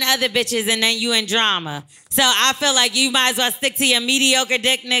fucking 10 other bitches and then you in drama. So I feel like you might as well stick to your mediocre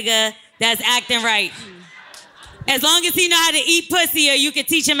dick nigga that's acting right. As long as he know how to eat pussy, or you can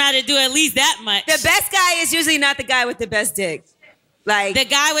teach him how to do at least that much. The best guy is usually not the guy with the best dick. Like, the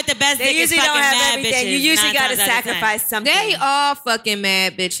guy with the best they dick is usually fucking don't have mad everything. bitches You usually 9 got to times out of 10. sacrifice something. They all fucking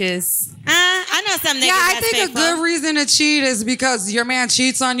mad bitches. I know some niggas Yeah, I that's think faithful. a good reason to cheat is because your man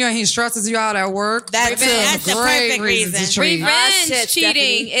cheats on you and he stresses you out at work. That's That's the great perfect reason to reason. cheat. Revenge shit,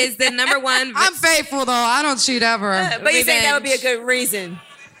 cheating Stephanie. is the number one. I'm faithful though. I don't cheat ever. But you think that would be a Revenge. good reason.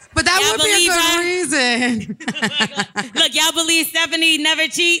 But that Y'all would be a believe good her? reason. Look, y'all believe Stephanie never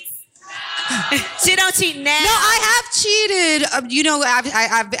cheats? She don't cheat now. No, I have cheated. You know,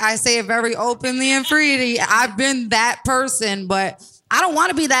 I say it very openly and freely. I've been that person, but I don't want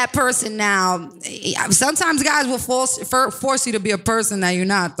to be that person now. Sometimes guys will force you to be a person that you're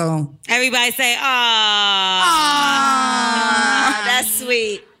not, though. Everybody say, "Aww." Ah, that's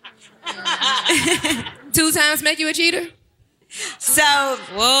sweet. 2 times make you a cheater? So,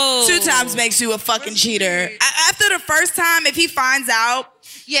 Whoa. 2 times makes you a fucking cheater. After the first time, if he finds out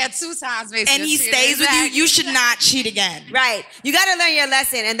Yeah, 2 times makes and you a he cheater. stays with you, you should not cheat again. right. You got to learn your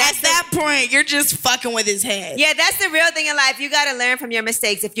lesson. And At that's that point, you're just fucking with his head. Yeah, that's the real thing in life. You got to learn from your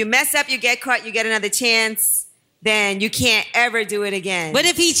mistakes. If you mess up, you get caught, you get another chance, then you can't ever do it again. What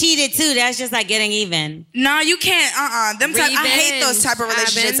if he cheated too? That's just like getting even. No, you can't. Them type. I hate those type of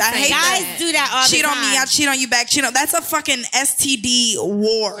Revenge. relationships. I I've been hate saying Guys do that all cheat the on time. me, I cheat on you back. Cheat on. That's a fucking STD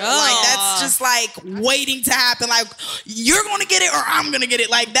war. Like that's just like waiting to happen. Like you're gonna get it or I'm gonna get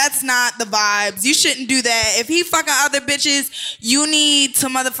it. Like that's not the vibes. You shouldn't do that. If he fucking other bitches, you need to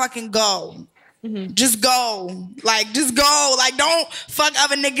motherfucking go. Just go. Like, just go. Like, don't fuck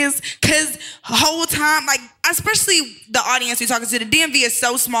other niggas. Cause whole time, like, especially the audience you're talking to, the DMV is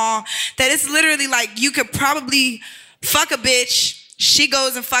so small that it's literally like you could probably fuck a bitch. She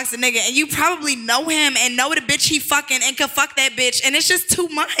goes and fucks a nigga, and you probably know him and know the bitch he fucking and could fuck that bitch, and it's just too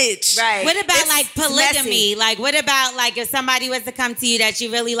much. Right. What about It's like polygamy? messy. Like, what about like if somebody was to come to you that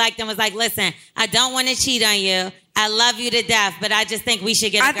you really liked and was like, "Listen, I don't want to cheat on you. I love you to death, but I just think we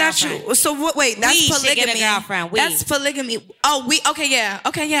should get a I thought girlfriend." you. So what? Wait, that's We should polygamy. get a girlfriend. We. That's polygamy. Oh, we. Okay, yeah.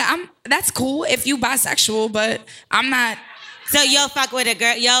 That's cool if you bisexual, but I'm not. So you'll fuck with a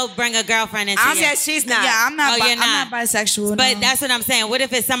girl. You'll bring a girlfriend into I your. said she's not. Yeah, I'm not. Oh, you're I'm not bisexual. But no. that's what I'm saying. What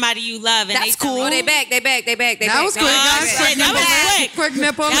if it's somebody you love and That's they cool. Oh, they back. That was quick. That was quick. Quick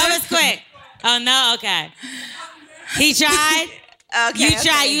nipple. That was quick. Oh no, okay. He tried. Okay, You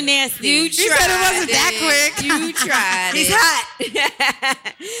tried. You nasty. You He said it wasn't that quick. You tried He's it. hot.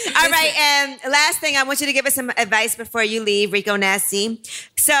 All right, and last thing, I want you to give us some advice before you leave, Rico Nasty.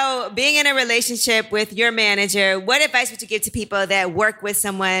 So, being in a relationship with your manager, what advice would you give to people that work with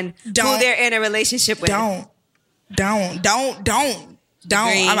someone who Don't. they're in a relationship with? Don't.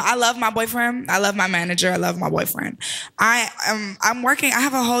 Agreed. I love my boyfriend. I love my manager. I love my boyfriend. I'm working. I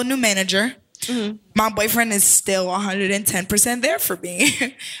have a whole new manager. Mm-hmm. My boyfriend is still 110% there for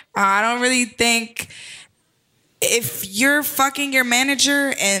me. I don't really think if you're fucking your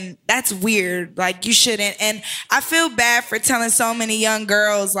manager, and that's weird, like you shouldn't. And I feel bad for telling so many young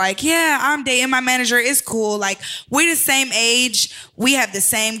girls, like, yeah, I'm dating my manager, it's cool. Like, we're the same age, we have the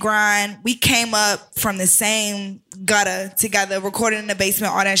same grind, we came up from the same gutter together, recorded in the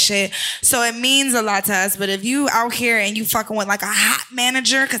basement, all that shit. So it means a lot to us. But if you out here and you fucking with like a hot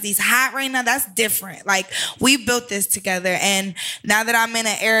manager because he's hot right now, that's different. Like, we built this together, and now that I'm in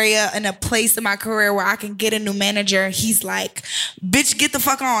an area, in a place in my career where I can get a new manager, he's like, bitch, get the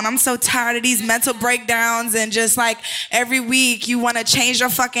fuck on. I'm so tired of these mental breakdowns and just like every week you want to change your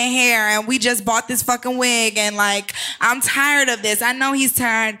fucking hair, and we just bought this fucking wig, and like I'm tired of this. I know he's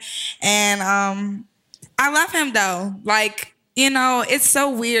tired, and I love him though. Like, you know, it's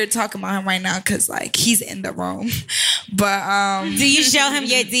so weird talking about him right now because like he's in the room. But Do you show him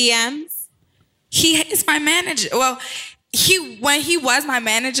your DMs? He is my manager. Well, when he was my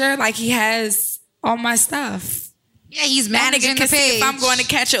manager, like he has all my stuff. Yeah, he's That managing nigga the can see page. if I'm going to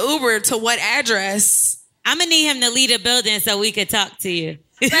catch an Uber to what address. I'm gonna need him to leave a building so we could talk to you.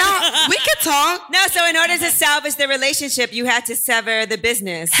 No, we could talk. No, so in order to salvage the relationship, you had to sever the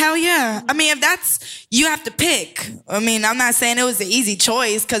business. Hell yeah. I mean, if that's, you have to pick. I mean, I'm not saying it was an easy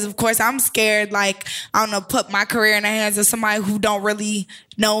choice because, of course, I'm scared, like, I don't know, put my career in the hands of somebody who don't really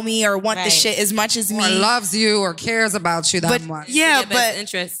know me or want the shit as much as me. Or loves you or cares about you that much. Yeah, Your best but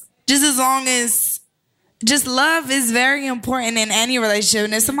interest. just as long as, just love is very important in any relationship.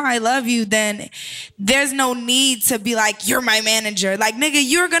 And if somebody love you, then there's no need to be like, you're my manager. Like, nigga,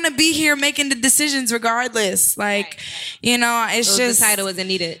 you're going to be here making the decisions regardless. Like, you know, it's just. The title wasn't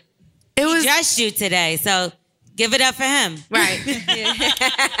needed. He dressed you today, so give it up for him. Right.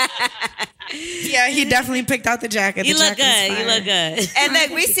 Yeah, he definitely picked out the jacket. You The look jacket was good. You fire. look good. And like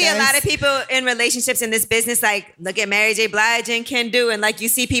we see a lot of people in relationships in this business, like look at Mary J. Blige and Ken Do, and like you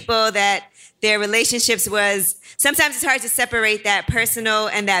see people that their relationships was, sometimes it's hard to separate that personal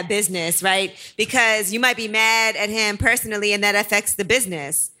and that business, right? Because you might be mad at him personally and that affects the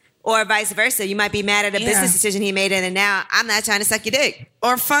business. Or vice versa. You might be mad at a business decision he made and then now I'm not trying to suck your dick.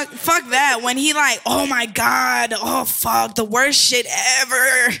 Or fuck that. When he like, oh my God, oh fuck, the worst shit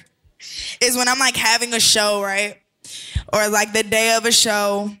ever is when I'm like having a show, right? Or like the day of a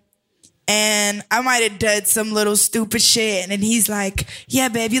show and I might have done some little stupid shit and then he's like, yeah,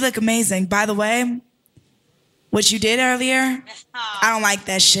 babe, you look amazing. By the way, what you did earlier, I don't like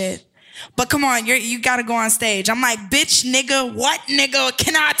that shit. But come on, you gotta go on stage. I'm like, bitch, nigga, what, nigga?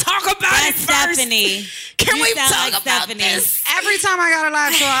 Can I talk about it first? Stephanie. Can You we sound talk like about Stephanie. this? Every time I got a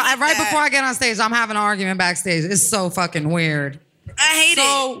live show, right before I get on stage, I'm having an argument backstage. It's so fucking weird. I hate it.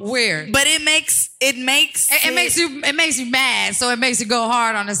 So weird. But it makes it makes you mad, so it makes you go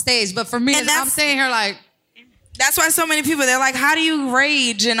hard on the stage. But for me, And I'm sitting here like, that's why so many people, they're like, how do you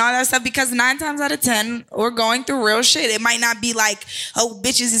rage and all that stuff? Because 9 times out of 10, we're going through real shit. It might not be like, oh,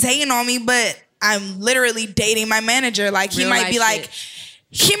 bitches is hating on me, but I'm literally dating my manager. Like, he Real might life be like,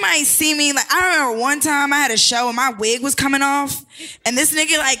 he might see me. Like, I remember one time I had a show and my wig was coming off. And this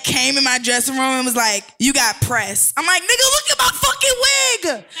nigga like came in my dressing room and was like, you got press. I'm like, nigga, look at my fucking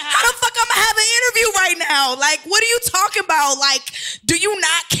wig. How the fuck I'm gonna have an interview right now? Like, what are you talking about? Like, do you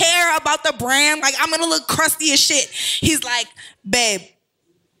not care about the brand? Like, I'm gonna look crusty as shit. He's like, babe,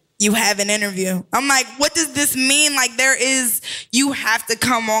 you have an interview. I'm like, what does this mean? Like, you have to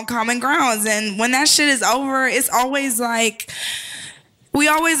come on common grounds. And when that shit is over, it's always like, we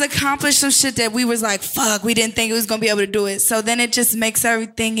always accomplish some shit that we was like, fuck, we didn't think it was gonna be able to do it. So then it just makes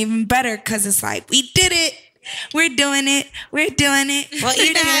everything even better because it's like, we did it. We're doing it. We're doing it. Well, We're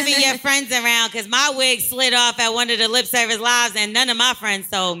even doing having it. your friends around, because my wig slid off at one of the lip service lives and none of my friends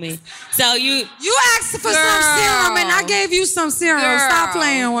told me. So you asked for some serum and I gave you some serum. Girl. Stop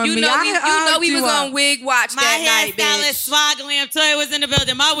playing with You me. know I we was up. on wig watch my that night, hairstylist bitch. Swaggly Toy was in the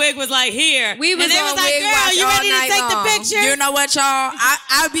building. My wig was like here. We was and they on was like, wig girl, watch you all ready to night take long. the picture? You know what, y'all?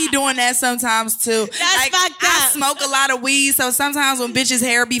 I be doing that sometimes too. That's fucked I up. smoke a lot of weed, so sometimes when bitches'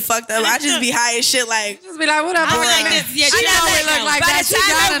 hair be fucked up, I just be high as shit. Like, Just be like, what up, I boy? was like this. Yeah, She she know know we look like By that. the She time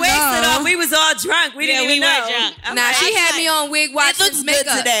gotta her wig slid know. off, we was all drunk. We didn't Yeah, we even were know. drunk. I'm Nah, like, she had me on wig watch it looks since good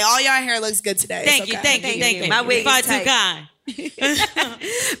makeup. today. All y'all hair looks good today. Thank It's you, okay. thank you. My wig Far is too tight. kind.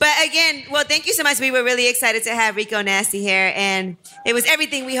 But again, well, thank you so much. We were really excited to have Rico Nasty here, and it was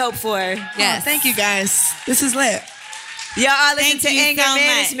everything we hoped for. Yes. Thank you guys. This is lit. Y'all all listen Thank to you anger so much.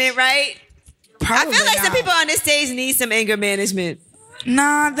 management, right? Probably I feel like some not. people on this stage need some anger management.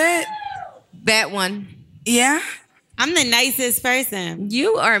 Nah, That one. yeah. I'm the nicest person.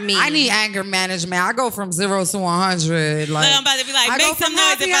 You are me. I need anger management. I go from 0 to 100. Like, Look, I'm about to be like, I make go some from noise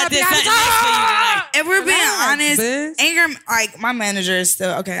happy, if I did happy, something nice for you tonight. If we're being Relax, honest, bitch. anger, like my manager is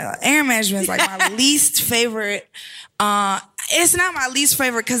still okay. Anger management is like my least favorite. It's not my least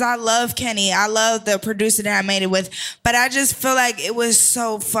favorite because I love Kenny. I love the producer that I made it with, but I just feel like it was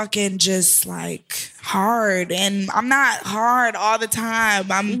so fucking just like hard, and I'm not hard all the time.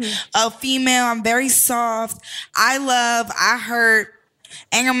 I'm a female. I'm very soft. I hurt.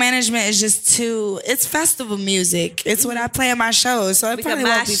 Anger management is just it's festival music. It's what I play at my shows, so it We probably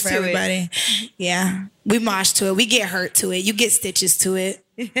can won't be mosh for to it. everybody. Yeah, we mosh to it. We get hurt to it. You get stitches to it.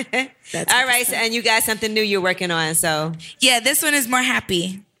 All right, so, and you got something new you're working on, so. Yeah, this one is more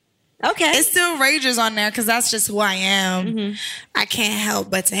happy. Okay. It's still Ragers on there because that's just who I am. I can't help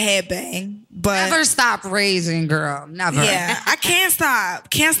but to headbang. But never stop raising, girl. Never. yeah, I can't stop.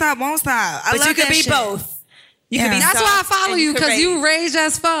 Can't stop, won't stop. I But love you could that be shit. both. You could be That's soft why I follow and you, could because you rage. rage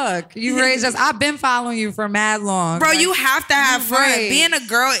as fuck. You rage as I've been following you for mad long. Bro, Like, you have to have you fun. rage. Being a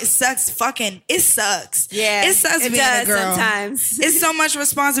girl, it sucks. It sucks. Yeah, It sucks it being does a girl. sometimes. It's so much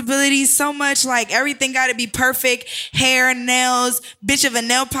responsibility, so much like everything got to be perfect. Hair, nails, bitch, if a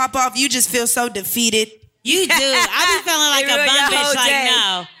nail pop off, you just feel so defeated. You do. I be feeling like It a ruined bum your bitch. whole Like, day.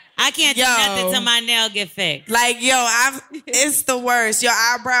 no, I can't do Yo. nothing till my nail get fixed. Like, yo, it's the worst. Your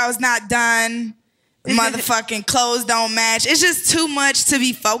eyebrows not done. Motherfucking clothes don't match. It's just too much to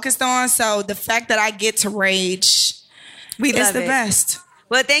be focused on. So the fact that I get to rage, We is love the it. best.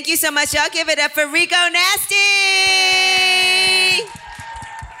 Well, thank you so much. Y'all give it up for Rico Nasty.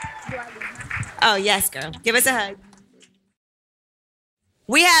 Oh, yes, girl. Give us a hug.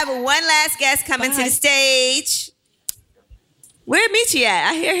 We have one last guest coming to the stage. Where Michi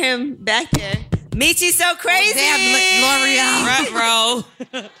at? I hear him back there. Michi's so crazy. L'Oreal. Front row.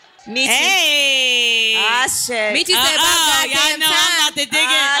 Michi. Hey. Ah, shit. Michi said about Y'all goddamn know I'm time. about to dig in.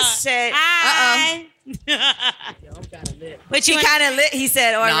 Ah, shit. Hi. What He you kind of lit, he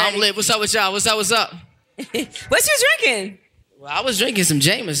said already. Nah, I'm lit. What's up with y'all? What's up? What you drinking? Well, I was drinking some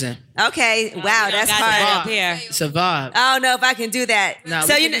Jameson. Okay, wow, that's got that hard. up here. It's a vibe. I don't know if I can do that. Nah,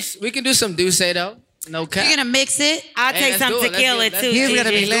 so we can do some Douce though. No cap. You're gonna mix it. I'll Hey, take let's some do it. Let's tequila do it. Let's too. do it. He's gonna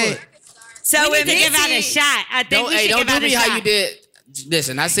be Gigi. lit. So We with need to give out a Michi- shot. I think we should Don't give do out a me shot. how you did.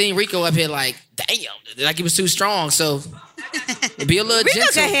 Listen, I seen Rico up here like, damn, like he was too strong. So be a little Rico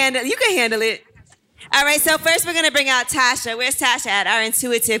gentle. can handle. You can handle it. All right. So first, we're gonna bring out Tasha. Where's Tasha at? Our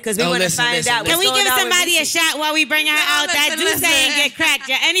intuitive, because we Oh, want to listen, find listen, out. Can What's we going give on with somebody a Michi. shot while we bring her out? That Douce and get cracked.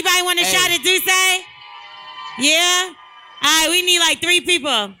 Anybody want a Hey. shot at Douce? Yeah? All right, we need like 3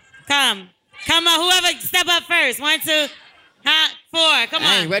 people. Come on, whoever step up first. 1, 2, 4. Come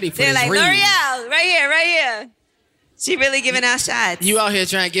I on. ain't ready for They're this like read. L'Oreal, right here. She really giving out shots. You out here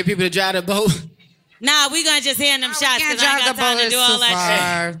trying to get people to drive the boat? Nah, we gonna just hand them shots Can't because I ain't drive got time to do all too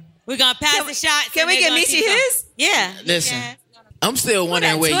that shit. far. We're gonna pass the shots. Can and we they get gonna Michi keep going. his? Yeah. Listen, I'm still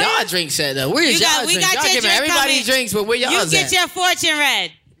wondering where twins? y'all drinks at though. Where's You got- y'all we drinks? got Y'all your giving drink everybody coming. drinks, but where y'all You at? get your fortune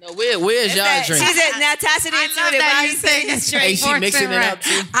read. No, where's y'all drinks? She said, now Tasha the intuitive. While he's saying his Hey, drink. she mixing it up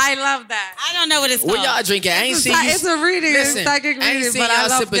too. I love that. I don't know what it's called. Where y'all drinking? I ain't It's see a, you. it's a reading. Listen, It's psychic I ain't reading, seen but I y'all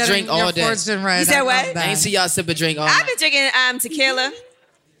love sip a getting drink all your day. fortune read. You said I what? love I that. ain't see y'all sip a drink all I've night. been drinking tequila.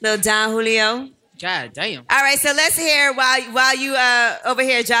 Little Don Julio. God damn. All right, so let's hear while you over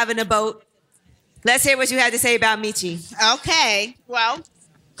here driving the boat. Let's hear what you had to say about Michi. Okay. Well,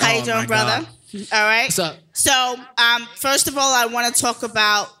 how you Oh, doing, my brother? All right. What's up? So, first of all, I want to talk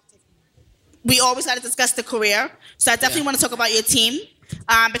about. We always got to discuss the career. So I definitely want to talk about your team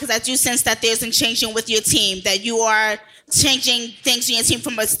because I do sense that there's a changing with your team. That you are changing things in your team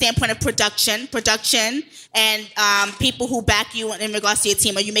from a standpoint of production, and people who back you in regards to your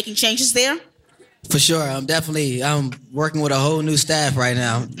team. Are you making changes there? For sure, I'm working with a whole new staff right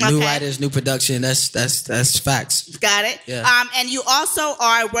now. New Okay. writers, new production. That's facts. Got it. Yeah. And you also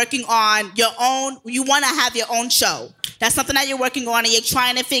are working on your own. You want to have your own show. That's something that you're working on, and you're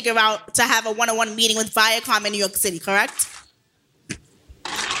trying to figure out to have a one-on-one meeting with Viacom in New York City. Correct?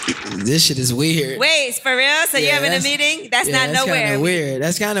 This shit is weird. Wait, it's for real? So you're having a meeting? That's not nowhere. Kind of weird.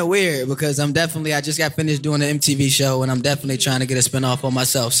 That's kind of weird because I just got finished doing an MTV show and I'm definitely trying to get a spinoff on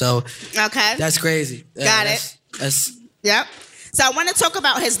myself. So Okay. that's crazy. Got it. That's Yep. So I want to talk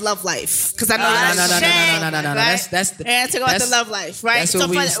about his love life because I know No. Right? That's the. And talk about the love life, right? That's So where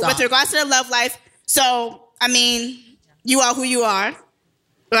we with stop. regards to the love life, so I mean, you are who you are,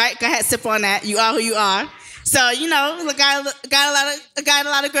 right? Go ahead, sip on that. You are who you are. So got a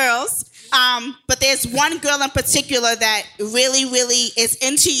lot of girls. But there's one girl in particular that really, really is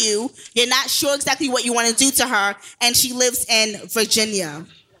into you. You're not sure exactly what you want to do to her, and she lives in Virginia.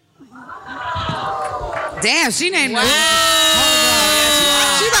 Damn, she named her. She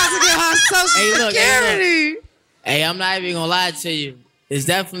about to get her social Hey, look. security. Hey, I'm not even gonna lie to you. There's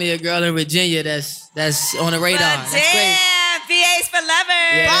definitely a girl in Virginia that's on the radar. But That's crazy. damn, VA's for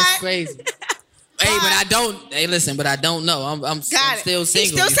lovers. Yeah, that's crazy. Hey, but I don't. Hey, listen, but I don't know. I'm still single. He's still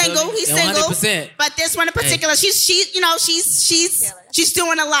you feel single. me? He's single. 100%. But this one in particular, she's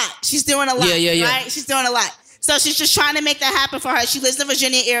doing a lot. She's doing a lot. Yeah. Right? She's doing a lot. So she's just trying to make that happen for her. She lives in the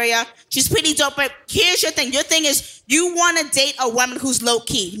Virginia area. She's pretty dope. But here's your thing. Your thing is you want to date a woman who's low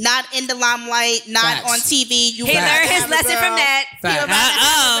key, not in the limelight, not Facts. on TV. You He rather learned his have a lesson girl- from that. You Facts. rather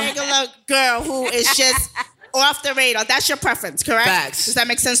have a regular girl who is just off the radar. That's your preference, correct? Facts. Does that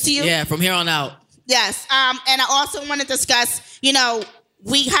make sense to you? Yeah, from here on out. Yes. And I also want to discuss, we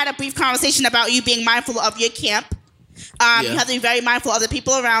had a brief conversation about you being mindful of your camp. You have to be very mindful of the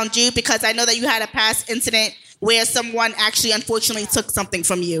people around you because I know that you had a past incident where someone actually unfortunately took something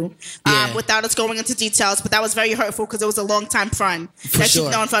from you, without us going into details. But that was very hurtful because it was a long-time friend that sure.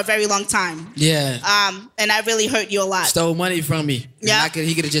 you've known for a very long time. Yeah. And that really hurt you a lot. Stole money from me. Yeah.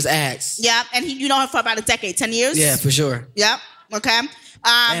 He could have just asked. Yeah, and you know her for about a decade, 10 years? Yeah, for sure. Yep, okay.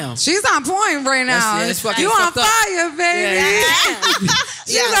 Damn. She's on point right now. That's fucking you on fucked up. fire, baby. Yeah.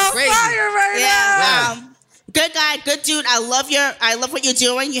 She's on crazy. fire right now. Good guy, good dude. I love what you're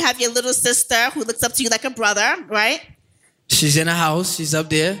doing. You have your little sister who looks up to you like a brother, right? She's in the house. She's up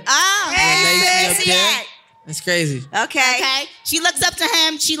there. Oh, Hey, where's she at? That's crazy. Okay. She looks up to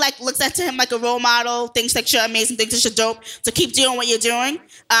him. She looks up to him like a role model. Thinks that you're amazing. Thinks that you're dope. So keep doing what you're doing.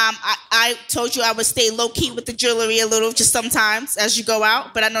 I told you I would stay low key with the jewelry a little, just sometimes as you go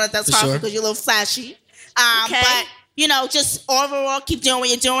out. But I know that's For hard sure. because you're a little flashy. Okay. But just overall, keep doing what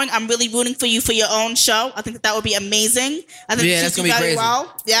you're doing. I'm really rooting for you for your own show. I think that would be amazing. I think Yeah, that's gonna be very crazy.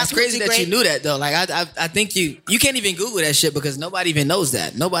 well. Yeah, That's crazy that you knew that though. Like I think you can't even Google that shit because nobody even knows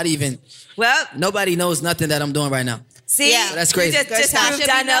that. Nobody knows nothing that I'm doing right now. See, Yeah. So that's crazy. You just proved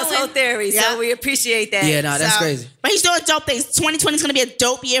Donnell's whole theory, so we appreciate that. Yeah, no, that's crazy. But he's doing dope things. 2020 is going to be a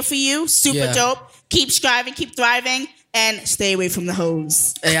dope year for you. Super Yeah. dope. Keep striving, keep thriving, and stay away from the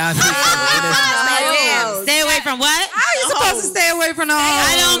hoes. Yeah, I think Stay away from what? How you supposed to stay away from the hoes?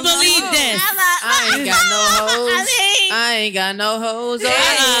 I don't believe this. I ain't got no hoes. I ain't got no hoes.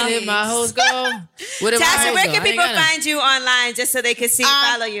 Where did my hoes go? Where did my Tasha, hoes where go? can I ain't people got none. find you online just so they can see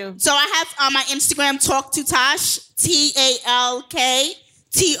follow you? So I have on my Instagram, Talk to Tosh, TalkToTash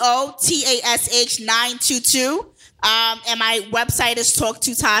 922. And my website is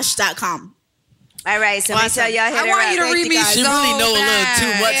talktotosh.com. All right, so make sure y'all hit I her want up. you to read me She so really know a little bad. too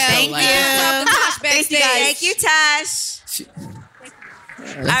much though. Thank Like, you. Thank you, Tosh.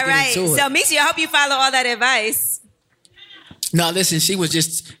 let's All get right, into it. so Misha, I hope you follow all that advice. No, listen, she was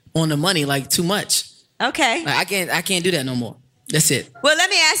just on the money like too much. Okay. Like, I can't do that no more. That's it. Well, let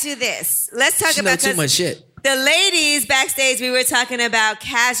me ask you this. Let's talk She know about too much shit. the ladies backstage. We were talking about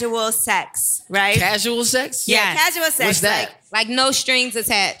casual sex, right? Casual sex? Yeah, casual sex. What's that? Like no strings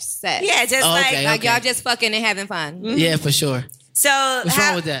attached sex. Yeah, just like y'all just fucking and having fun. Yeah, for sure. So What's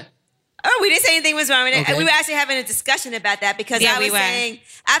wrong with that? Oh, we didn't say anything was wrong with it. Okay. We were actually having a discussion about that because Yeah, I we was were. saying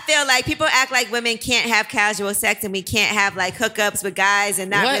I feel like people act like women can't have casual sex and we can't have like hookups with guys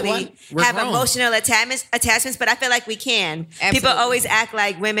and not What? really What? What's have wrong? emotional attachments. But I feel like we can. People Absolutely. always act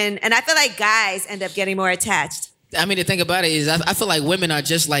like women, and I feel like guys end up getting more attached. I mean, the thing about it is, I feel like women are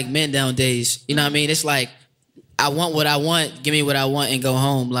just like men nowadays. You know what I mean? It's like, I want what I want, give me what I want, and go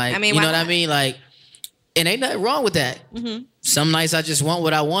home. Like, I mean, you why know what I not? mean? Like, and ain't nothing wrong with that. Mm-hmm. Some nights I just want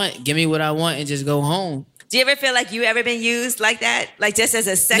what I want, give me what I want, and just go home. Do you ever feel like you ever been used like that, like just as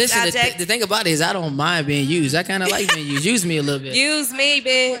a sex Listen, object? the thing about it is, I don't mind being used. I kind of like being used. Use me a little bit. Use me,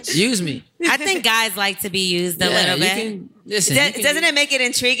 bitch. Use me. I think guys like to be used a little you bit. can- listen, you can- Doesn't it make it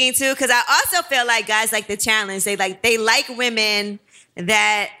intriguing too? Because I also feel like guys like the challenge. They like women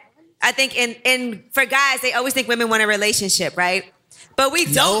that I think for guys they always think women want a relationship, right? But we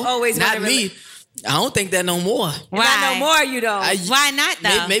don't always want not a me. relationship. I don't think that no more. Why? Not no more. You don't. Why not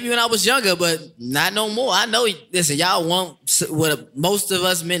though? Maybe when I was younger, but not no more. I know. Listen, y'all want what most of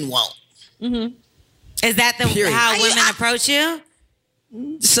us men want. Mm-hmm. Is that Period. how women approach you?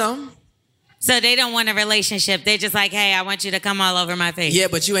 Some. So they don't want a relationship. They're just like, hey, I want you to come all over my face. Yeah,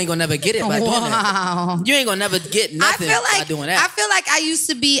 but you ain't gonna never get it by doing that. You ain't gonna never get nothing by doing that. I feel like I used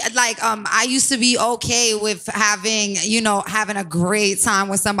to be okay with having a great time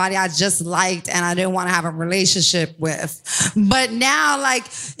with somebody I just liked and I didn't want to have a relationship with. But now, like,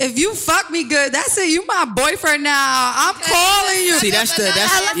 if you fuck me good, that's it. You my boyfriend now. I'm calling you. See, that's the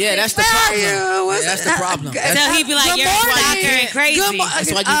problem. Yeah, that's the problem. So he'd be like, you're a stalker and crazy.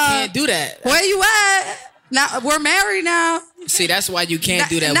 That's why you can't do that. Where you at? Now we're married now. See, that's why you can't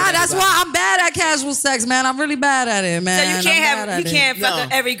do that. Nah, with that's everybody. why I'm bad at casual sex, man. I'm really bad at it, man. So you can't fuck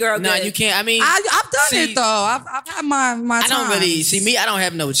every girl. No, good. you can't. I mean, I've done it though. I've had my time. I don't really see me. I don't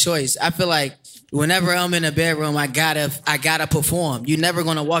have no choice. I feel like whenever I'm in a bedroom, I gotta perform. You're never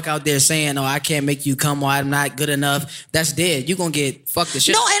gonna walk out there saying, "Oh, I can't make you come," or "I'm not good enough." That's dead. You gonna get fucked the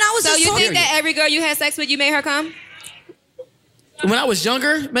shit. No, and I was So just you talking. think that every girl you had sex with, you made her come? When I was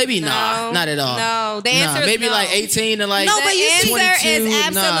younger, maybe nah, not at all. No, the answer is maybe no. like 18 to like No, but you see- 22. The answer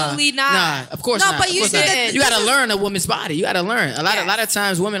is absolutely not. Nah, of course No, not. but Of you course see not. that You gotta this is- learn a woman's body. You gotta learn. A lot of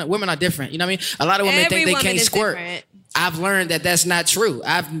times women are different. You know what I mean? A lot of women Every think they woman can't is squirt. different. I've learned that that's not true.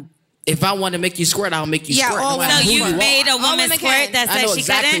 if I want to make you squirt, I'll make you Yeah, squirt. all No matter women- who So you you made are. a woman women squirt can. that I said know she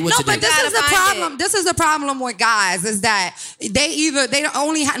exactly couldn't? what No, to but do. this is the Gotta find problem. This is the problem with guys is that they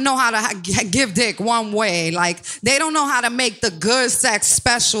only know how to give dick one way. Like they don't know how to make the good sex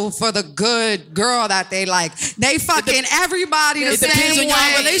special for the good girl that they like. They fucking everybody the It depends same on your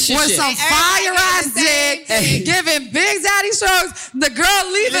way relationship. with some fire ass dick, giving big daddy strokes. The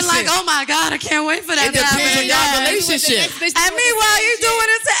girl leaving Listen. like, oh my god, I can't wait for that. It depends to on happen. your Yeah. relationship. And meanwhile, you doing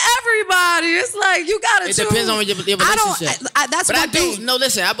it to everybody. It's like you gotta. It depends on your relationship. That's but one I do. thing. No,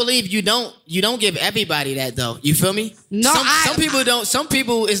 listen. I believe you don't give everybody that though. You feel me? No, some people don't. Some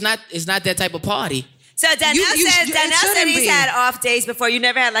people is not that type of party So Donnell it said shouldn't he's be. had off days before. You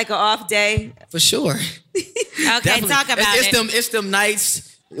never had like an off day. for sure. Okay, talk about it's it. It's them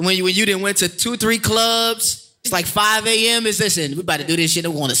nights when you didn't went to 2-3 clubs. It's like 5 a.m. It's listen. We about to do this shit.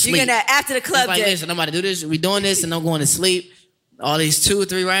 I'm going to sleep. You're gonna after the club It's like day. listen. I'm about to do this. We doing this, and I'm going to sleep. All these 2 or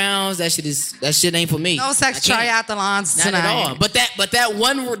 3 rounds. That shit ain't for me. No sex I can't. triathlons Not tonight. at all. But that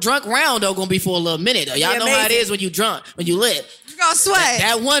one drunk round though gonna be for a little minute though. Y'all Be know how it amazing. is when you drunk, when you lit. You gonna sweat.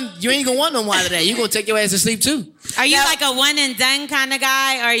 That one, you ain't gonna want no more out of that. You gonna take your ass to sleep too. Are you like a one and done kind of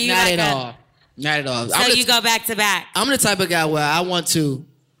guy? Or are you Not like at all. Not at all. So you go back to back? I'm the type of guy where I want to.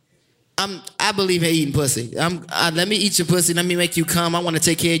 I believe in eating pussy. Let me eat your pussy. Let me make you come. I want to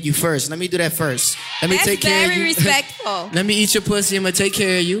take care of you first. Let me do that first. Let me That's take care of very you. respectful. Let me eat your pussy. I'm gonna take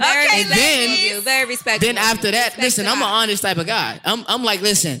care of you. Very and respectful. Very respectful. then after that, listen, I'm an honest type of guy. I'm like,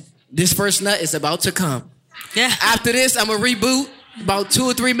 listen, this first nut is about to come. Yeah. After this, I'm gonna reboot. About 2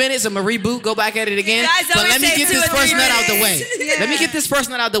 or 3 minutes, I'm gonna reboot, go back at it again. Guys But always let me say get 2 this or 3 first nut out the way. minutes. Let me get this first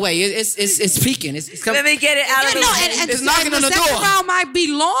nut out the way. It's peaking. It's coming. Let me get it out of the way. It's knocking on the second door. round might be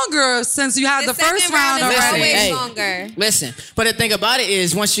longer since you had the first round is already. always Hey. longer. Listen, but the thing about it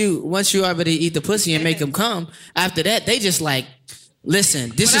is, once you already eat the pussy and make them come, after that they just like,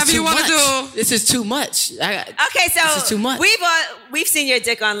 listen, this Whatever is you too wanna much. do. This is too much. Okay, so This is too much. we've seen your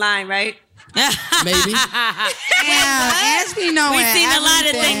dick online, right? Maybe. Yeah, Ashby knowing We've seen a lot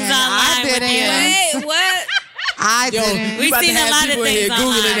of everything. things I online with didn't. you. Wait, what? I Yo, didn't. we about seen to a have lot of people in here things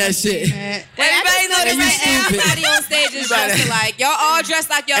googling online. that shit. Everybody know And you that stupid. everybody on stage is dressed alike. Y'all all dressed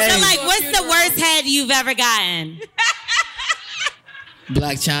like y'all. So going like, to a what's the funeral. worst head you've ever gotten?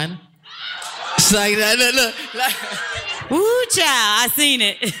 Black China. It's like that. Look. Woo, child, I seen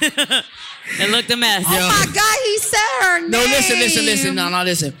it. It looked a mess. Oh my God, he said her name. No, listen. No,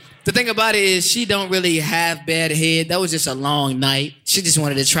 listen. The thing about it is, she don't really have bad head. That was just a long night. She just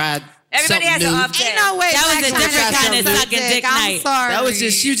wanted to try. Everybody has something an new. off day. Ain't no way. That was Black a different China kind of sucks sucking dick I'm night. sorry. That was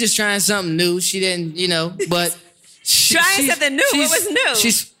just, she was just trying something new. She didn't, but Trying something new? What was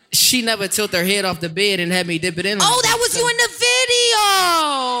new? She never tilted her head off the bed and had me dip it in. Oh, that was you in the video.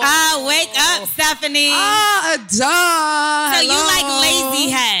 Oh, wake up, Stephanie. Oh, duh. So you like Hello. lazy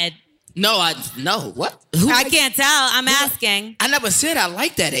head? No. What? I can't tell. I'm asking. I never said I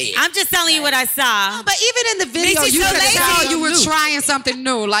like that head. I'm just telling you what I saw. But even in the video, Lisa, you so could lazy. tell you were New. trying something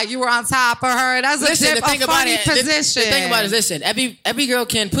new. Like you were on top of her. That's Listen, a funny position. The thing about it is, listen, every girl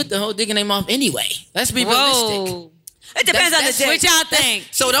can put the whole dick in their mouth anyway. Let's be realistic. Whoa. It depends on the That's dick. What y'all think?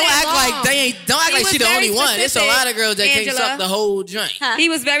 So don't said act long. like don't act He like was she the very only one. It's a specific, lot of girls that can't Angela. suck the whole joint. He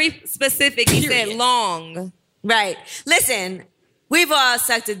was very specific. He said Period. long. Right. Listen, we've all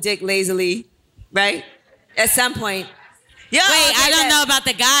sucked a dick lazily, right? At some point. Yo, Wait, I don't know about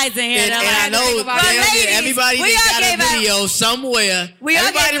the guys in here. And They're I like, know about it. ladies, everybody we that all got a gave up. video somewhere. We all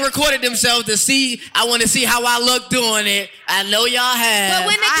Everybody gave- recorded themselves to see. I want to see how I look doing it. I know y'all have. But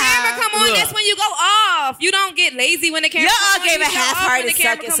when the camera come on, Look. that's when you go off. You don't get lazy when the camera Y'all come all on. gave You a go off half-hearted when the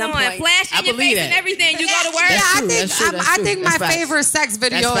camera suck at come some on. point. Flash I in your believe face and that. everything. You go to work. Yeah, That's I true, think that's true, that's I true. think my That's facts. favorite sex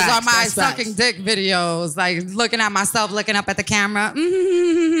videos facts, are my that's facts. sucking dick videos, like looking at myself, looking up at the camera.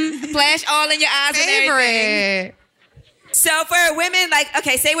 Flash all in your eyes and everything. Favorite. So for women, like,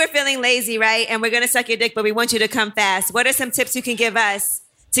 okay, say we're feeling lazy, right? And we're gonna suck your dick, but we want you to come fast. What are some tips you can give us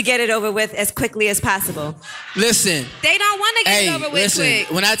to get it over with as quickly as possible? Listen. They don't want to get it over with listen.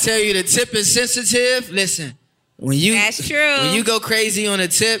 quick. When I tell you the tip is sensitive, listen. When you That's true. When you go crazy on a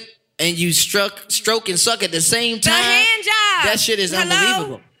tip and you stroke and suck at the same The time, hand job. that shit is Hello?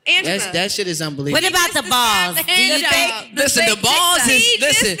 unbelievable. Angela. That shit is unbelievable. what about the balls? The Do you hand think? job. Listen, the balls is He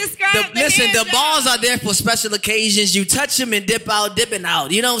just listen. described the Listen, hand the job. balls are there for special occasions. You touch them and dip out, dipping out.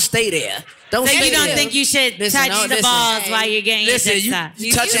 You don't stay there. Don't So stay you don't there. think you should Listen, touch no, the listen. balls while you're getting Listen, your dick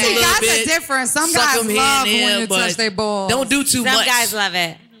you sucked? touch them a little Guys bit. are different. Some suck guys them here love and there, when you but touch their balls. Don't do too Some much. guys love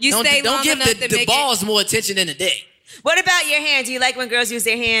it. You don't stay don't long give enough to the make balls more attention than the dick. What about your hand? Do you like when girls use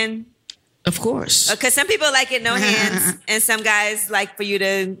their hand? Of course. Because some people like it no hands, and some guys like for you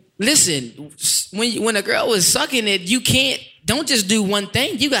to. Listen, when a girl was sucking it, you don't just do one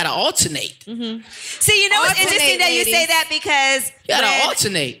thing. You gotta alternate. Mm-hmm. See, you know what's interesting that you say that because you gotta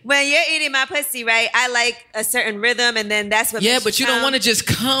alternate. When you're eating my pussy, right? I like a certain rhythm, and then that's what. Yeah, makes but you don't want to just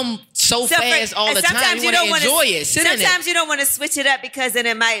come so fast all the time. You want to enjoy it. Sit in it. Sometimes you don't want to switch it up because then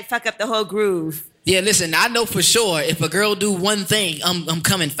it might fuck up the whole groove. Yeah, listen, I know for sure if a girl do one thing, I'm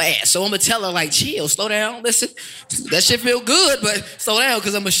coming fast. So I'm gonna tell her like, chill, slow down, listen. That shit feel good, but slow down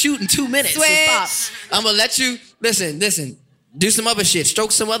because I'm gonna shoot in 2 minutes. So stop. I'm gonna let you listen. Do some other shit. Stroke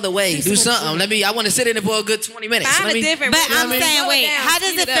some other way. Do something. I want to sit in it for a good 20 minutes. But I'm saying, wait, how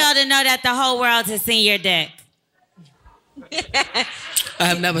does it feel to know that the whole world has seen your dick? I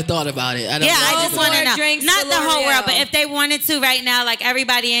have never thought about it. I just want to know. Not the whole world, but if they wanted to right now, like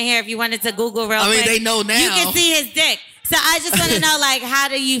everybody in here, if you wanted to Google real quick. they know now. You can see his dick. So I just want to know, like, how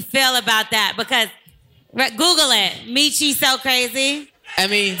do you feel about that? Because, Google it. Michi so crazy. I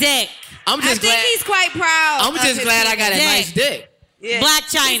mean. Dick. I think he's quite proud. I'm just glad I got a nice dick. Yeah. Black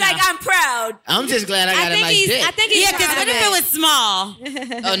China. He's like, I'm proud. I'm just glad I got a nice dick. I think he's because what if it was small?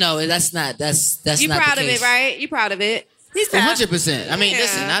 Oh, no, that's not. That's you not proud the of case. it, right? You proud of it? He's proud. 100%. I mean,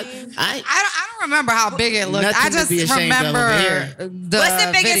 listen, I don't remember how big it looked. Nothing I just to be ashamed of remember over here. What's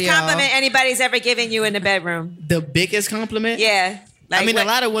the biggest video. compliment anybody's ever given you in the bedroom? The biggest compliment? Yeah. Like, I mean, a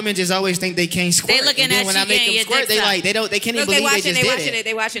lot of women just always think they can't squirt. They looking and then at when you I make getting them your squirt, dick they can't even Look, believe they just did it.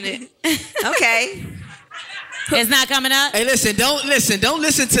 They watching it. Okay. It's not coming up. Hey, don't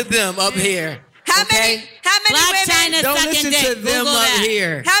listen to them up here. How okay? many Black women? China Don't sucking listen dick. to them Google up that.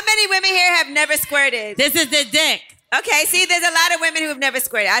 here. How many women here have never squirted? This is the dick. Okay, see, there's a lot of women who have never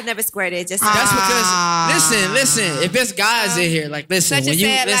squirted. I've never squirted. Just That's because listen. If there's guys in here, like listen, Such a when you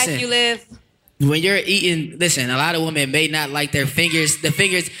sad listen, life you live. when you're eating, listen, a lot of women may not like their fingers.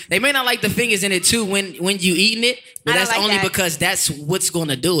 They may not like the fingers in it too when you eating it. But I don't that's like only that. because that's what's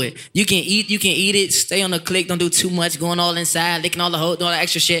gonna do it. You can eat it, stay on the click, don't do too much, going all inside, licking all the doing all the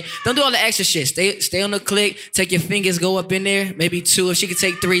extra shit. Don't do all the extra shit. Stay on the click, take your fingers, go up in there, maybe 2. If she could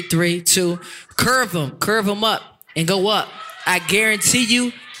take 3, 2. Curve them up and go up. I guarantee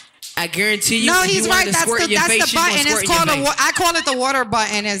you. No, he's right. That's the button. It's called I call it the water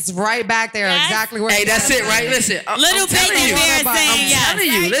button. It's right back there, exactly where. Hey, that's it, right? Listen, Little baby bear saying yes. I'm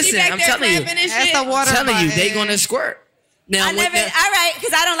telling you. Listen, I'm telling you. That's the water I'm telling button. you, they gonna squirt. Now, all right,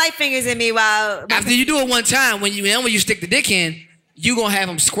 because I don't like fingers in me while. After you do it one time, when you stick the dick in, you gonna have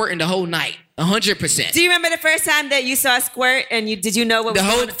them squirting the whole night, 100%. Do you remember the first time that you saw a squirt and did you know what was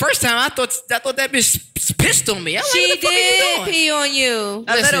going on? First time I thought that bitch pissed on me. I'm like, She what the fuck are you did doing? pee on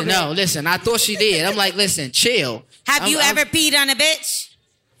you. Listen, I thought she did. I'm like, listen, chill. Have you ever peed on a bitch?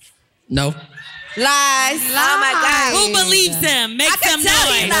 No. Lies. Oh my God. Who believes him? Make some noise.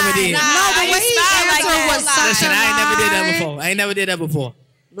 I never did. No, the way he answered was such Listen, a I ain't never did that lie. before. I ain't never did that before.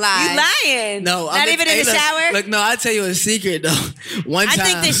 Lies. You lying? No, not even in the shower. Look, no, I'll tell you a secret though. One time, I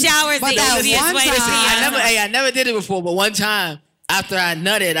think the shower is But the that easiest one way to time- pee. I never did it before, but one time after I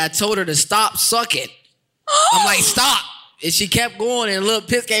nutted, I told her to stop sucking. I'm like, stop. And she kept going, and a little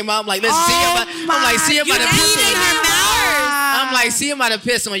piss came out. I'm like, listen, see him. I'm like, see him You out of piss peed in on her you. mouth. I'm like, see him out of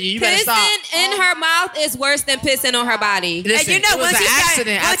piss on you. You better stop. Pissing in her mouth is worse than pissing on her body. Listen, and you know, it was once an you start-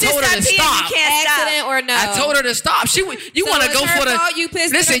 accident. I once you told her start to peeing, stop. you can't stop. Accident or no? I told her to stop. You So want to it's go her for the. fault you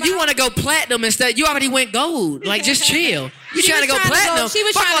pissed in Listen, her you mouth? want to go platinum instead. You already went gold. Like, just chill. You She trying to was go trying to go- platinum? she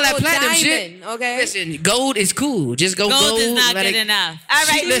was Fuck trying all to that go platinum diamond, shit. okay? Listen, gold is cool. Just go Gold gold. is not let good it- enough. All right,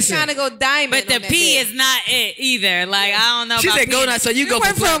 She was listen. trying to go diamond. But the on that pee dick. is not it either. Like, I don't know She about said gold, pee. so you go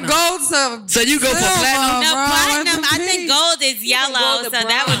for Went from platinum. gold to So you go for silver, platinum? No, bro. platinum. I Went think gold is yellow, gold so to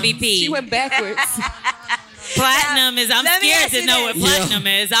that would be bronze. pee. She went backwards. Platinum is. I'm Let me scared ask to you know this. what platinum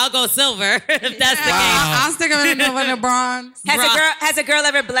is. I'll go silver if that's the I'll stick him in the bronze. Has a girl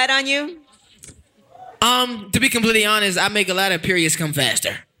ever bled on you? To be completely honest, I make a lot of periods come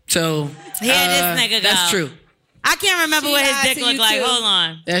faster. So case. Here this nigga go. that's true. I can't remember She what his lied dick to looked you like. too. Hold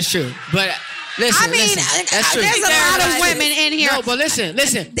on. That's true. But listen, I mean, listen, that's true. there's a lot of women in here. No, but listen.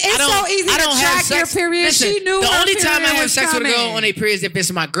 It's so easy to track your period. Listen, She knew the her only time I period have was sex with a girl coming. on a period is if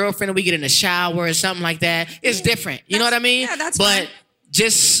it's my girlfriend and we get in the shower or something like that. It's different. You know what I mean? Yeah, that's But fine.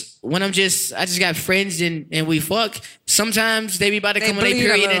 just when I just got friends and we fuck. Sometimes they be about to They come on their bleed a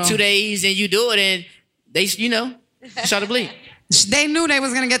period in little. 2 days and you do it and they start to bleed. They knew they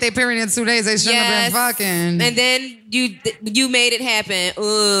was gonna get their period in 2 days. They shouldn't have been fucking. And then you made it happen.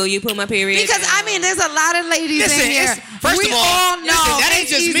 Ooh, you put my period. Because I mean, there's a lot of ladies Listen, in here. first we of all, all know listen, that ain't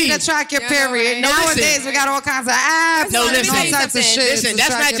it's just easy me. to track your Yeah, I know, period. right? No, listen. Nowadays, we got all kinds of apps. No, and listen. all types of shit. Listen, to that's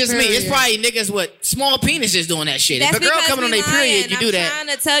track not your just me. It's period. probably niggas with small penises doing that shit. That's if a girl because coming on we their period, lying. you do I'm that.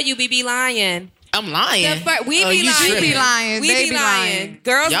 trying to tell you, we be lying. I'm lying. We Oh, be you lying. tripping. We be lying. We They be be lying. lying.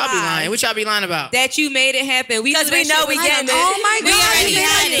 Girls Y'all be lie. lying. What y'all be lying about? That you made it happen. Because we know we getting it. Oh my We God. already you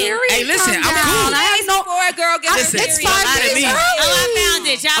had made it. my period Hey, listen, come I'm down. cool. I have no. Before a girl gets Listen, her It's period. 5 lie to days me. early. Oh, I found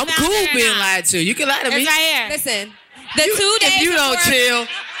it. Y'all I'm found cool it or being not? lied to. You can lie to It's me. right here. Listen, the 2 days If you don't before- chill,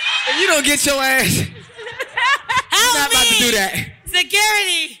 if you don't get your ass, you're not about to do that.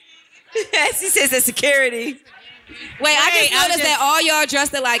 Security. She says the security. Wait, I just I'm noticed that all y'all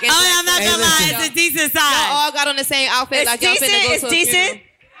dressed alike. and Oh, I'm not gonna lie. listen. It's a decent Y'all size. all got on the same outfit. It's like y'all decent. finna go It's to a decent. funeral.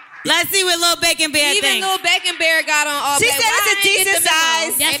 Let's see what Lil Bacon Bear Even thinks. Lil Bacon Bear got on all She black. said Why it's a I ain't get decent the memo?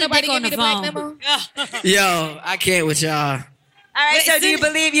 size. That's Ain't the nobody dick give on me the the black phone. memo. Yo, I can't with y'all. All right, Wait, so do you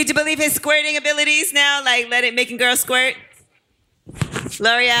isn't it- believe his squirting abilities now? Like making girls squirt?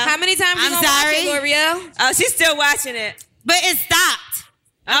 L'Oreal? How many times you I'm gonna sorry? watch it, L'Oreal? Oh, she's still watching it. But it stopped.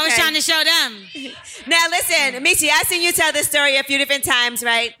 I was Okay. trying to show them. Now listen, Michi, I've seen you tell this story a few different times,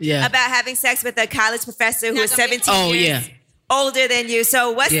 right? Yeah. About having sex with a college professor who was 17 Oh, years yeah. older than you.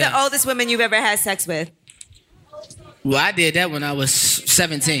 So what's Yeah. the oldest woman you've ever had sex with? Well, I did that when I was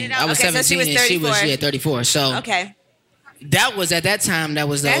 17. I was Okay, so 17 she was and she was 34. 34. So Okay. that was at that time. That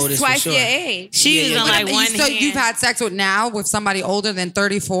was the That's oldest twice for sure. your age. She Yeah, was yeah. on like one So hand. you've had sex with now with somebody older than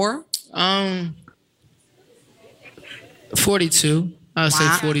 34? 42. I would say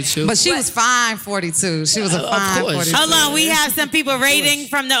Wow. 42. But she was fine 42. She was a Of fine course. 42. Hold on, we have some people rating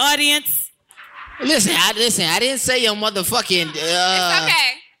from the audience. Listen, I didn't say your motherfucking It's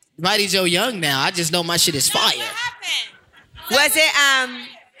okay. Mighty Joe Young now. I just know my shit is fire. Was it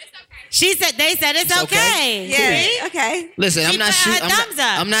She said they said it's It's okay. okay. yeah, okay. Listen, She I'm not put her shooting. thumbs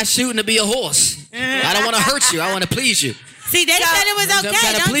up. I'm not shooting to be a horse. I don't want to hurt you. I want to please you. See, they said it was I'm okay.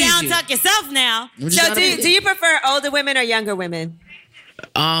 trying to Don't please down you. tuck yourself now. I'm just So trying to please do you prefer older women or younger women?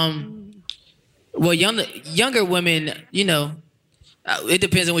 Well, younger women, you know, it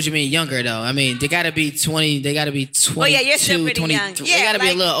depends on what you mean younger though. I mean, they gotta be 20. They gotta be 22, Well, yeah, you're still pretty 20. young. They Yeah, gotta be a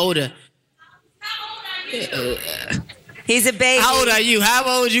like- little older. He's a baby. How old are you? How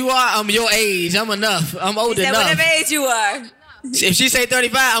old you are? I'm your age. I'm enough. I'm old He said enough. whatever age you are. If she say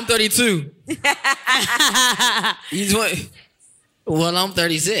 35, I'm 32. You 20. Well, I'm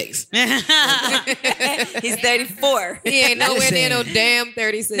 36. He's 34. He ain't nowhere Listen. near no damn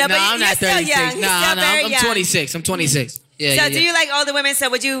 36. No, No, but I'm you're not still 36. young. He's Nah, still nah, very I'm young. 26. I'm 26. Yeah, So yeah, do yeah. you like older women? So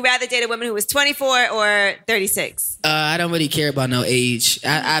would you rather date a woman who was 24 or 36? I don't really care about no age.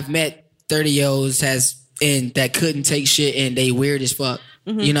 I've met 30-year-olds that couldn't take shit and they weird as fuck.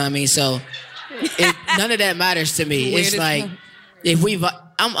 Mm-hmm. You know what I mean? So none of that matters to me. Weird It's as like fuck. if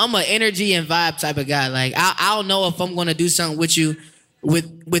I'm an energy and vibe type of guy. Like I'll know if I'm gonna do something with you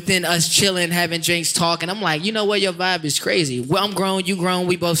within us chilling, having drinks, talking. I'm like, you know what, your vibe is crazy. Well, I'm grown, you grown,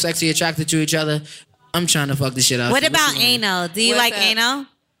 we both sexy, attracted to each other. I'm trying to fuck this shit up. What about you want? anal? Do you What's like up? anal?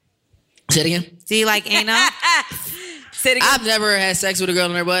 Say it again. Do you like anal? Say it again. I've never had sex with a girl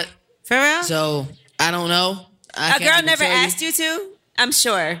in her butt, For real? so I don't know. I A can't girl even never tell asked you to? I'm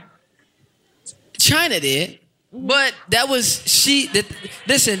sure. China did, but that was she.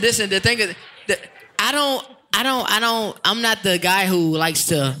 Listen. The thing is, I'm not the guy who likes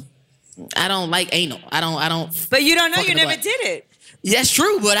to. I don't like anal. I don't. But you don't know. Fuck You in the never butt. did it. That's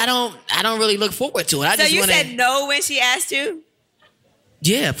true, but I don't really look forward to it. I So just you wanna, said no when she asked you?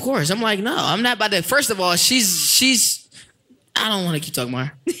 yeah, of course. I'm like, no, I'm not about to. First of all, she's. I don't want to keep talking about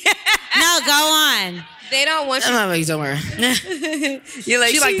her. No, go on. They don't want I'm you. not going to keep talking about her. You're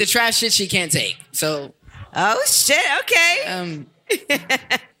like, She like the trash shit she can't take. So, oh, shit. Okay.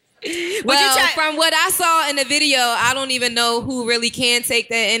 Well, from what I saw in the video, I don't even know who really can take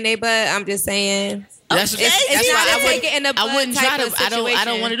that in their butt. I'm just saying. That's, It's that's not why a take it in the butt I wouldn't type try to. of I don't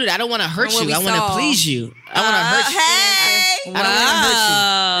situation. want to do that. I don't want to hurt From what you. I we want to saw. please you. I want to hurt you. Hey. I don't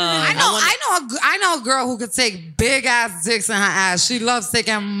want to hurt I know a girl who could take big ass dicks in her ass. She loves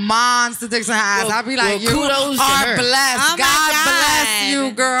taking monster dicks in her ass. Well- I'd be like, well, you kudos to are her. blessed. Oh my God God. bless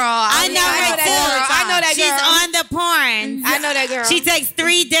you, girl. I know her that too. girl. I know that She's girl. on the porn. I know that girl. She takes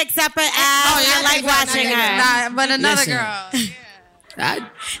 3 dicks up her ass. I like watching her. Nah, but another Listen. girl.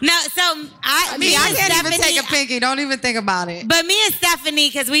 No, so I can't even take a pinky. Don't even think about it. But me and Stephanie,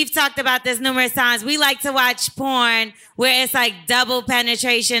 because we've talked about this numerous times, we like to watch porn where it's like double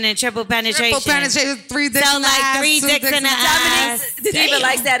penetration and triple penetration. Triple penetration, 3 dicks So in the like ass, 3 2 dicks in the ass. Diva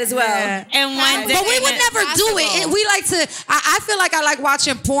likes that as well. Yeah. And one dick But we in would the- never do it. We like to. I feel like I like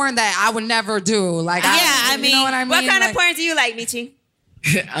watching porn that I would never do. Like, I you mean, know what I mean? What kind Like, of porn do you like, Michi?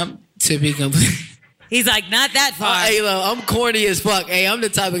 I'm to be complete. He's like, not that far. Hey, look, I'm corny as fuck. Hey, I'm the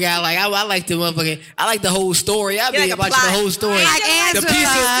type of guy like I like the motherfucking. I like the whole story. I be like a watching plot. the whole story. Like The Angela.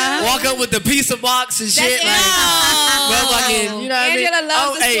 pizza, walk up with the pizza box and shit. Like, You know what Angela I mean?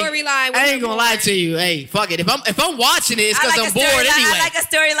 loves the hey, storyline with I ain't her gonna lie to you. Hey, fuck it. If I'm watching it, it's because I'm bored anyway. I like a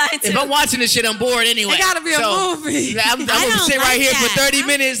storyline too. If I'm watching this shit, I'm bored anyway. It gotta be a movie. I'm gonna sit right here for 30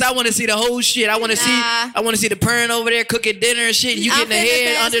 minutes. I want to see the whole shit. I want to see the parent over there cooking dinner and shit. And you getting the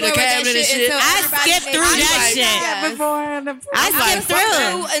head under the cabinet and shit. I skipped through that shit. I skipped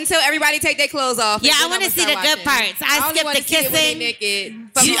through until everybody take their clothes off. Yeah, I want to see the good parts. I skipped the kissing.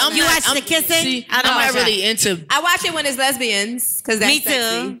 You watch the kissing? I'm not really into. I watch it when it's lesbians because that's Me too.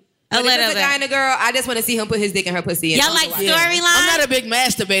 sexy. A But if little it's a guy and a girl, I just want to see him put his dick in her pussy. Y'all like storyline? I'm not a big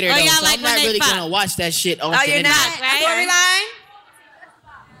masturbator Or though, y'all so like I'm when not they really fuck? gonna watch that shit. Oh, you're not? Right? Storyline?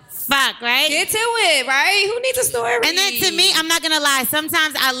 Fuck, right? Get to it, right? Who needs a story? And then to me, I'm not gonna lie.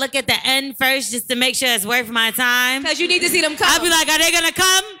 Sometimes I look at the end first just to make sure it's worth my time. Because you need to see them come. I'll be like, are they gonna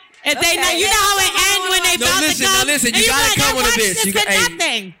come? If they not, you know how it ends when they about to come. No, listen. And You be gotta like, come I with a watched bitch. this You for got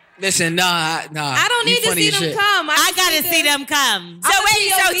nothing. Listen, nah. I don't You need to funny see as them shit. come. I gotta see them come. So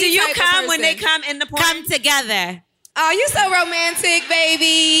wait, so do you type of come when they person. come in the porn? Come together. Oh, you so romantic,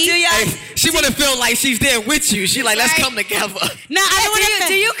 baby. Do y'all? Hey, she wanna feel like she's there with you. She like, let's Right. come together. No, I don't want to.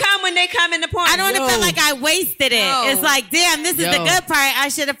 Do you come when they come in the porn? I don't want to Yo. feel like I wasted it. No. It's like, damn, this is the Yo. good part. I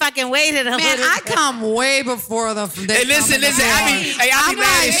should have fucking waited a Man, little. I come way before the. Hey, listen. I be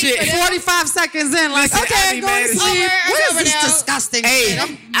mad as shit. 45 seconds in, like, Listen, I okay, be go mad to as sleep. shit. What Over is this now. disgusting Hey, shit?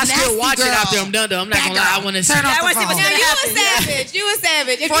 I'm I still nasty watch it girl. after I'm done though. I'm not gonna lie. I wanna see. Turn off I the wanna see phone. what's Now gonna you a happen. savage. You a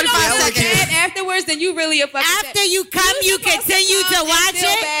savage. If you 45 don't feel seconds. bad afterwards, then you really a fucking After you come, you continue to watch feel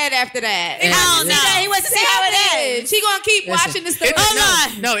it. bad after that. Hell no. He wants to see how it ends. She gonna keep watching the story.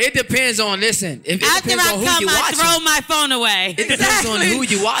 No, it depends on. Listen, it After depends I on who come, you I watching. throw my phone away. It depends on who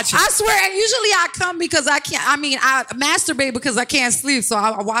you watching. I swear, and usually I come because I can't. I mean, I masturbate because I can't sleep, so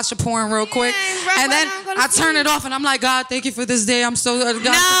I watch the porn real quick, right, and then why not go to I turn sleep? it off, and I'm like, God, thank you for this day. I'm so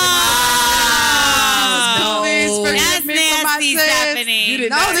God, No. please forgive That's me for my nasty, sins. Stephanie.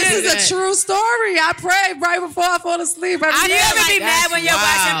 No, this is a true story. I pray right before I fall asleep. Do you ever be mad when you're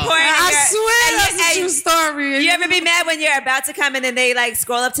watching porn? I swear that's a true story. You ever be mad when you're about to come and then they like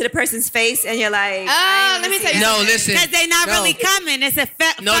scroll up to the person's face and you're like, let me tell you. No, listen. Because they not No. really coming. It's a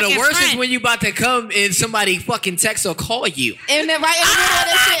No, the fucking worst friend. is when you about to come and somebody fucking text or call you. And then right in the middle of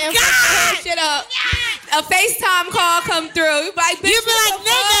that shit and fuck shit up. A FaceTime call come through. You be like, bitch, You be like,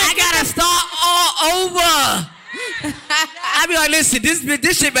 nigga, I gotta start all over. I be like, listen,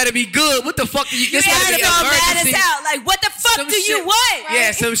 this shit better be good. What the fuck? This better be all mad as emergency. hell. Like, what the fuck Some do you shit- want?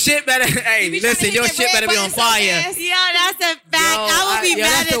 Yeah, some shit better. Hey, listen, your shit better be on fire. Yo, that's a fact. I will be yo,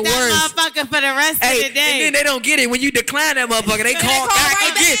 mad that's at the that worst. motherfucker for the rest of Hey, the and day. then they don't get it when you decline that motherfucker. They call back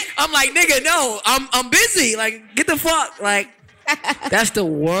right again. back. I'm like, nigga, no, I'm busy. Like, get the fuck. Like, that's the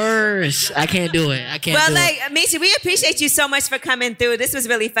worst. I can't do it. I can't Well, do like, it. Misha, we appreciate you so much for coming through. This was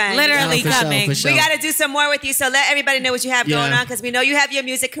really fun. Literally No, for sure, coming. for sure. We got to do some more with you. So let everybody know what you have going on because we know you have your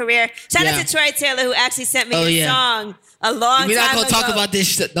music career. Shout out Yeah. to Troy Taylor who actually sent me Oh, a yeah. song a long We're not time gonna talk ago. about this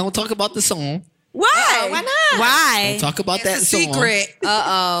shit. Don't talk about the song. Why? Why not? Why? Don't talk about that song. secret.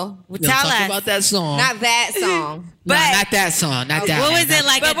 Uh-oh. Don't Tell talk us. about that song. Not that song. Nah, but- not that song. Not that. What was not it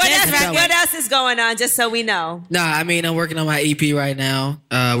like? But A what diss else, record? what else is going on, just so we know? Nah, I mean, I'm working on my EP right now.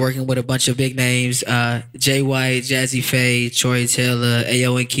 Working with a bunch of big names: Jay White, Jazzy Faye, Troy Taylor,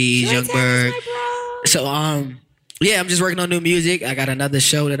 Ayo and Keys, Young Bird. So, yeah, I'm just working on new music. I got another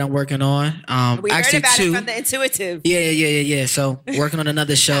show that I'm working on. We actually heard about two. it from the Intuitive. Yeah. So working on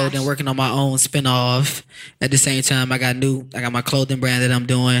another show, then working on my own spinoff. At the same time, I got my clothing brand that I'm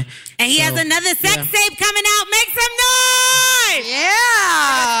doing. And he has So, another sex yeah. tape coming out. Make some noise!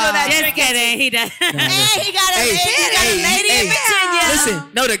 Yeah. Just kidding. He does. Hey, he got a lady in Virginia. Listen,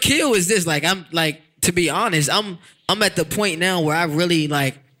 no, the kill is this. Like, I'm like, to be honest, I'm at the point now where I really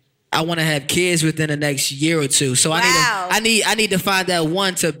like. I want to have kids within the next year or two. So Wow. I need to find that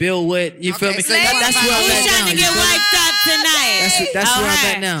one to build with. You feel me? so That's where I'm Who's at trying now. to you get feel me? wiped up tonight? That's where I'm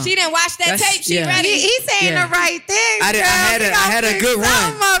Okay. at now. She didn't watch that That's- tape. She yeah. ready. He's saying Yeah. the right thing. I had a good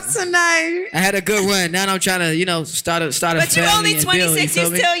run. I'm up tonight. I had a good run. Now I'm trying to, start a But you're family only and 26. build, you feel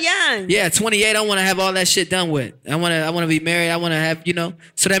You're me? still young. Yeah, 28. I want to have all that shit done with. I want to be married. I want to have,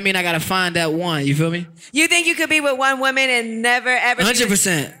 So that means I got to find that one. You feel me? You think you could be with one woman and never ever?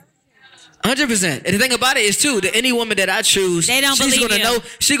 100%. 100%. And the thing about it is too, that any woman that I choose, They don't she's believe gonna you. know.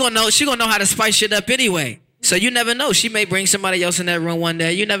 She gonna know how to spice shit up anyway. So you never know. She may bring somebody else in that room one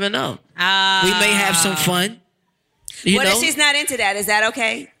day. You never know. We may have some fun. You What know, if she's not into that? Is that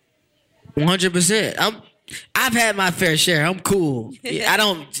okay? 100%. I've had my fair share. I'm cool. I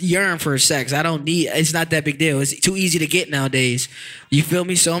don't yearn for sex. I don't need. It's not that big deal. It's too easy to get nowadays. You feel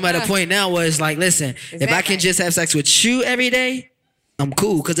me? So I'm at a point now where it's like, listen, if I can just have sex with you every day, I'm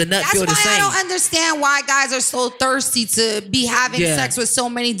cool because the nut That's feel the why same. I don't understand why guys are so thirsty to be having Yeah. sex with so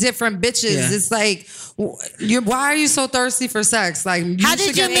many different bitches. Yeah. It's like, why are you so thirsty for sex? Like, How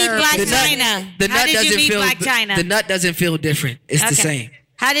did you meet Black China? The How nut did you doesn't meet feel Black China? The nut doesn't feel different. It's the Okay. same.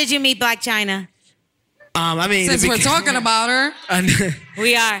 How did you meet Black China? I mean, Since we're talking about her,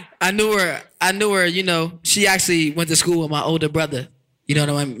 We are. I knew her. You know, she actually went to school with my older brother. You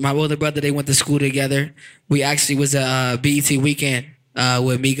know, my older brother. They went to school together. We actually was a BET weekend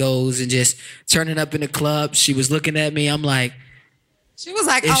with Migos and just turning up in the club. She was looking at me. I'm like, she was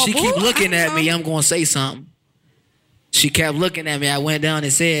like, if oh, she keep boo, looking I at know. me, I'm gonna say something. She kept looking at me. I went down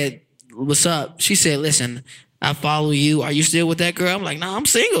and said, "What's up?" She said, "Listen, I follow you. Are you still with that girl?" I'm like, "No, I'm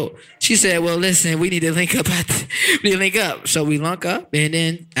single." She said, "Well, listen, we need to link up. We need to link up." So we link up, and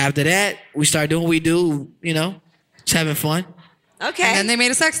then after that, we start doing what we do. You know, just having fun. Okay. And then they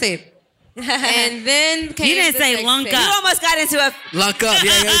made a sex tape. And then You didn't say lunk You up. almost got into a. Lunk up,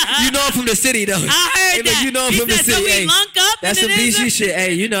 yeah. You know I'm from the city though. I heard Hey, look, that. you know I'm He from the said, city. so we Hey, lunk up that's and some it is BG a- shit.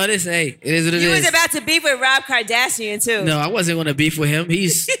 Hey, you know this. Hey, it is what it You is. was about to beef with Rob Kardashian too. No, I wasn't gonna beef with him.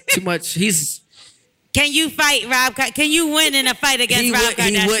 He's too much. Can you fight Rob? Can you win in a fight against He Rob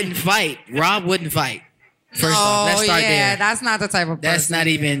he Kardashian? wouldn't fight. Rob wouldn't fight. First off, let's Oh, start yeah, there. that's not the type of person. That's not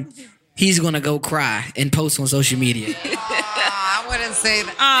even. He's gonna go cry and post on social media. I wouldn't say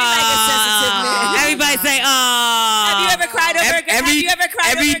that. Everybody say, "Oh." Have you ever cried over a girl? Have you ever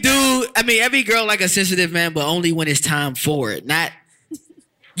cried every over a girl? dude, I mean, every girl like a sensitive man, but only when it's time for it. Not,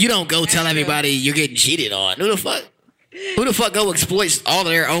 you don't go tell everybody you're getting cheated on. Who the fuck go exploit all of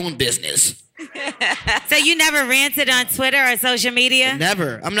their own business? So you never ranted on Twitter or social media?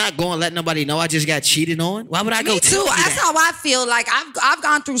 Never. I'm not going to let nobody know I just got cheated on. Why would I go Me tell too. you That's that? how I feel. Like I've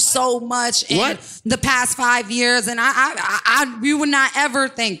gone through so much in the past 5 years, and I you would not ever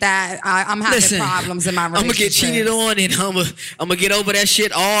think that I'm having Listen, problems in my I'm gonna relationship. get cheated on, and I'm gonna get over that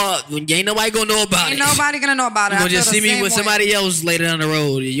shit. All ain't nobody gonna know about Ain't it. nobody gonna know about it. You I gonna just feel see the me same with way. somebody else later down the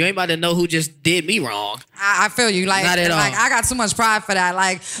road. You ain't about to know who just did me wrong. I feel you. Like, Not at all. I got too much pride for that.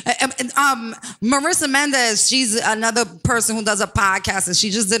 Like, Marissa Mendez, she's another person who does a podcast, and she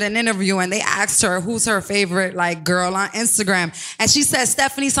just did an interview, and they asked her who's her favorite like girl on Instagram, and she said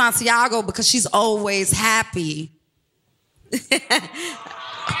Stephanie Santiago because she's always happy.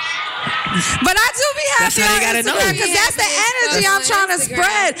 But I do be That's happy how on they gotta know. Instagram because that's the energy I'm trying to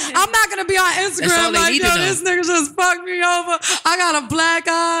spread. I'm not gonna be on all Instagram they like, need yo, to know. this nigga just fucked me over. I got a black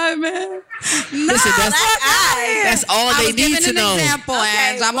eye, man. No, Listen, that's- fuck outta here. that's all I they was need giving to an know. example,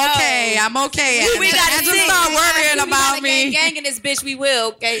 Ange. I'm whoa. okay. I'm okay. We Ange. gotta Ange, just see. start worrying about me. Gang in this bitch, we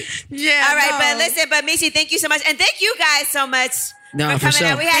will. Okay. Yeah. All right, no. but listen, but Mishi, thank you so much, and thank you guys so much No, for for coming sure.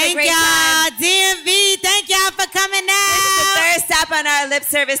 out. We had a Thank great y'all, time. DMV. Thank y'all for coming This is the out. third stop on our lip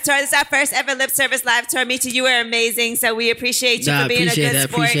service tour. This is our first ever lip service live tour. Michi, you were amazing, so we appreciate you Nah, for being a appreciate good that.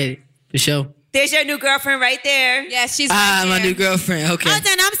 sport. Appreciate it. For sure. There's your new girlfriend right there. Yeah, she's My new girlfriend. Okay. Hold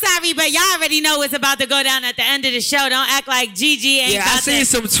on, I'm sorry, but y'all already know what's about to go down at the end of the show. Don't act like Gigi ain't Yeah, I about seen to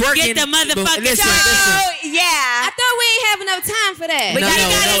some twerking, get the but motherfucking listen, show. listen. Oh, yeah. I thought we ain't have enough time for that. No, no.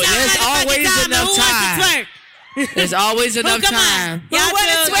 There's always Who enough wants to time. twerk? There's always enough Come time. on. Y'all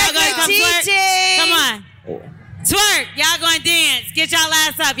wanna two, twerk y'all gonna with come twerk? Gigi? Come on. Twerk. Y'all gonna dance. Get y'all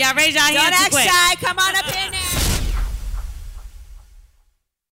ass up. Y'all raise y'all Don't hands act quick. shy. Come on up